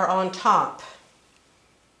 threads are on top.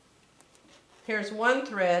 Here's 1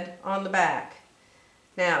 thread on the back.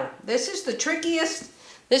 Now, this is the trickiest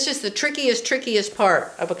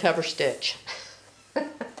part of a cover stitch.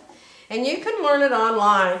 And you can learn it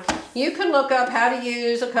online. You can look up how to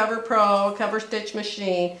use a Cover Pro, a cover stitch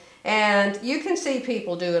machine, and you can see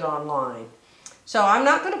people do it online. So I'm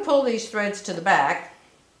not going to pull these threads to the back.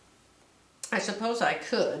 I suppose I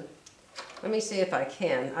could. Let me see if I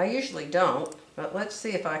can. I usually don't, but let's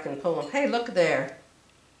see if I can pull them. Hey, look there.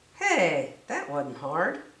 Hey, that wasn't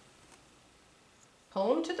hard.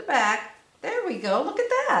 Pull them to the back. There we go. Look at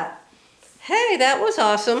that. Hey, that was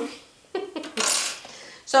awesome.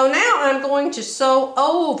 So now I'm going to sew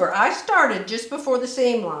over. I started just before the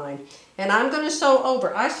seam line, and I'm going to sew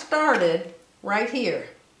over. I started right here,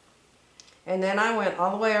 and then I went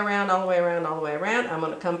all the way around, all the way around, all the way around. I'm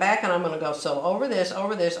going to come back, and I'm going to go sew over this,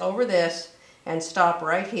 over this, over this, and stop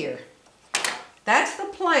right here. That's the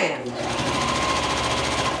plan.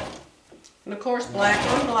 And of course, black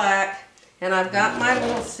on black. And I've got my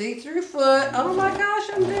little see-through foot. Oh my gosh,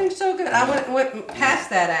 I'm doing so good. I went past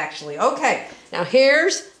that actually. Okay, now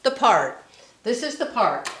here's the part. This is the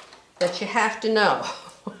part that you have to know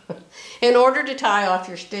in order to tie off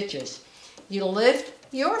your stitches. You lift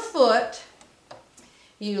your foot,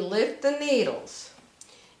 you lift the needles,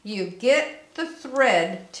 you get the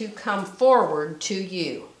thread to come forward to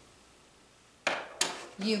you.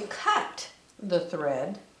 You cut the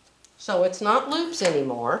thread so it's not loops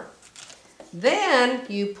anymore. Then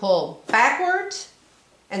you pull backwards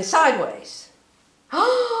and sideways.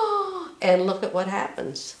 And look at what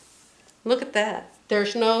happens. Look at that.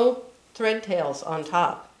 There's no thread tails on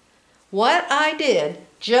top. What I did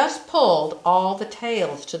just pulled all the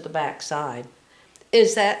tails to the back side.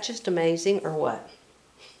 Is that just amazing or what?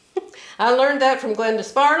 I learned that from Glenda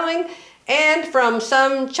Sparling and from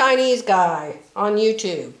some Chinese guy on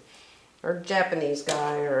YouTube, or Japanese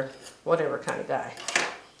guy, or whatever kind of guy.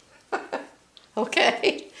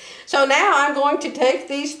 Okay, so now I'm going to take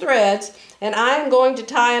these threads and I'm going to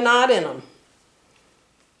tie a knot in them.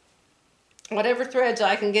 Whatever threads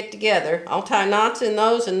I can get together, I'll tie knots in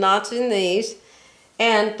those and knots in these,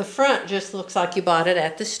 and the front just looks like you bought it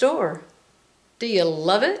at the store. Do you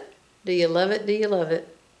love it? Do you love it? Do you love it?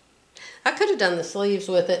 I could have done the sleeves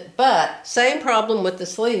with it, but same problem with the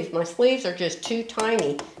sleeves. My sleeves are just too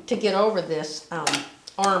tiny to get over this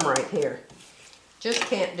arm right here. Just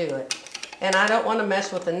can't do it. And I don't want to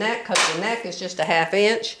mess with the neck because the neck is just a 1/2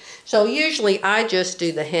 inch. So usually I just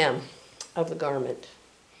do the hem of the garment.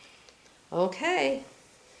 Okay.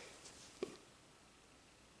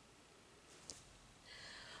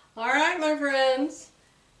 All right, my friends.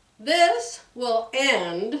 This will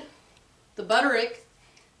end the Butterick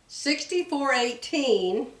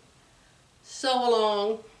 6418 sew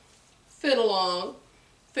along, fit along,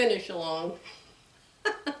 finish along.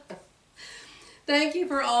 Thank you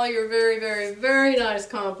for all your very, very, very nice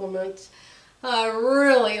compliments. I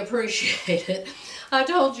really appreciate it. I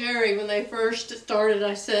told Jerry when they first started,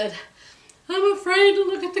 I said, I'm afraid to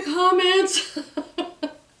look at the comments.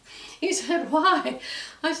 He said, why?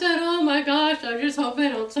 I said, oh my gosh, I just hope they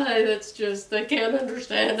don't say that's just, they can't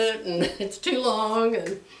understand it and it's too long.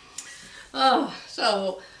 And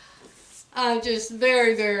so I'm just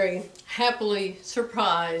very, very happily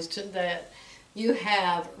surprised that you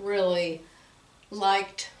have really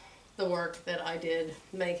liked the work that I did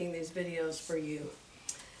making these videos for you.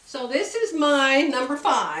 So this is my number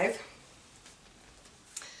 5.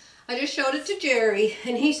 I just showed it to Jerry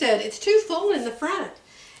and he said it's too full in the front.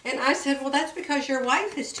 And I said, well, that's because your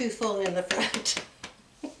wife is too full in the front.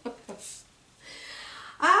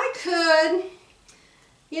 I could,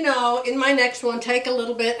 you know, in my next one, take a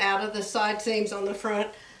little bit out of the side seams on the front,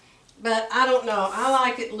 but I don't know. I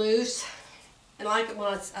like it loose. I like it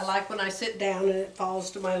when I like when I sit down and it falls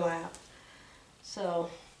to my lap. So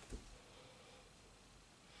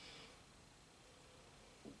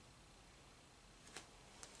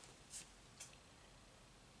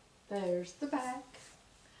there's the back.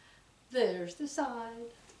 There's the side.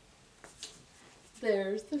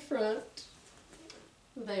 There's the front.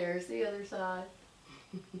 There's the other side.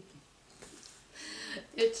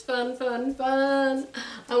 It's fun, fun, fun.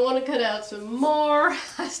 I want to cut out some more.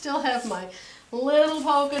 I still have my little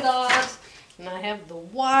polka dots, and I have the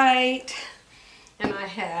white, and I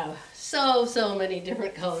have so many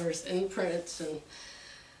different colors and prints, and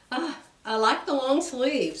I like the long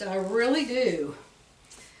sleeves. I really do.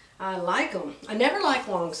 I like them. I never like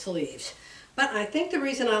long sleeves. But I think the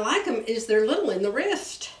reason I like them is they're little in the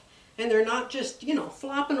wrist. And they're not just, you know,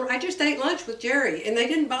 flopping around. I just ate lunch with Jerry and they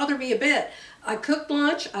didn't bother me a bit. I cooked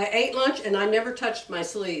lunch, I ate lunch, and I never touched my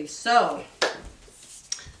sleeves. So,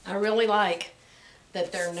 I really like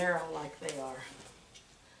that they're narrow like they are.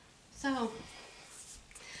 So,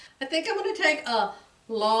 I think I'm going to take a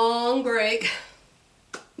long break.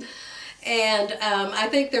 And I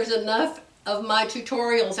think there's enough of my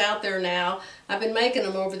tutorials out there now. I've been making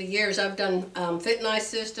them over the years. I've done Fit Nice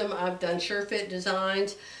System, I've done Sure Fit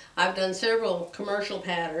Designs, I've done several commercial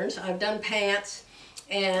patterns, I've done pants,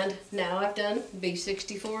 and now I've done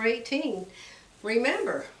B6418.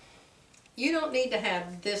 Remember, you don't need to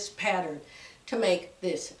have this pattern to make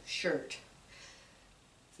this shirt.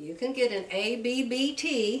 You can get an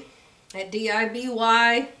ABBT at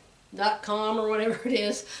DIBY.com or whatever it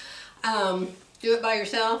is. Do it by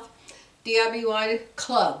yourself. DIBY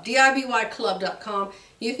Club, DIBYclub.com.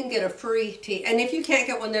 You can get a free tee. And if you can't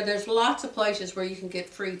get one there, there's lots of places where you can get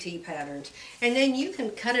free tee patterns. And then you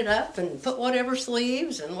can cut it up and put whatever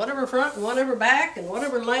sleeves and whatever front and whatever back and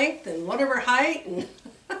whatever length and whatever height. And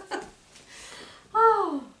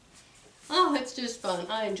oh, it's just fun.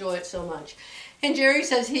 I enjoy it so much. And Jerry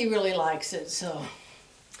says he really likes it, so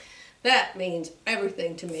that means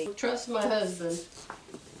everything to me. Trust my husband.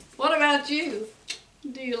 What about you?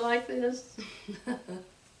 Do you like this?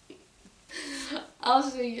 I'll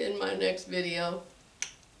see you in my next video.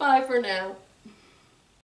 Bye for now.